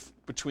positive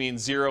between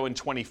 0 and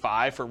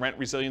 25 for rent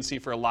resiliency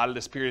for a lot of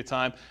this period of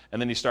time,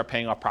 and then you start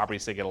paying off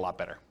properties, they get a lot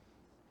better.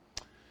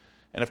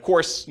 And of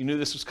course, you knew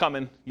this was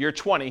coming. Year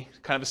 20,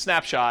 kind of a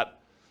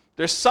snapshot.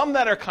 There's some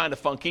that are kind of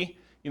funky.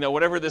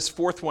 Whatever this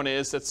fourth one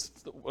is, that's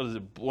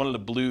one of the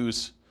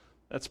blues.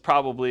 That's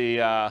probably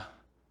a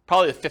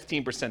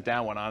 15%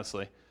 down one,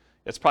 honestly.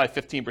 It's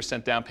probably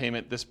 15% down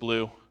payment, this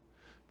blue,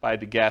 if I had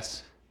to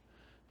guess.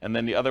 And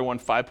then the other one,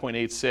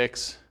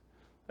 5.86,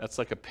 that's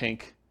like a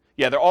pink.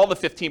 Yeah, they're all the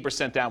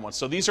 15% down ones.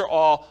 So these are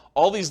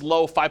all these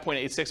low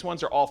 5.86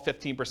 ones are all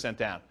 15%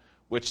 down,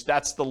 which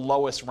that's the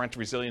lowest rent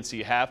resiliency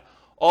you have.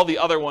 All the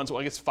other ones,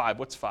 well, I guess 5.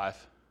 What's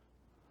 5?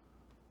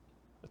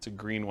 That's a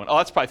green one. Oh,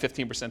 that's probably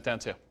 15% down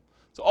too.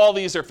 So all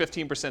these are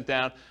 15%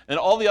 down. And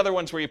all the other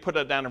ones where you put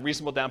down a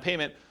reasonable down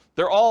payment,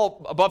 they're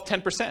all above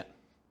 10%,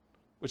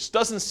 which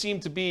doesn't seem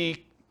to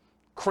be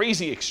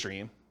crazy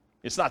extreme.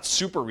 It's not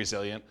super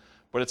resilient,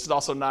 but it's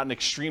also not an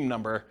extreme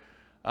number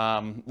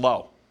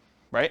low,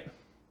 right?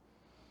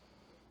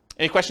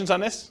 Any questions on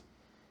this?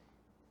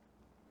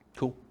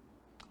 Cool.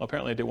 Well,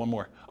 apparently I did one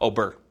more. Oh,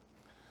 Burr.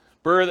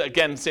 BRRRR,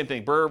 again, same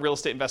thing. BRRRR, real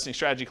estate investing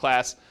strategy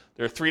class.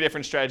 There are 3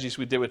 different strategies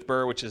we did with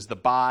BRRRR, which is the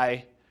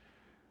buy,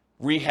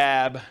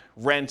 rehab,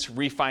 rent,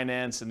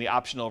 refinance, and the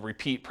optional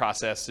repeat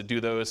process to do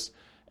those.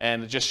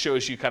 And it just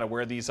shows you kind of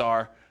where these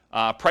are.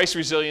 Price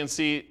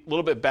resiliency, a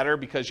little bit better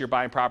because you're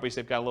buying properties.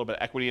 They've got a little bit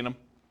of equity in them.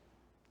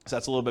 So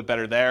that's a little bit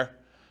better there.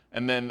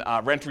 And then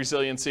rent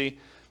resiliency,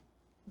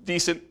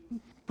 decent,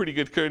 pretty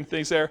good current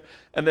things there.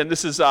 And then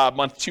this is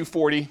month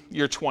 240,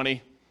 year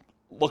 20.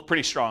 Look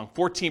pretty strong.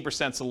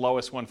 14% is the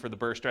lowest one for the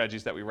BRRRR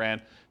strategies that we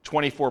ran.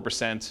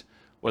 24%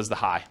 was the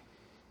high.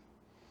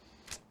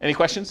 Any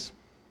questions?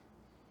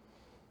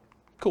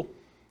 Cool.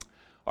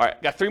 All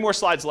right, got 3 more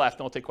slides left,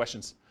 and we'll take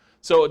questions.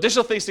 So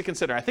additional things to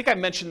consider. I think I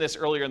mentioned this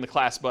earlier in the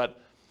class,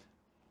 but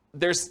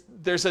there's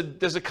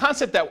a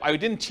concept that I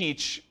didn't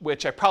teach,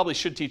 which I probably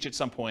should teach at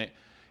some point.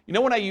 You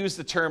know when I use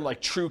the term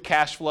like true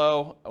cash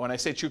flow, when I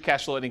say true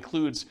cash flow, it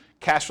includes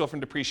cash flow from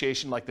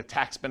depreciation, like the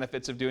tax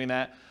benefits of doing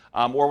that.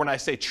 Or when I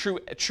say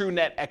true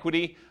net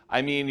equity,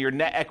 I mean your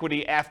net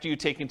equity after you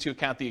take into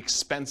account the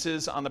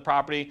expenses on the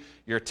property,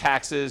 your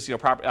taxes,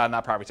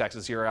 not property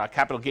taxes, your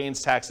capital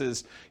gains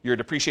taxes, your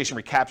depreciation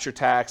recapture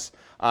tax,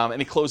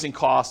 any closing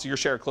costs, your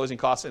share of closing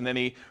costs, and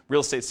any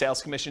real estate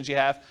sales commissions you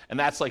have. And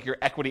that's like your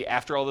equity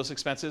after all those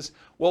expenses.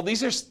 Well,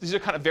 these are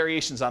kind of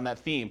variations on that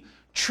theme.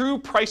 True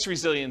price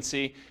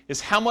resiliency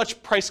is how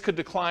much price could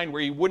decline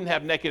where you wouldn't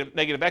have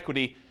negative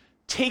equity,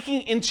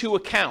 taking into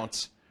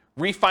account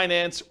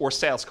refinance or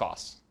sales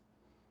costs.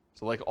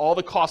 So like all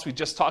the costs we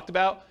just talked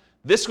about,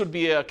 this would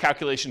be a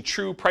calculation.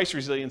 True price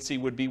resiliency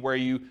would be where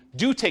you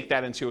do take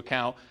that into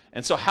account.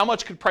 And so how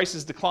much could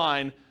prices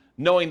decline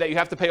knowing that you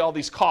have to pay all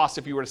these costs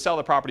if you were to sell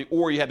the property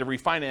or you had to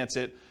refinance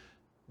it?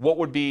 What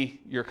would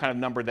be your kind of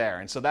number there?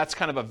 And so that's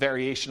kind of a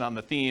variation on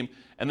the theme.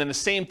 And then the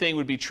same thing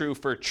would be true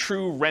for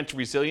true rent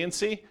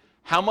resiliency.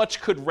 How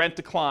much could rent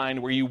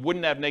decline where you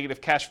wouldn't have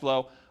negative cash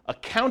flow,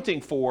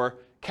 accounting for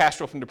cash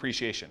flow from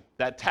depreciation,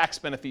 that tax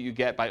benefit you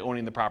get by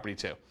owning the property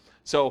too.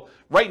 So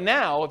right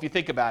now, if you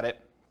think about it,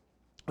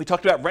 we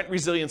talked about rent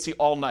resiliency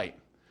all night.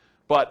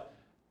 But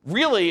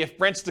really, if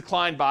rents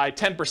decline by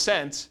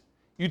 10%,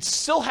 you'd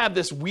still have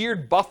this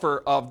weird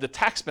buffer of the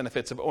tax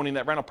benefits of owning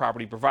that rental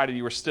property, provided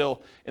you were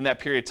still in that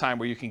period of time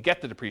where you can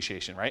get the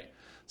depreciation, right?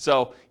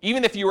 So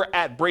even if you were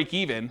at break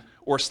even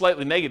or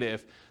slightly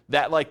negative,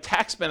 that like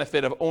tax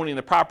benefit of owning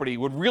the property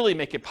would really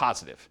make it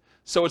positive.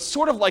 So it's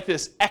sort of like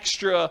this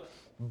extra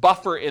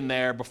buffer in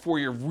there before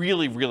you're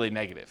really, really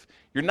negative.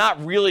 You're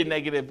not really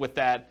negative with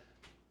that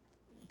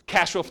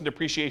cash flow from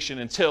depreciation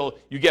until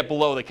you get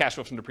below the cash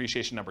flow from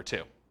depreciation number 2.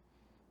 Does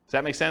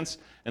that make sense?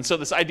 And so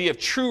this idea of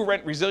true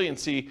rent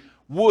resiliency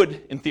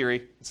would, in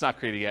theory, it's not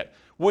created yet,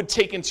 would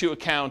take into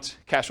account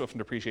cash flow from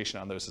depreciation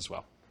on those as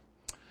well.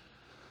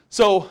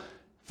 So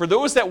for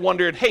those that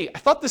wondered, hey, I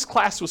thought this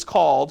class was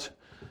called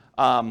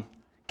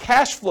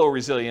cash flow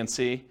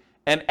resiliency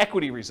and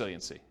equity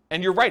resiliency.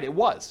 And you're right, it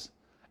was.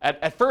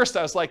 At first,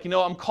 I was like,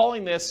 I'm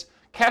calling this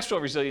cash flow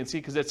resiliency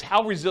because it's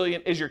how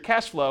resilient is your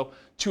cash flow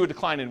to a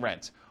decline in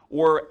rent.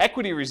 Or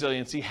equity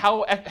resiliency,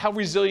 how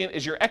resilient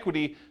is your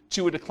equity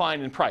to a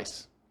decline in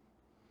price.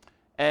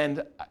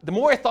 And the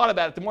more I thought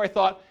about it, the more I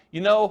thought,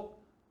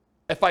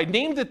 if I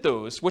named it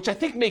those, which I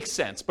think makes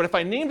sense, but if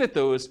I named it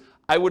those,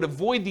 I would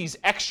avoid these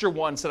extra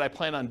ones that I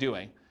plan on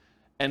doing.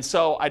 And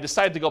so I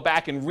decided to go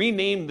back and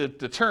rename the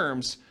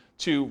terms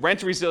to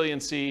rent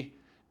resiliency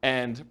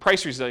and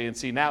price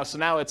resiliency now. So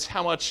now it's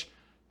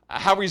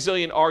how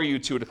resilient are you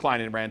to a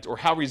decline in rent, or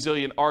how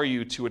resilient are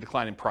you to a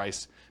decline in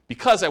price?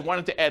 Because I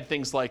wanted to add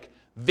things like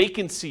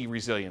vacancy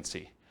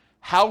resiliency.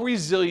 How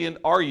resilient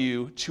are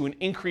you to an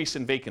increase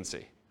in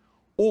vacancy?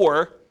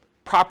 Or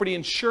property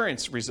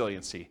insurance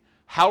resiliency.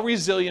 How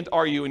resilient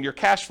are you in your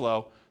cash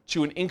flow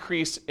to an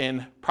increase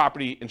in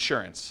property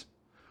insurance?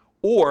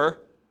 Or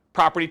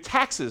property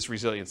taxes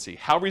resiliency.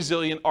 How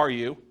resilient are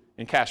you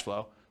in cash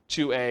flow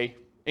to a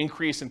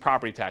increase in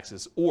property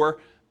taxes?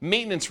 Or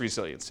maintenance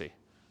resiliency.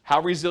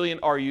 How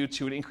resilient are you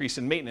to an increase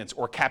in maintenance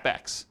or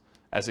CapEx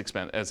as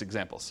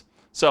examples?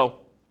 So,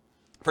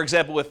 for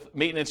example, with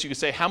maintenance, you could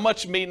say, how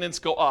much maintenance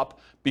go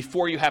up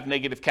before you have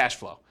negative cash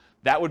flow?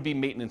 That would be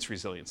maintenance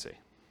resiliency.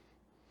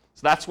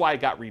 So that's why it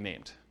got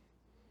renamed.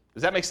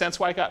 Does that make sense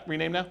why it got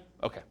renamed now?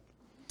 Okay.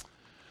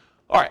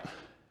 All right.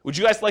 Would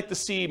you guys like to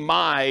see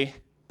my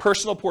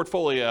personal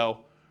portfolio,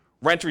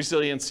 rent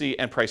resiliency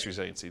and price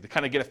resiliency, to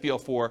kind of get a feel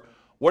for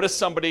what is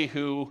somebody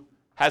who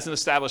has an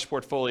established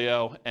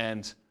portfolio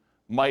and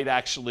might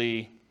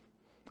actually,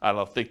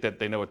 think that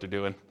they know what they're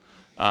doing,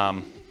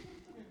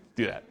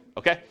 do that,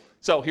 okay?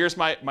 So here's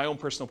my own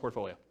personal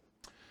portfolio.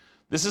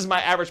 This is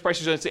my average price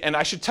resiliency, and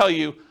I should tell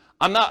you,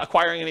 I'm not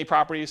acquiring any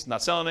properties,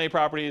 not selling any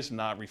properties,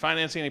 not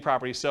refinancing any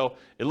properties, so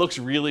it looks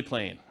really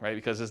plain, right?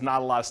 Because there's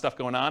not a lot of stuff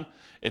going on.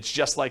 It's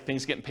just like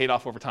things getting paid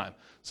off over time.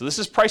 So this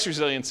is price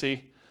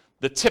resiliency.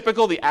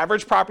 The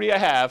average property I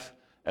have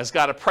has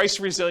got a price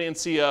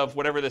resiliency of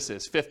whatever this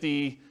is,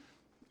 58%,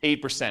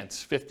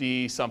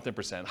 50-something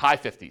percent, high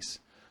 50s.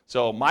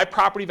 So my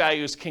property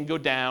values can go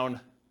down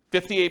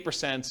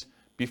 58%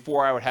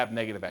 before I would have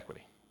negative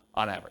equity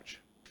on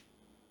average.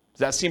 Does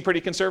that seem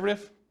pretty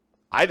conservative?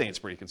 I think it's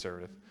pretty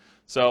conservative.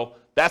 So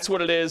that's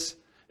what it is.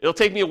 It'll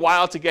take me a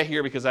while to get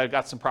here because I've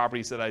got some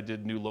properties that I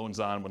did new loans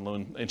on when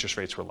loan interest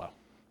rates were low.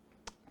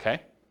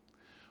 Okay?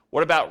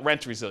 What about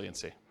rent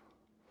resiliency?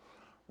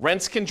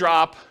 Rents can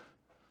drop,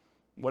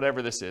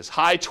 whatever this is,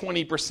 high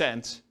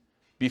 20%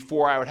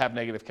 before I would have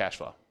negative cash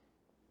flow.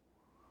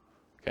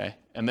 Okay?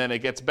 And then it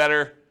gets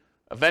better.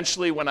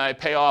 Eventually, when I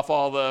pay off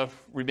all the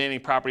remaining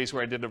properties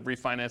where I did a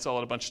refinance all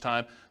at a bunch of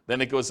time,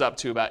 then it goes up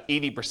to about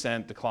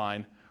 80%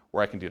 decline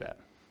where I can do that.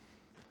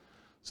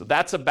 So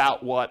that's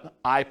about what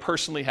I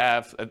personally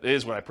have, it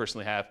is what I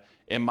personally have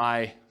in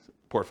my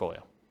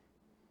portfolio.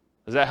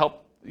 Does that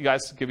help you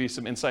guys, give you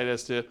some insight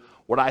as to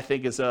what I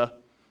think is a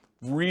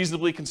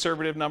reasonably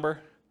conservative number?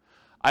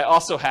 I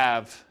also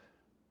have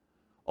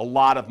a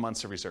lot of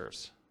months of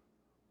reserves,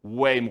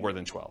 way more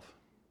than 12.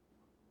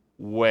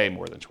 Way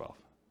more than 12.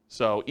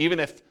 So even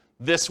if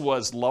this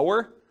was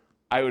lower,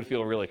 I would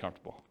feel really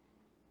comfortable.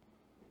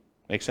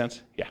 Make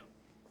sense? Yeah.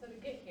 So to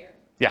get here,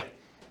 Yeah.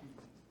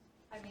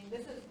 I mean,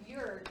 this is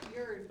your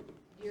years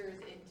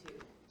into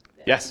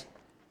this. Yes.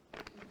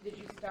 Did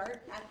you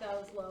start at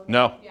those low?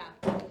 No. Yeah.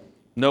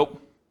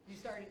 Nope. You didn't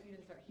start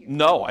here.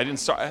 No, I didn't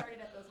start. You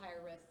started at those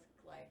higher risk,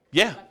 like.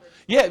 Yeah. leverage.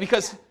 Yeah,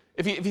 because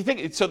if you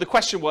think, so the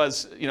question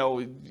was,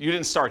 you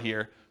didn't start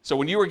here. So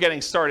when you were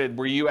getting started,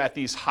 were you at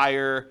these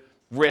higher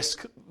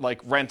risk, like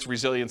rent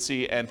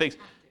resiliency and things?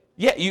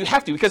 Yeah, you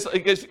have to, because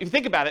if you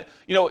think about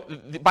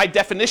it, by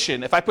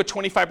definition, if I put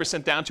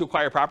 25% down to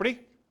acquire property,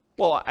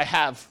 well, I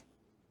have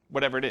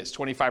whatever it is,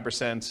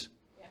 25%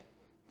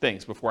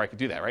 things before I could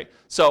do that, right?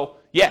 So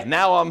yeah,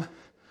 now I'm,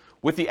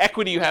 with the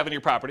equity you have in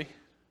your property,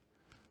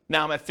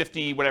 now I'm at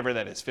 50, whatever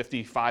that is,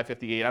 55,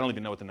 58, I don't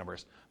even know what the number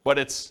is, but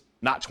it's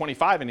not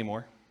 25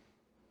 anymore,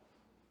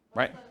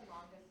 right? What's the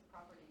longest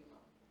property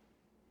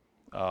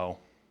you own? Oh,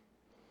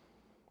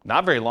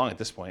 not very long at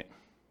this point.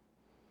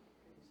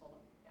 You sold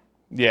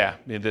them, Yeah,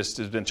 this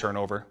has been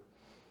turnover.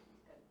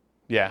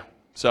 Yeah,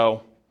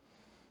 so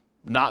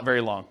not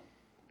very long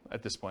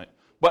at this point.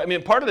 But I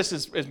mean, part of this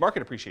is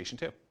market appreciation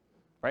too,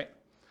 right?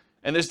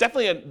 And there's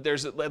definitely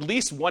there's at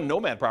least one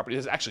nomad property.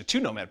 There's actually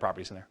 2 nomad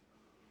properties in there.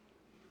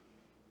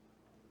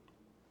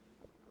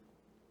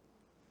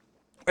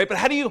 Right, but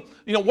how do you,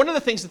 one of the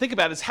things to think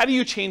about is how do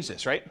you change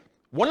this, right?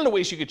 One of the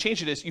ways you could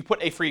change it is you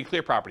put a free and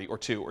clear property or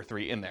 2 or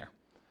 3 in there.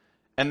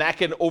 And that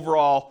can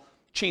overall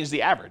change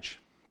the average,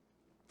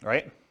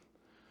 right?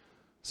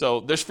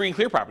 So there's free and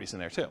clear properties in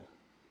there too.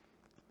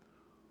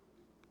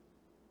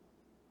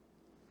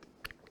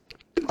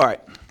 All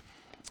right.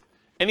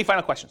 Any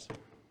final questions?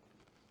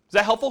 Is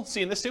that helpful,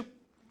 seeing this too?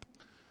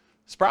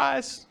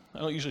 Surprise. I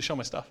don't usually show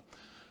my stuff.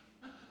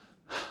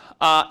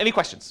 Any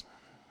questions?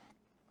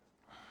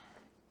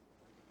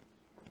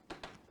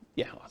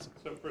 Yeah, awesome.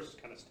 So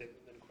first kind of statement,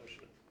 then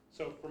question.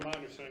 So from my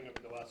understanding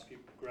of the last few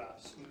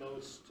graphs,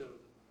 most of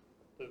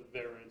the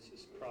variance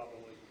is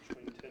probably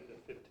between 10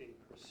 to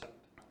 15%.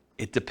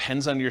 It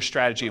depends on your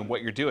strategy and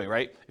what you're doing,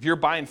 right? If you're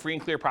buying free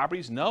and clear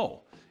properties,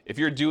 no. If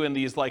you're doing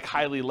these like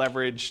highly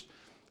leveraged,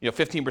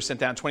 15%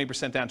 down,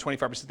 20% down,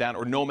 25% down,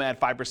 or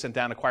Nomad 5%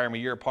 down, acquire them a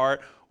year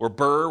apart, or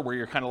Burr, where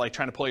you're kind of like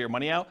trying to pull your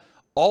money out,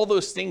 all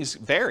those things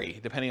vary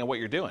depending on what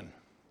you're doing.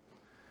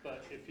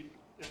 But if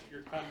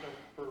you're kind of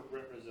for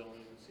rent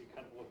resiliency,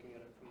 kind of looking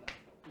at it from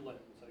that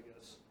lens, I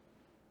guess.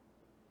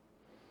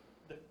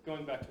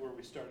 Going back to where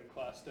we started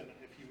class, then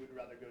if you would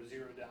rather go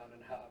 0 down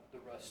and have the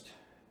rest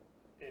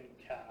in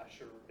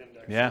cash or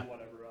index or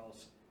whatever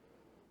else.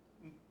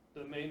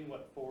 The main,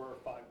 4 or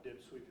 5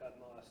 dips we've had in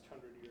the last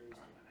 100 years,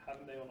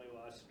 haven't they only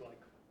lasted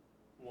like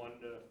 1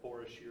 to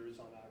 4-ish years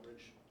on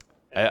average?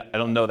 I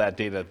don't know that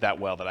data that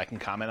well that I can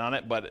comment on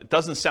it, but it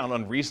doesn't sound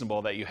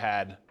unreasonable that you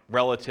had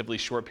relatively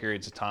short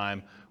periods of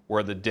time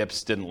where the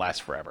dips didn't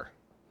last forever.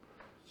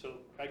 So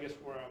I guess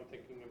where I'm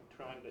thinking of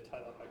trying to tie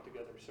that back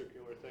together,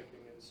 circular thinking,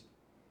 is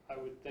I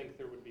would think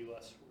there would be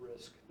less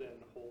risk than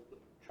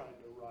trying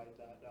to ride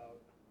that out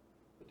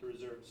with the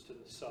reserves to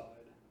the side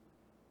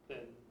than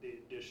the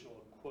additional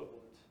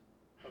equivalent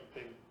of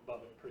being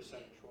above it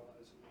percentage-wise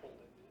and holding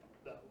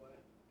it that way.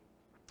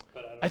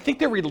 But I think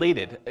they're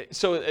related.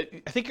 So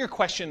I think your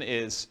question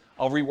is,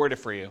 I'll reword it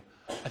for you.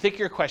 I think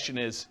your question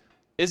is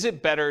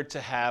it better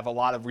to have a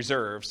lot of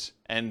reserves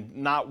and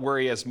not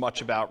worry as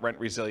much about rent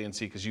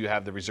resiliency because you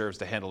have the reserves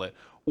to handle it?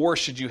 Or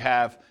should you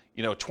have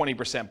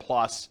 20%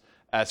 plus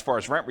as far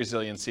as rent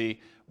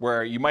resiliency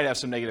where you might have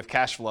some negative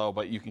cash flow,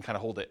 but you can kind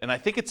of hold it? And I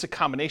think it's a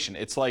combination.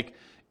 It's like,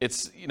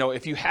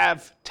 if you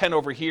have 10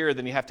 over here,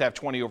 then you have to have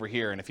 20 over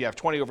here. And if you have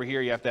 20 over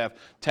here, you have to have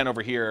 10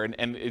 over here.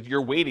 And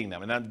you're weighting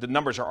them. And the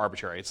numbers are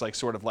arbitrary. It's like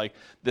sort of like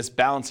this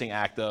balancing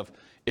act of,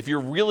 if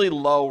you're really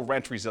low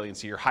rent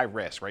resiliency, you're high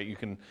risk, right? You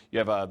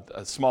have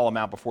a small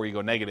amount before you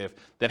go negative,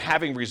 then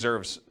having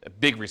reserves,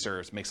 big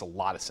reserves, makes a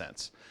lot of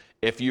sense.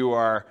 If you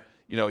are,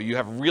 you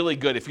have really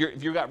good, if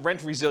you've got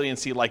rent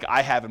resiliency like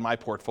I have in my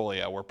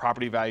portfolio, where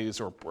property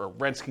values or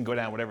rents can go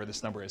down, whatever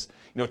this number is,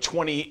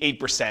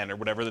 28% or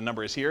whatever the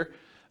number is here,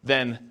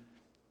 then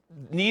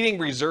needing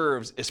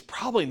reserves is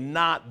probably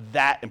not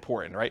that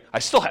important, right? I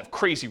still have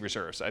crazy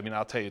reserves. I mean,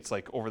 I'll tell you, it's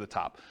like over the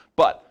top.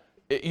 But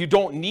you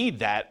don't need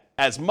that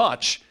as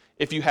much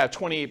if you have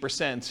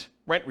 28%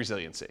 rent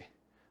resiliency.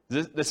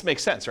 This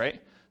makes sense,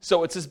 right?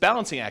 So it's this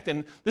balancing act.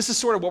 And this is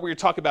sort of what we were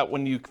talking about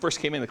when you first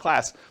came into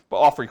class, but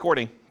off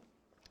recording,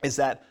 is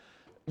that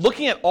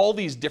looking at all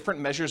these different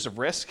measures of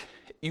risk,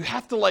 you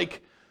have to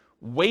like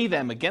weigh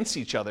them against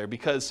each other,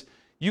 because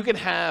you can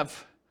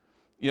have,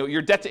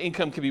 your debt to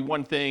income can be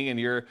one thing, and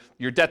your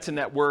debt to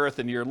net worth,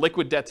 and your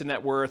liquid debt to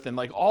net worth, and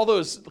like all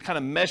those kind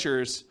of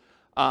measures,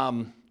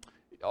 debt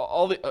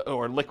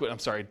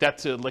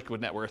to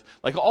liquid net worth,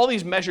 like all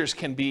these measures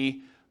can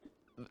be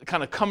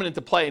kind of coming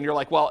into play, and you're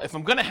like, well, if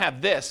I'm going to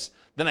have this,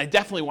 then I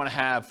definitely want to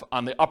have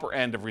on the upper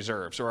end of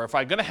reserves. Or if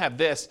I'm going to have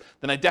this,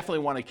 then I definitely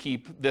want to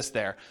keep this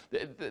there.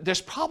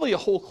 There's probably a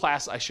whole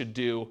class I should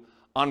do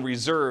on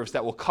reserves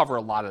that will cover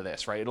a lot of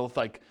this, right? It'll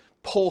like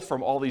pull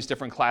from all these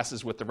different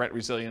classes with the rent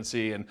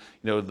resiliency and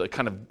the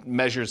kind of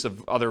measures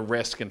of other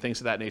risk and things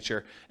of that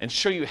nature, and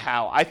show you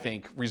how I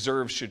think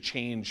reserves should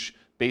change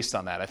based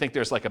on that. I think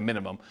there's like a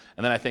minimum,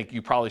 and then I think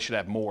you probably should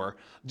have more.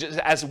 Just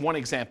as one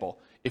example,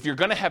 if you're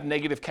going to have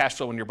negative cash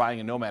flow when you're buying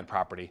a nomad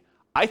property,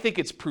 I think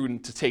it's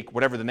prudent to take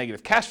whatever the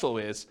negative cash flow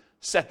is,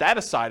 set that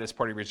aside as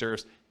part of your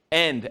reserves,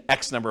 and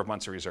X number of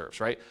months of reserves,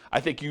 right? I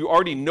think you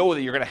already know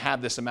that you're going to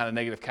have this amount of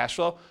negative cash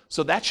flow,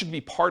 so that should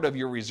be part of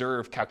your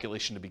reserve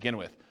calculation to begin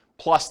with,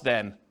 plus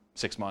then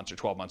 6 months or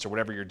 12 months or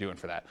whatever you're doing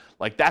for that.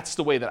 Like, that's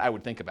the way that I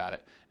would think about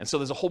it. And so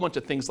there's a whole bunch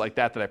of things like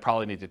that that I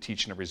probably need to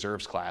teach in a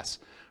reserves class,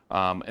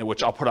 and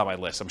which I'll put on my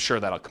list. I'm sure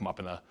that'll come up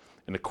in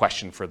a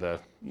question for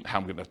how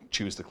I'm going to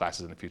choose the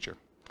classes in the future.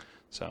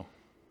 So,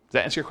 does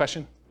that answer your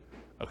question?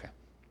 Okay.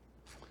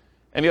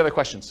 Any other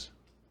questions?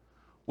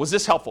 Was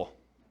this helpful?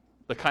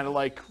 The kind of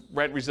like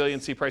rent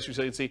resiliency, price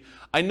resiliency.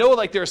 I know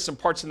like there's some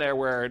parts in there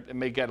where it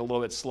may get a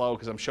little bit slow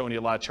because I'm showing you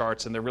a lot of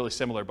charts and they're really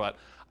similar, but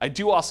I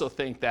do also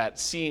think that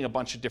seeing a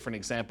bunch of different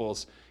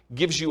examples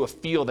gives you a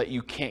feel that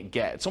you can't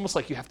get. It's almost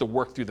like you have to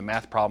work through the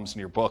math problems in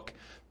your book,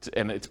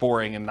 and it's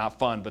boring and not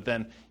fun, but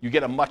then you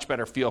get a much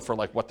better feel for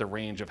like what the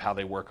range of how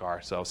they work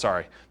are. So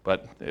sorry,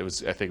 but I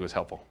think it was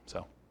helpful.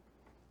 So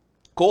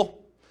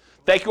cool.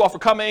 Thank you all for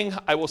coming.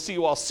 I will see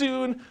you all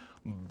soon.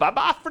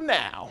 Bye-bye for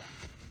now.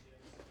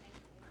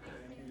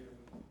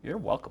 You're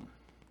welcome.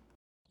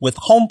 With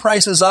home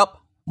prices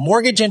up,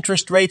 mortgage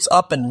interest rates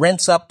up, and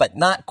rents up, but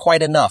not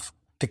quite enough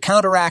to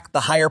counteract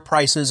the higher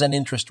prices and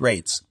interest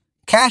rates,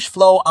 cash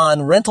flow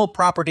on rental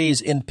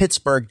properties in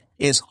Pittsburgh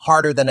is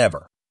harder than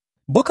ever.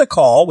 Book a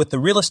call with the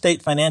Real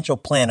Estate Financial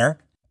Planner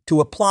to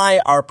apply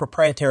our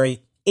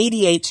proprietary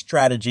 88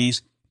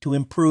 strategies to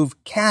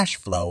improve cash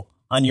flow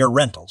on your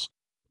rentals.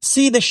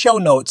 See the show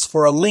notes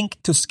for a link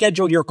to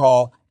schedule your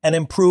call and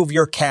improve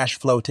your cash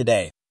flow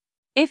today.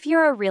 If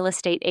you're a real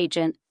estate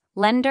agent,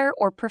 lender,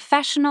 or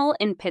professional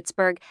in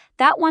Pittsburgh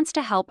that wants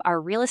to help our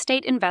real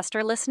estate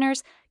investor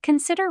listeners,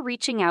 consider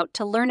reaching out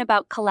to learn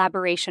about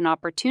collaboration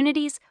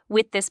opportunities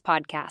with this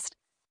podcast.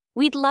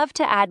 We'd love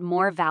to add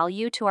more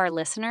value to our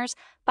listeners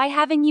by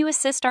having you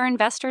assist our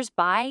investors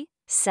buy,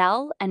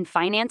 sell, and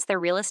finance their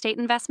real estate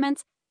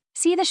investments.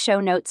 See the show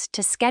notes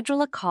to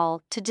schedule a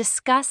call to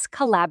discuss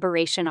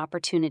collaboration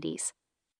opportunities.